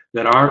people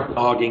that aren't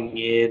logging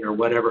in or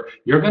whatever,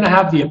 you're going to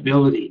have the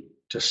ability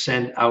to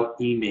send out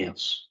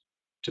emails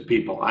to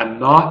people. I'm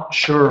not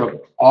sure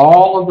of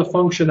all of the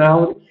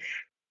functionality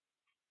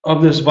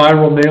of this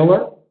viral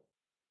mailer,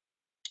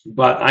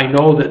 but I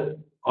know that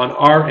on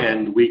our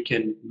end we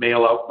can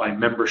mail out by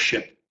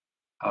membership.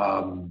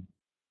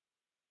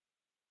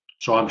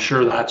 So I'm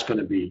sure that's going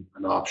to be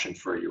an option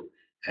for you.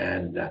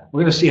 And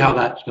we're going to see how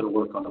that's going to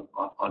work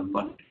on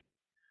Monday.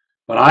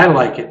 But I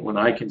like it when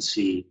I can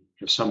see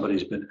if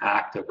somebody's been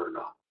active or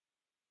not,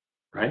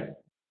 right?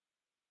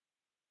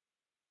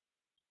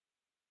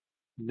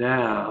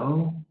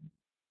 Now,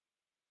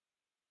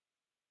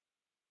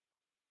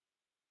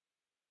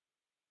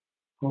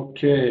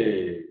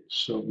 okay,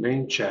 so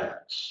main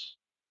chats.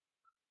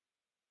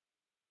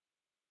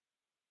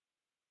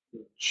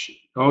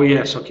 Oh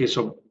yes, okay,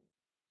 so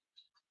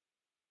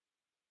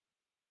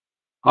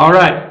all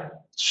right.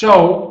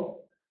 So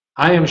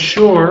I am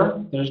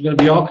sure there's going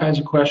to be all kinds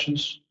of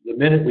questions the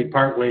minute we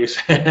part ways.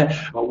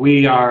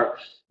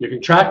 You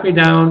can track me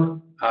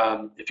down.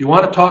 If you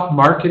want to talk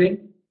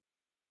marketing,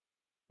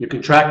 you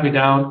can track me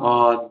down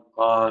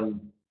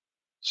on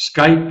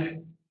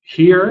Skype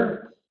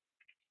here.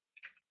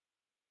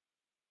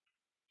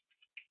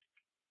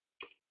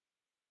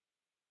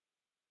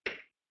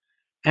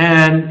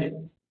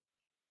 And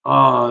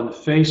on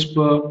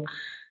Facebook.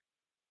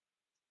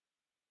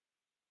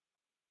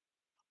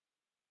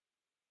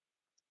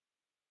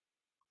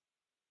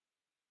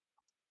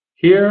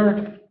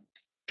 Here.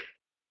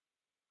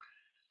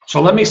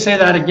 So let me say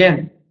that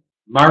again.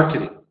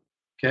 Marketing.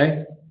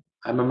 Okay?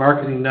 I'm a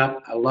marketing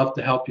nut. I love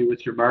to help you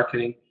with your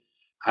marketing.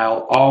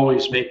 I'll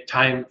always make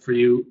time for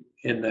you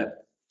in the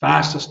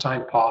fastest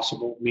time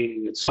possible,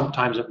 meaning that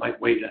sometimes it might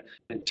wait an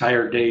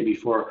entire day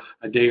before,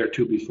 a day or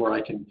two before I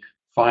can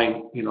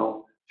find,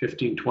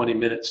 15, 20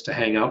 minutes to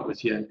hang out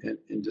with you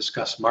and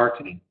discuss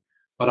marketing.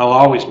 But I'll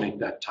always make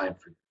that time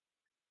for you.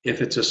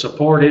 If it's a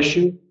support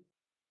issue,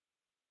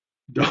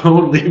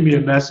 don't leave me a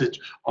message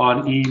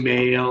on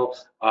email.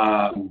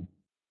 And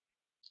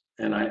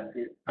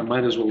I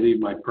might as well leave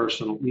my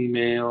personal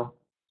email.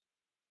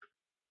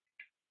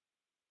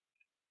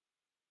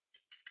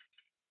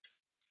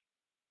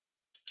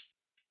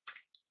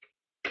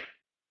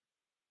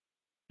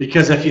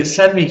 Because if you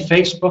send me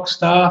Facebook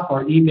stuff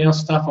or email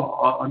stuff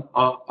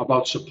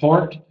about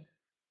support,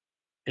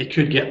 it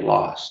could get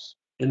lost.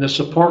 In the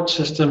support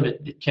system,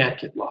 it can't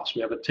get lost.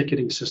 We have a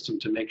ticketing system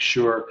to make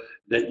sure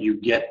that you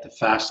get the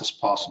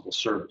fastest possible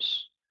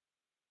service.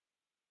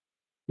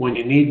 When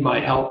you need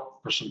my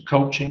help for some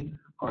coaching,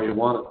 or you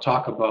want to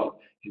talk about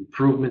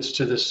improvements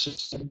to the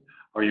system,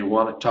 or you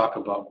want to talk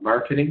about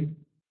marketing,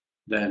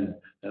 then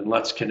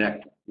let's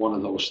connect one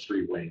of those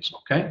three ways,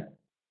 okay?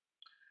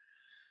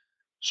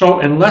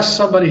 So unless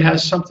somebody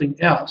has something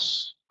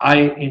else, I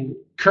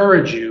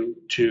encourage you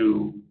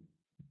to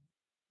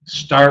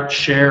start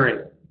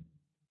sharing,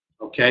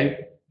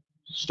 okay?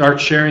 Start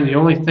sharing. The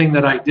only thing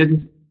that I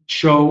didn't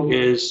show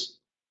is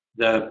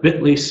the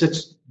bit.ly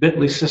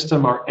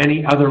system or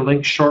any other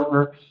link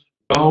shortener.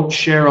 Don't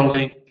share a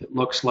link that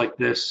looks like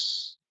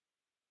this,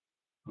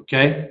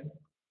 okay?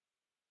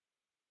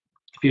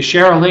 If you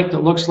share a link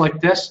that looks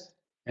like this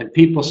and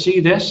people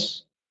see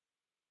this,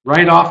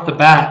 right off the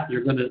bat,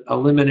 you're going to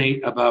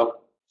eliminate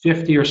about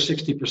 50 or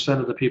 60%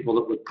 of the people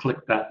that would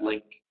click that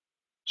link.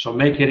 So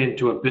make it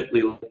into a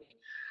bit.ly link.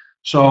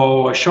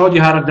 So I showed you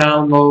how to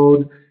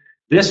download.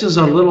 This is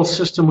a little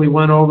system we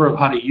went over of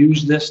how to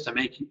use this to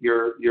make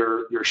your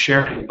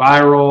sharing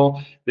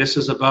viral. This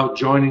is about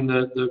joining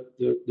the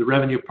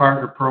Revenue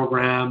Partner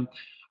Program,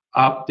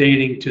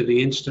 updating to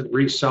the Instant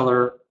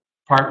Reseller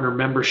Partner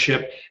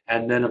membership,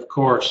 and then, of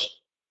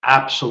course,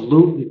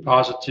 absolutely,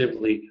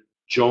 positively,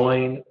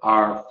 join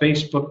our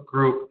Facebook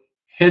group.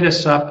 Hit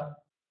us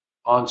up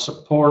on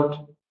support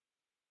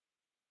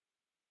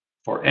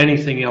for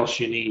anything else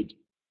you need.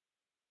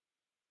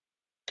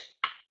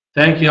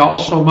 Thank you all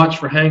so much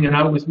for hanging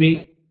out with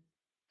me.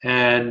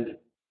 And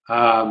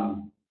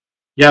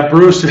yeah,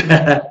 Bruce,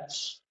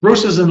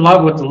 Bruce is in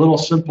love with the little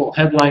simple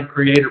Headline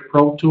Creator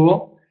Pro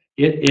tool.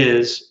 It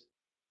is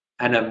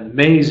an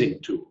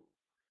amazing tool,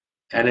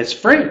 and it's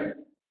free.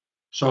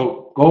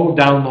 So go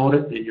download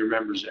it in your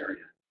members area.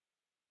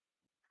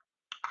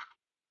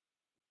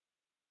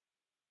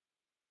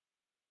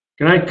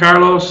 Good night,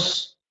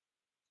 Carlos.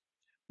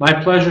 My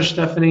pleasure,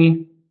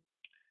 Stephanie.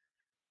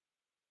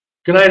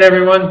 Good night,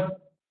 everyone.